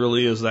sometimes it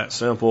really is that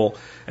simple.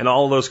 And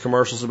all those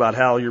commercials about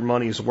how your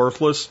money is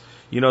worthless,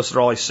 so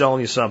they're always selling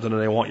you something and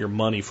they want your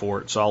money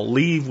for it. So I'll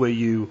leave with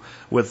you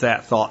with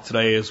that thought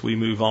today as we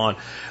move on.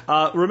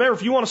 Remember,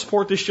 if you want to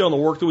support this show and the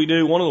work that we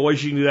do, one of the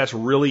ways you can do that's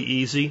really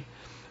easy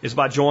is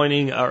by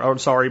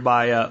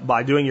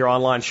by doing your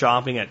online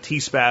shopping at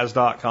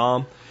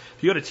tspaz.com.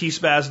 If you go to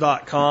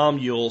tspaz.com,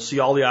 you'll see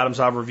all the items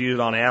I've reviewed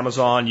on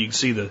Amazon. You can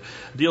see the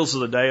deals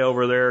of the day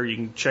over there. You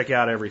can check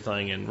out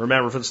everything. And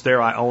remember, if it's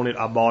there, I own it,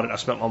 I bought it, I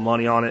spent my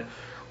money on it,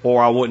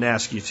 or I wouldn't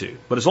ask you to.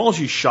 But as long as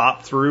you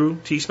shop through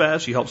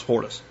T-Spaz, you help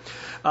support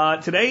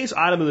us. Today's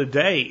item of the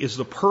day is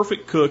the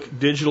Perfect Cook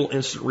Digital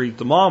Instant Read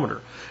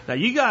Thermometer. Now,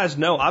 you guys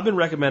know I've been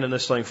recommending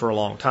this thing for a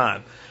long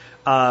time.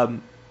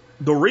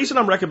 The reason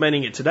I'm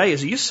recommending it today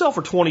is it used to sell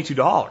for $22,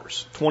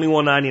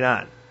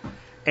 $21.99.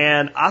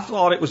 And I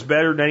thought it was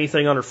better than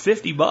anything under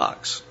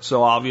 $50.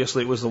 So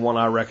obviously it was the one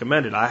I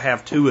recommended. I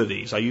have 2 of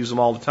these. I use them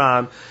all the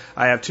time.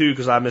 I have 2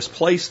 because I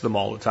misplace them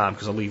all the time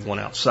because I leave one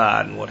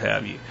outside and what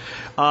have you.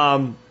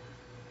 And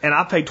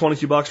I paid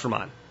 $22 for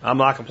mine. I'm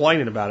not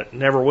complaining about it.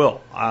 Never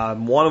will.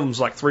 One of them's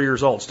like 3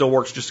 years old. Still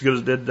works just as good as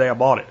it did the day I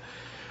bought it.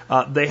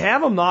 They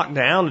have them knocked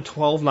down to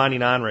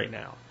 $12.99 right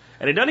now.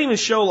 And it doesn't even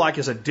show like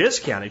as a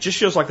discount. It just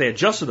shows like they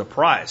adjusted the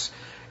price.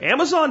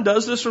 Amazon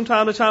does this from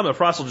time to time. The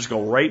price will just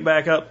go right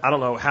back up. I don't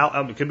know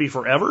how. It could be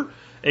forever.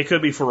 It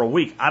could be for a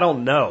week. I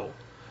don't know.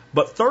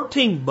 But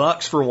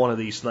 $13 for one of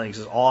these things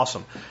is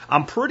awesome.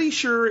 I'm pretty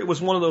sure it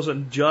was one of those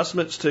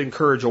adjustments to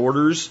encourage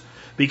orders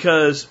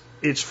because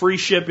it's free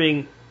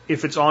shipping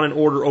if it's on an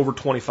order over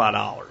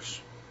 $25.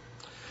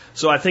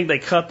 So I think they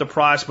cut the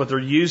price, but they're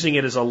using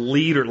it as a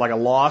leader, like a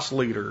loss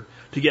leader,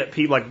 to get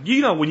people like,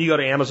 when you go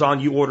to Amazon,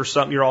 you order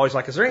something, you're always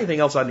like, is there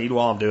anything else I need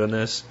while I'm doing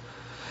this?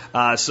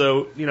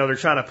 So they're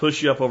trying to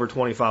push you up over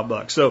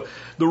 $25. So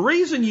the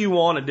reason you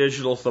want a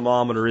digital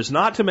thermometer is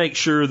not to make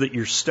sure that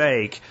your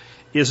steak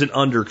isn't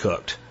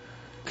undercooked,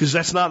 because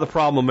that's not the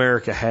problem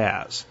America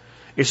has.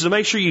 It's to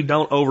make sure you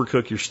don't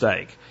overcook your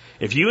steak.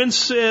 If you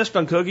insist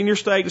on cooking your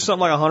steak to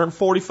something like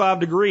 145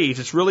 degrees,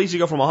 it's really easy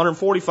to go from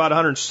 145 to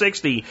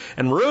 160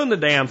 and ruin the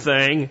damn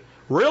thing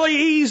really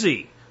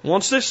easy.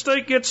 Once this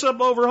steak gets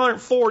up over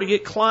 140,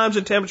 it climbs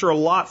in temperature a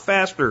lot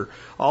faster,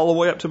 all the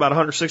way up to about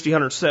 160,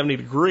 170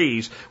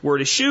 degrees, where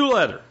it is shoe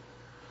leather.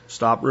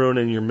 Stop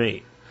ruining your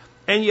meat.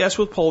 And yes,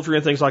 with poultry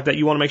and things like that,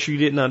 you want to make sure you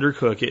didn't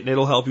undercook it, and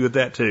it'll help you with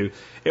that too.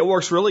 It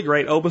works really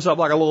great. Opens up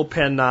like a little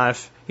pen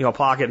knife,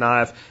 pocket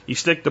knife. You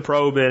stick the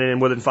probe in,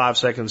 and within 5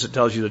 seconds, it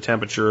tells you the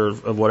temperature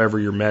of whatever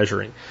you're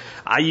measuring.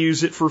 I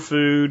use it for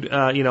food,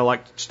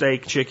 like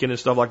steak, chicken, and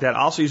stuff like that. I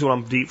also use it when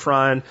I'm deep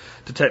frying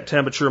to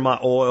temperature my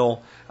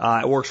oil.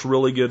 It works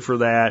really good for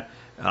that.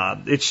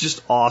 It's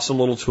just awesome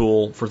little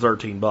tool for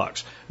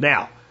 $13.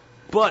 Now,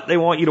 but they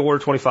want you to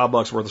order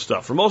 $25 worth of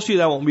stuff. For most of you,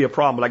 that won't be a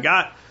problem, but I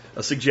got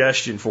a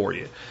suggestion for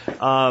you.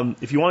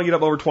 If you want to get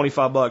up over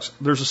 $25,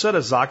 there's a set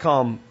of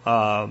Zycom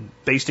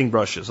basting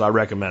brushes I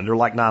recommend. They're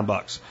like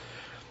 $9.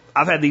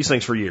 I've had these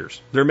things for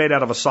years. They're made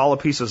out of a solid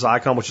piece of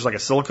Zycom, which is like a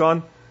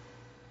silicone.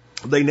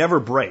 They never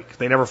break.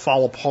 They never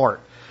fall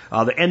apart.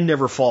 The end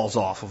never falls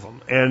off of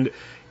them. And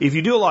if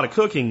you do a lot of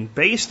cooking,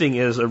 basting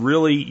is a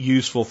really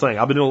useful thing.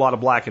 I've been doing a lot of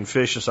blackened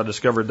fish since I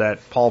discovered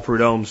that Paul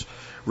Prudhomme's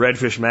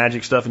Redfish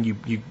Magic stuff, and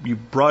you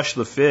brush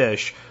the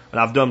fish, and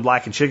I've done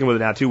blackened chicken with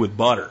it now too, with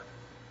butter.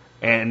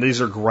 And these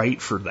are great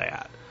for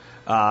that.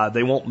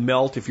 They won't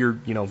melt if you're,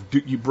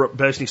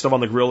 basting stuff on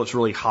the grill that's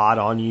really hot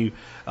on you.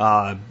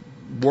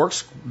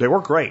 They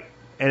work great.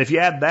 And if you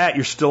add that,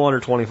 you're still under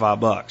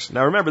 $25.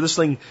 Now remember, this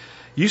thing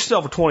you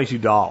sell for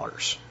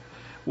 $22.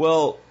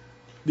 Well,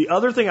 the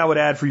other thing I would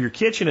add for your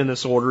kitchen in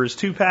this order is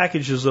 2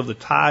 packages of the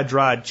Thai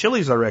dried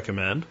chilies I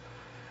recommend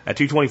at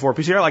 $2.24 a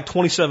piece. They're like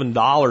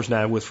 $27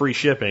 now with free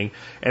shipping.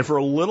 And for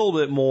a little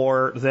bit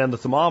more than the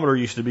thermometer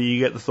used to be, you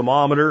get the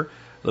thermometer,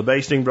 the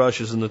basting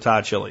brushes, and the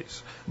Thai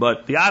chilies.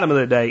 But the item of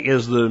the day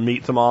is the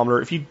meat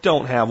thermometer. If you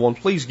don't have one,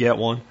 please get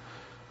one.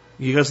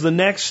 Because the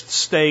next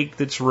steak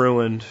that's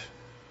ruined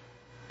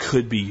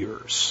could be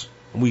yours.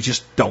 And we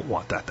just don't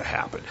want that to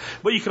happen.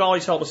 But you can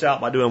always help us out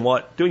by doing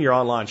what? Doing your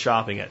online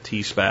shopping at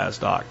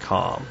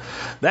tspaz.com.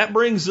 That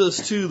brings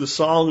us to the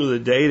song of the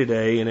day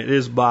today, and it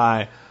is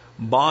by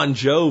Bon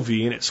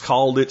Jovi, and it's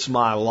called It's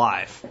My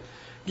Life.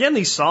 Again,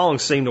 these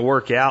songs seem to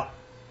work out,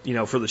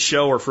 for the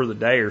show or for the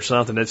day or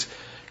something. It's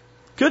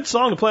a good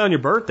song to play on your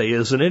birthday,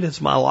 isn't it?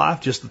 It's My Life,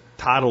 just the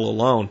title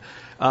alone.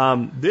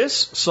 This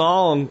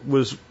song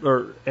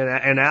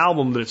an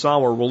album that it's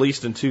on were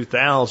released in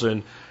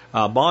 2000.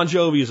 Bon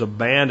Jovi as a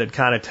band had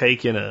kind of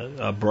taken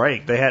a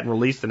break. They hadn't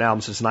released an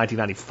album since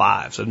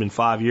 1995, so it had been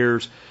 5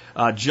 years.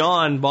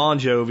 John Bon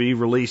Jovi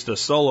released a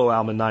solo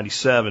album in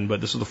 97,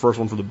 but this is the first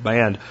one for the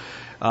band.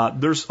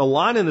 There's a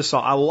line in this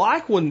song. I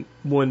like when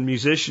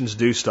musicians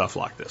do stuff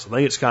like this. I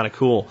think it's kind of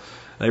cool.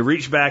 They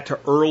reach back to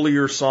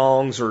earlier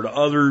songs or to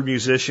other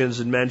musicians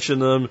and mention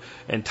them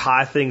and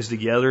tie things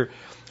together.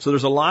 So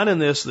there's a line in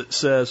this that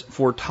says,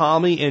 "For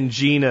Tommy and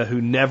Gina who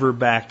never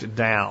backed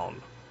down."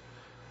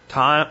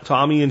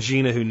 Tommy and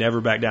Gina who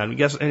never backed down. You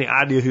guys any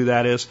idea who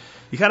that is?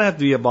 You kind of have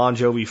to be a Bon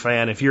Jovi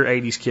fan. If you're an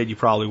 80s kid, you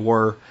probably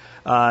were.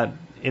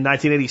 In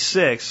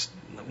 1986,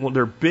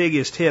 their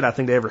biggest hit I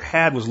think they ever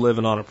had was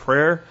Living on a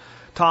Prayer.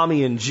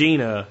 Tommy and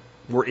Gina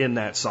were in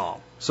that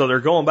song. So they're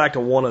going back to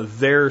one of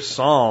their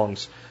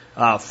songs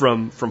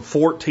from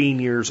 14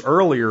 years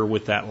earlier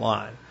with that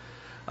line.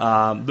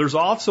 There's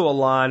also a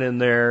line in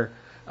there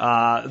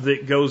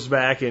that goes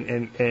back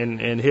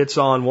and hits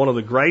on one of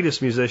the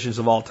greatest musicians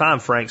of all time,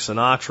 Frank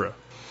Sinatra.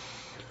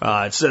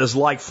 It says,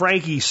 "Like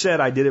Frankie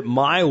said, I did it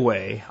my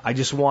way. I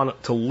just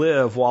want to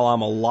live while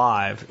I'm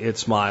alive.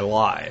 It's my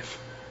life."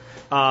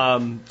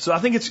 So I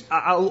think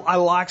I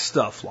like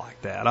stuff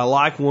like that. I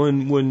like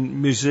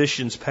when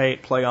musicians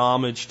play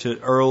homage to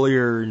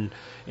earlier and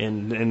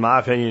in my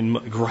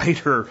opinion,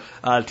 greater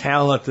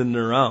talent than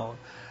their own.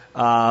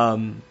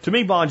 To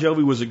me, Bon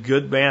Jovi was a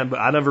good band, but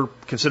I never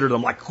considered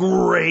them like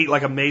great,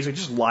 like amazing.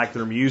 Just like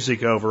their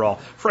music overall.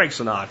 Frank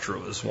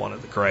Sinatra was one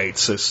of the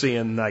greats. So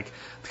seeing like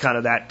kind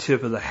of that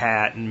tip of the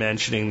hat and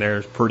mentioning there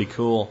is pretty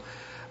cool.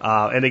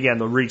 And again,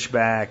 the reach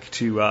back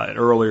to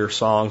earlier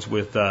songs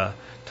with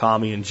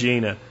Tommy and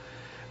Gina.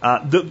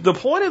 The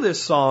point of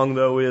this song,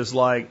 though, is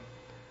like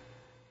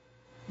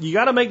you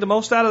got to make the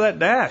most out of that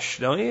dash,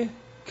 don't you?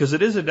 Because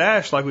it is a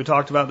dash, like we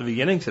talked about at the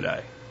beginning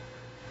today.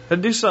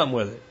 And do something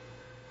with it.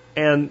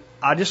 And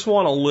I just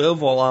want to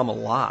live while I'm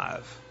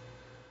alive.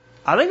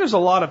 I think there's a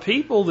lot of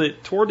people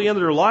that toward the end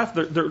of their life,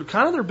 they're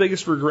kind of their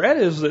biggest regret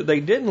is that they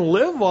didn't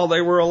live while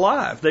they were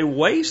alive. They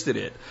wasted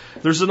it.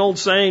 There's an old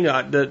saying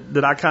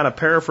that I kind of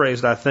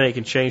paraphrased, I think,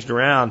 and changed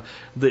around,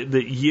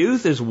 that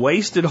youth is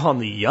wasted on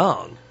the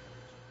young.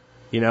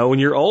 When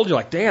you're old, you're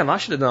like, damn, I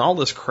should have done all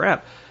this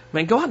crap.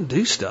 Man, go out and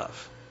do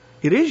stuff.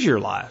 It is your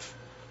life.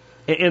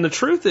 And the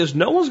truth is,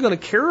 no one's going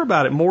to care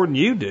about it more than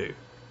you do.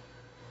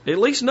 At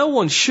least no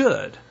one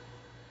should.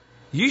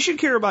 You should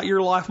care about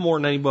your life more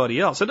than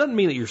anybody else. It doesn't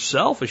mean that you're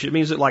selfish. It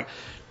means that, like,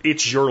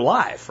 it's your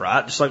life,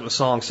 right? Just like the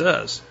song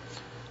says.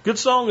 Good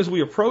song as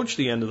we approach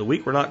the end of the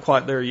week. We're not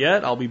quite there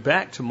yet. I'll be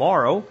back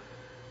tomorrow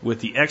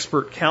with the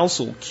Expert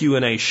Council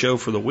Q&A show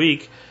for the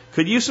week.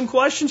 Could use some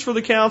questions for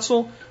the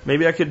council.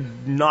 Maybe I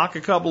could knock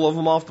a couple of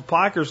them off the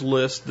Pikers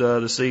list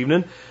this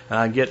evening.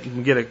 Get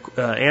an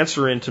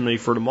answer into me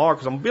for tomorrow,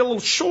 because I'm going to be a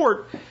little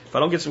short if I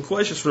don't get some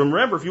questions for them.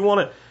 Remember, if you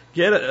want to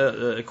get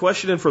a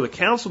question in for the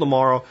council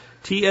tomorrow,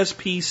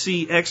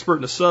 TSPC expert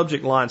in the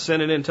subject line,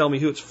 send it in, tell me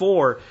who it's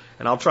for,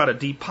 and I'll try to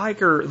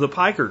de-piker the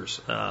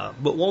Pikers.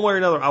 But one way or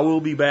another, I will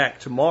be back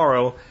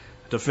tomorrow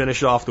to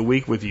finish off the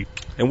week with you.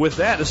 And with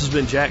that, this has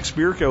been Jack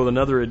Spirko with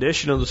another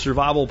edition of the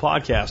Survival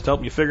Podcast,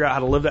 helping you figure out how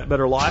to live that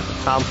better life when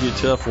times get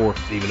tough, or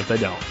even if they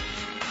don't.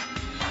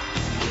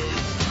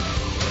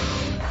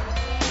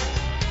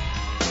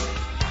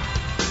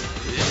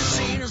 This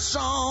ain't a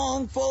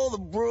song for the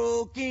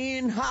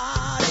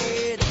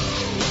broken-hearted.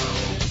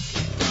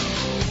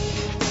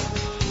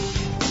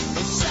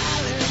 A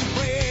silent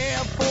prayer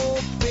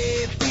for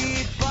faith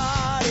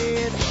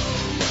departed.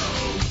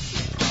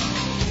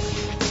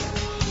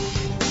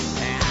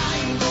 I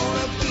ain't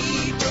gonna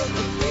be just a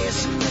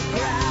face in the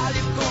crowd.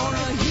 You're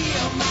gonna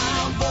hear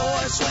my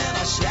voice when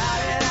I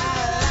shout it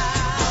out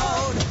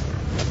loud.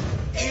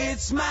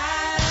 It's my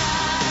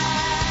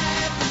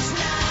life, it's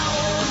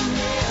now or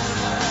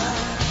never.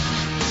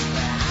 I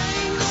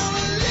ain't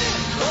gonna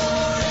live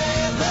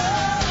forever.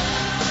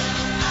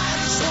 I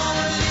just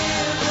wanna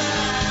live my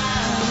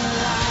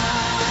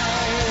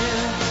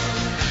life.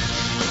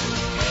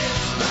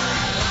 It's my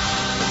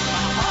life.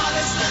 My heart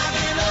is like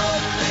an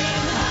open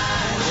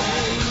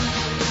highway.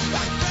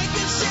 Like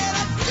Franklin said,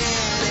 I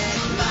did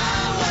it my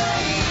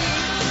way.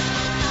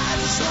 I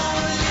just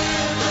wanna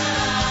live my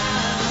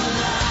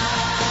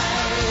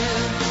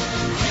life.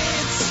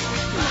 It's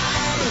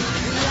my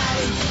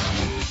life.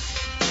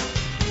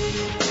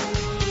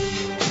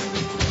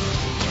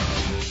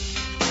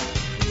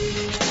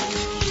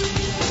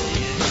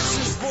 This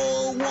is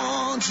for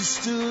ones who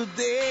stood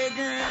their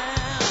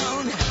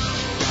ground.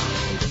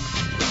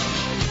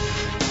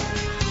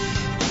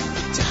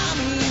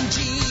 Tommy and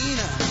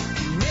Gina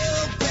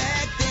never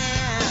back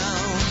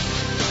down.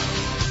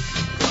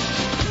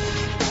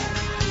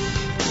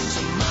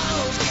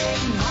 Tomorrow's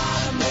getting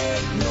harder,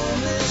 make no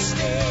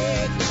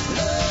mistake.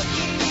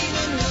 Looking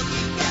even look,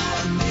 you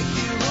gotta make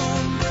your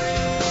own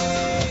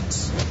breaks.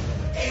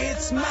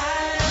 It's my